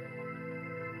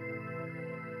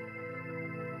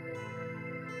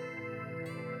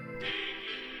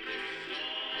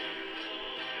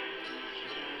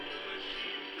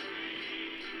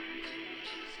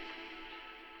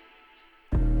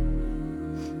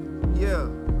 Yeah.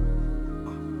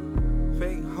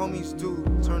 Fake homies do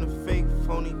turn to fake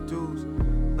phony dudes.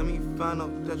 Let me find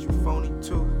out that you phony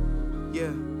too.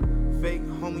 Yeah. Fake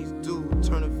homies do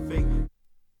turn to fake.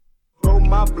 Roll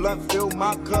my blunt, fill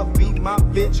my cup, beat my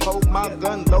bitch, hold my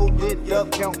gun, load it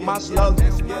up, count my slugs.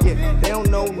 Yeah, they don't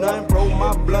know nothing, roll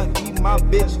my blunt, eat my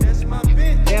bitch.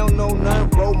 They don't know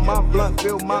nothing, roll my blunt,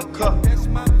 fill my cup.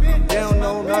 They don't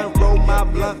know nothing, roll my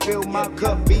blunt, fill my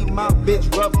cup, beat my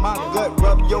bitch, rub my gut,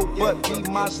 rub your butt, beat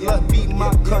my slut, beat my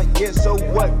cunt. Yeah, so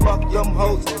what? Fuck them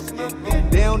hoes.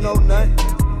 They don't know nothing.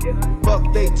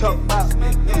 Fuck they talk about.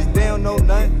 They don't know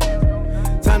nothing.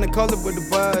 Time to call it with the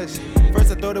buzz.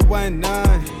 First I thought it wasn't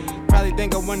none. Probably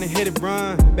think I wanna hit it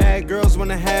run. Bad girls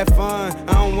wanna have fun.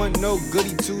 I don't want no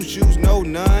goody two shoes, no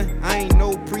none. I ain't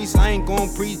no priest, I ain't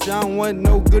gon' preach. I don't want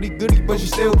no goody goody, but she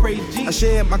still praise G. I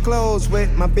share my clothes with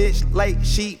my bitch like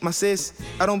she my sis.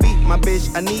 I don't beat my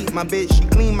bitch, I need my bitch. She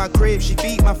clean my crib, she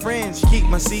feed my friends. She keep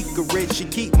my cigarette, she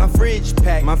keep my fridge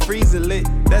packed. My freezer lit,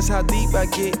 that's how deep I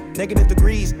get. Negative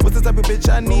degrees, what's the type of bitch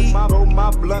I need? Roll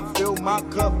my blunt, fill my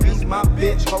cup, beat my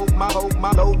bitch, hold my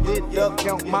load it up,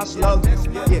 count my slugs.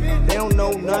 Yeah. They don't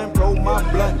know nothing, roll my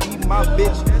blunt, eat my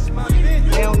bitch.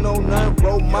 They don't know nothing,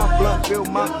 roll my blunt, fill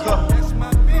my cup.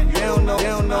 They don't know,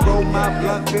 roll my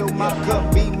blunt, fill my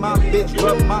cup, beat my bitch,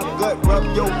 rub my gut, rub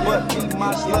your butt, beat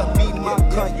my slut, beat my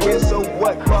cunt. Yeah, so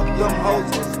what? Fuck them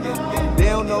hoes. They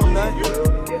don't know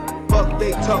nothing. Fuck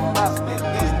they talk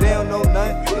about. They don't know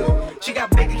nothing. She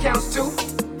got big accounts too.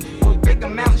 With big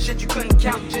amounts, shit you couldn't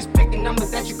count. Just picking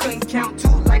numbers that you couldn't count to.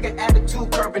 Like an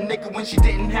attitude, curve a nigga when she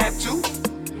didn't have to.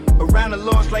 Around the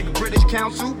laws like a British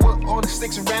council. With all the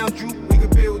sticks around you, we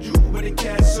could build you with a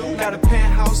castle. Got a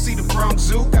penthouse, see the Bronx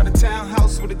Zoo. Got a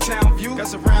townhouse with a town view. Got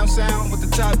surround sound with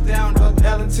the top down. Up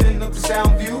Ellington, up the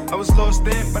sound view. I was lost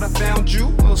then, but I found you.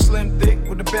 Little slim thick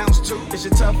with a bounce too. It's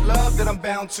your tough love that I'm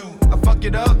bound to. I fuck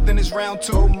it up, then it's round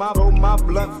two. Roll my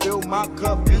blunt, fill my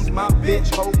cup, be my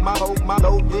bitch. Hold my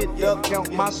load it up,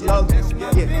 count my slugs.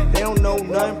 Yeah, they don't know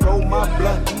nothing. Roll my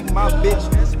blunt, be my bitch.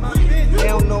 They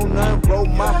don't know nothing. Roll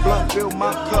my blunt, fill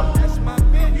my cup.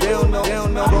 They don't know.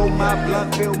 Roll my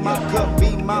blunt, fill my cup.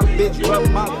 Be my bitch, rub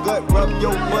my gut, rub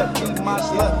your butt. Be my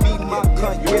slut, be my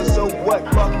cunt. Yeah, so what?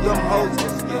 Fuck them hoes.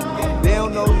 They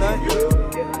don't know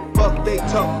nothing. Fuck they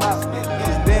talk about.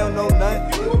 Cause they don't know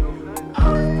nothing.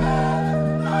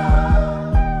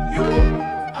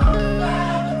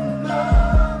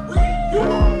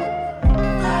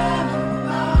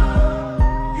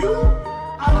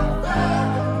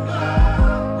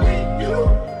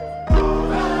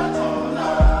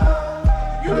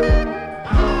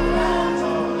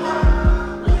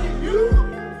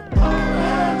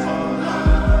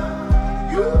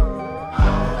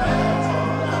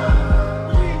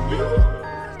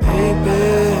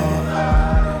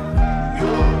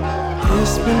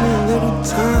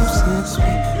 Time since we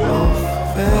both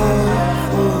fell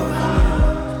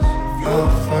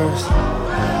first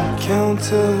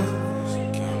encounter,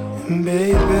 and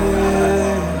baby,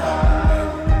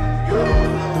 don't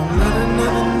let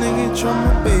another nigga try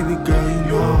my baby girl. You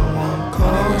know I won't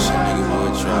call. I wish a nigga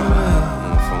would try on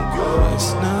the phone call. It's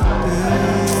nothing.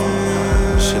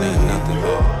 Shit ain't nothing,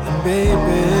 man. And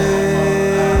baby.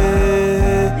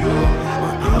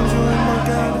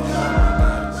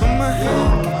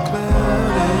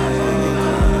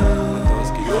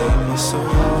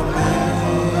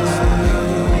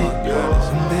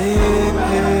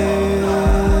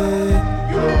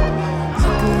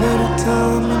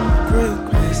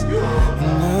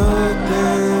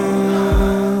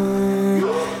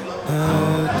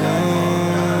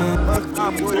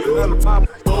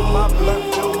 Roll my blunt,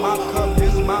 fill my cup,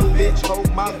 this my bitch, hold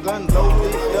my gun,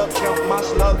 load it up, count my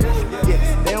slugs.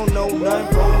 Yeah, they don't know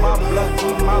nothing, roll my blunt, be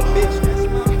my bitch.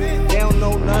 They don't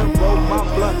know nothing, roll my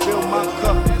blunt, fill my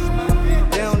cup.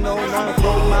 They don't know nothing,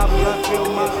 roll my blunt, fill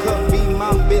my cup, be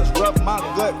my bitch, rub my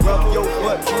gut, rub your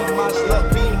butt, be my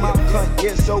slut, be my cunt.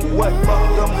 Yeah, so what?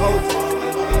 Fuck them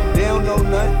hoes. They don't know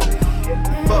nothing.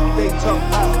 Fuck they talk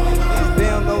about. They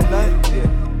don't know nothing.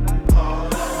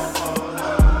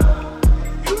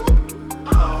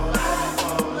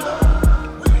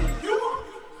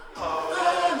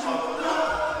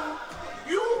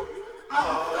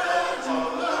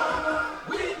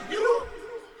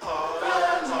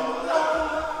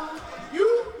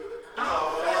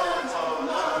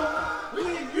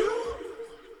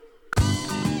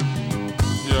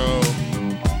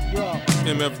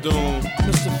 MF Doom,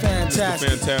 Mr.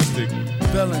 Fantastic.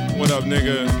 Villain. What up,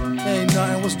 nigga? Ain't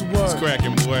nothing. What's the word? It's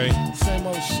cracking, boy. Same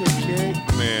old shit, kid.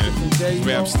 Man,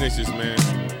 rap snitches, man.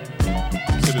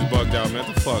 Shit is bugged out, man.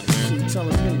 What the fuck, man? Shit,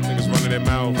 telling me. Niggas running their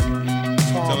mouth,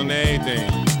 telling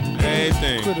everything.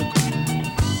 Critical.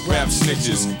 Rap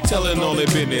snitches, telling all their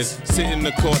business. Sit in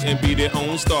the court and be their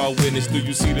own star witness. Do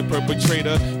you see the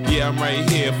perpetrator? Yeah, I'm right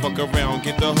here. Fuck around,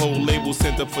 get the whole label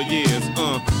sent up for years.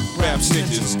 Rap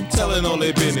snitches, telling all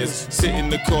their business. Sit in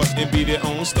the court and be their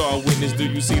own star witness. Do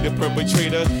you see the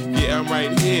perpetrator? Yeah, I'm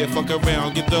right here. Fuck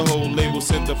around, get the whole label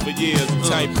sent up for years.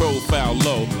 Tight profile,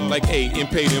 low, like 8 and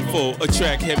paid in full.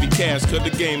 Attract heavy cash, cut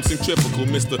the game centrifugal.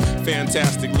 Mr.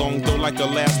 Fantastic, long though like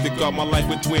elastic. Got my life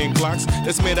with twin Glocks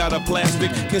that's made out of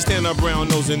plastic. Can't stand a brown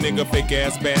nosing nigga, fake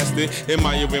ass bastard.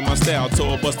 Admiring my style,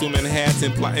 tall bust through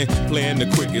Manhattan, plotting, playing the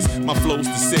quickest. My flow's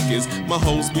the sickest, my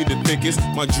hoes be the thickest.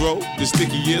 My dro, the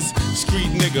stickiest. Street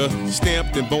nigga,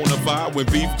 stamped and bona fide. When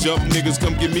beef jump, niggas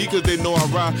come get me cause they know I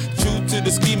ride. True to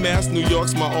the ski mask, New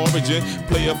York's my origin.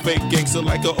 Play a fake gangster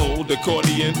like an old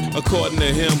accordion. According to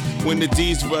him, when the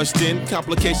D's rushed in,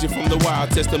 complication from the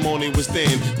wild, testimony was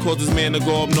thin. Caused his man to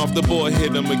go up and off the board,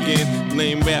 hit him again.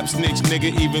 Lame rap snitch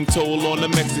nigga, even told on the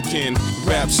Mexican.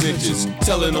 Rap snitches,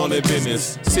 telling all their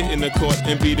business. Sit in the court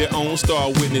and be their own star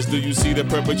witness. Do you see the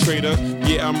perpetrator?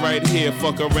 Yeah, I'm right here.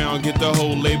 Fuck around, get the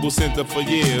whole label sent up for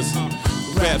years.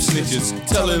 Rap snitches,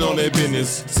 telling all their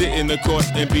business. Sit in the court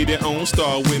and be their own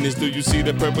star witness. Do you see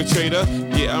the perpetrator?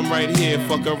 Yeah, I'm right here.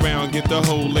 Fuck around, get the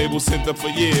whole label sent up for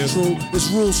years. True, there's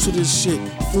rules to this shit.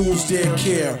 Fools dare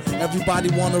care. Everybody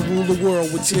wanna rule the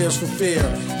world with tears for fear.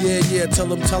 Yeah,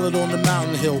 tell it on the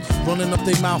mountain hill. Running up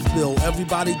their mouth bill.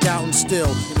 Everybody doubting still.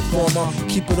 Informer,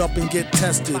 keep it up and get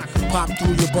tested. Pop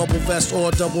through your bubble vest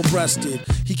or double-breasted.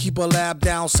 He keep a lab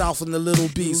down south in the Little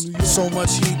Beast. So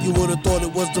much heat, you would've thought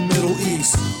it was the Middle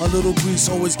East. A little grease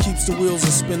always keeps the wheels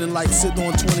a spinning, like sitting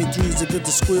on 23s to get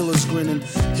the squealers grinning.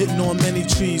 Hitting on many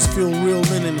trees, feel real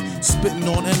linen. Spitting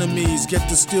on enemies, get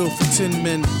the steel for 10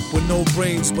 men. With no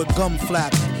brains but gum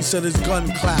flap. He said his gun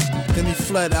clapped, then he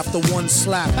fled after one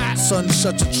slap. Son,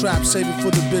 shut your trap, save it for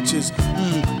the bitches.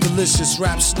 Delicious,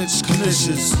 rap snitch,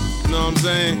 delicious. You know what I'm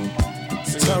saying?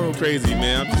 It's terrible. Crazy,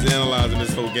 man. I'm just analyzing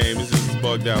this whole game. It's just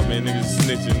bugged out, man. Niggas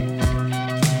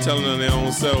snitching, telling on their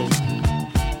own self.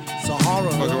 It's a horror.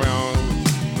 Fuck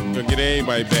around, gonna get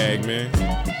everybody bag, man.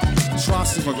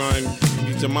 Atrocity. Fuck around,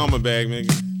 get your mama bag, man.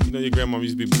 You know your grandmama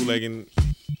used to be bootlegging,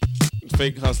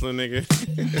 fake hustling, nigga.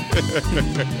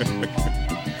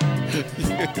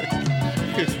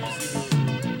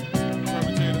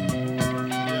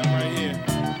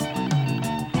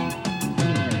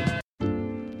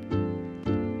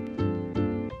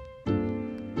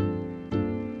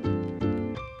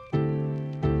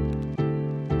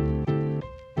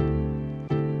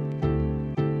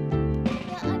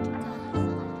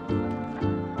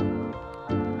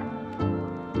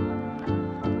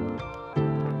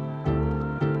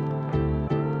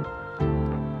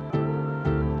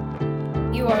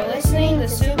 You are listening to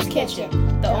Soops Kitchen,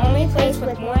 the only place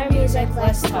with more music,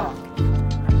 less talk.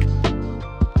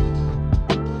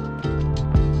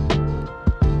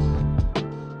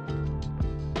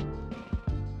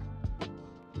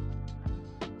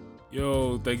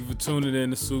 Yo, thank you for tuning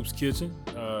in to Soops Kitchen.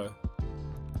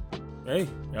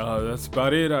 That's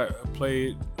about it. I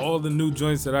played all the new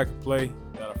joints that I could play,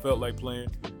 that I felt like playing.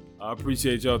 I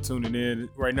appreciate y'all tuning in.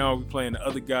 Right now, we're playing the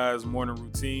other guys' morning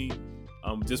routine.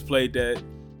 Just played that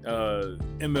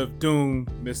MF Doom,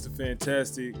 Mr.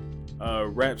 Fantastic,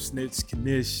 Rap Snitch,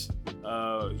 Knish.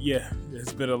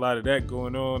 There's been a lot of that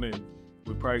going on, and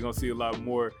we're probably gonna see a lot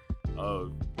more.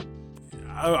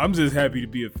 I'm just happy to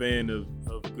be a fan of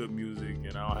good music,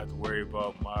 and I don't have to worry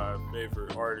about my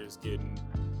favorite artist getting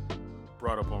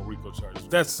brought up on RICO charges.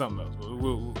 That's something else.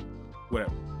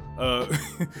 Whatever.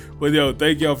 But yo,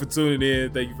 thank y'all for tuning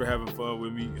in. Thank you for having fun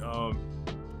with me.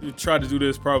 Try to do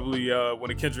this probably when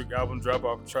the Kendrick album drop.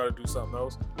 I'll try to do something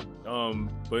else.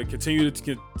 But continue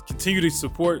to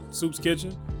support Soops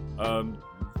Kitchen.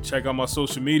 Check out my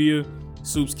social media,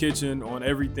 Soops Kitchen on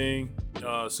everything.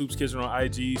 Soops Kitchen on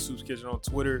IG, Soops Kitchen on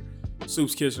Twitter,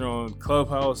 Soops Kitchen on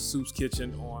Clubhouse, Soops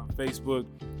Kitchen on Facebook,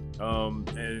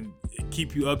 and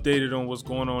keep you updated on what's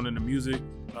going on in the music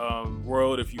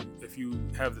world. If you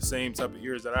have the same type of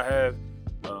ears that I have,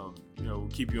 we'll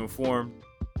keep you informed.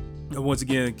 And once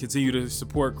again, continue to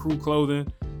support Crew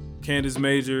Clothing, Candace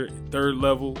Major, Third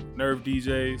Level, Nerve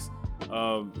DJs.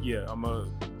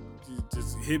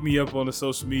 Just hit me up on the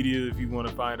social media if you want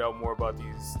to find out more about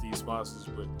these sponsors.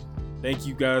 But thank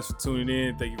you guys for tuning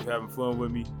in. Thank you for having fun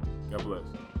with me. God bless.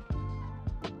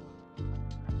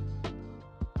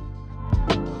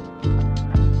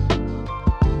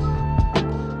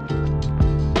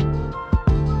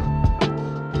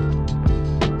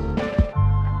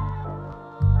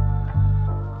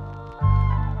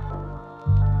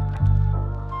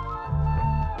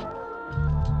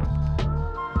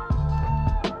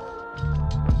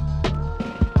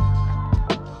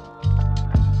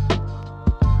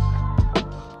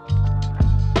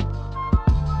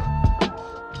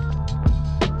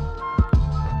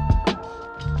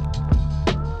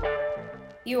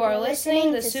 You are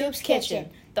listening to Soops Kitchen,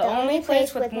 the only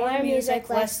place with more music,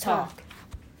 less talk.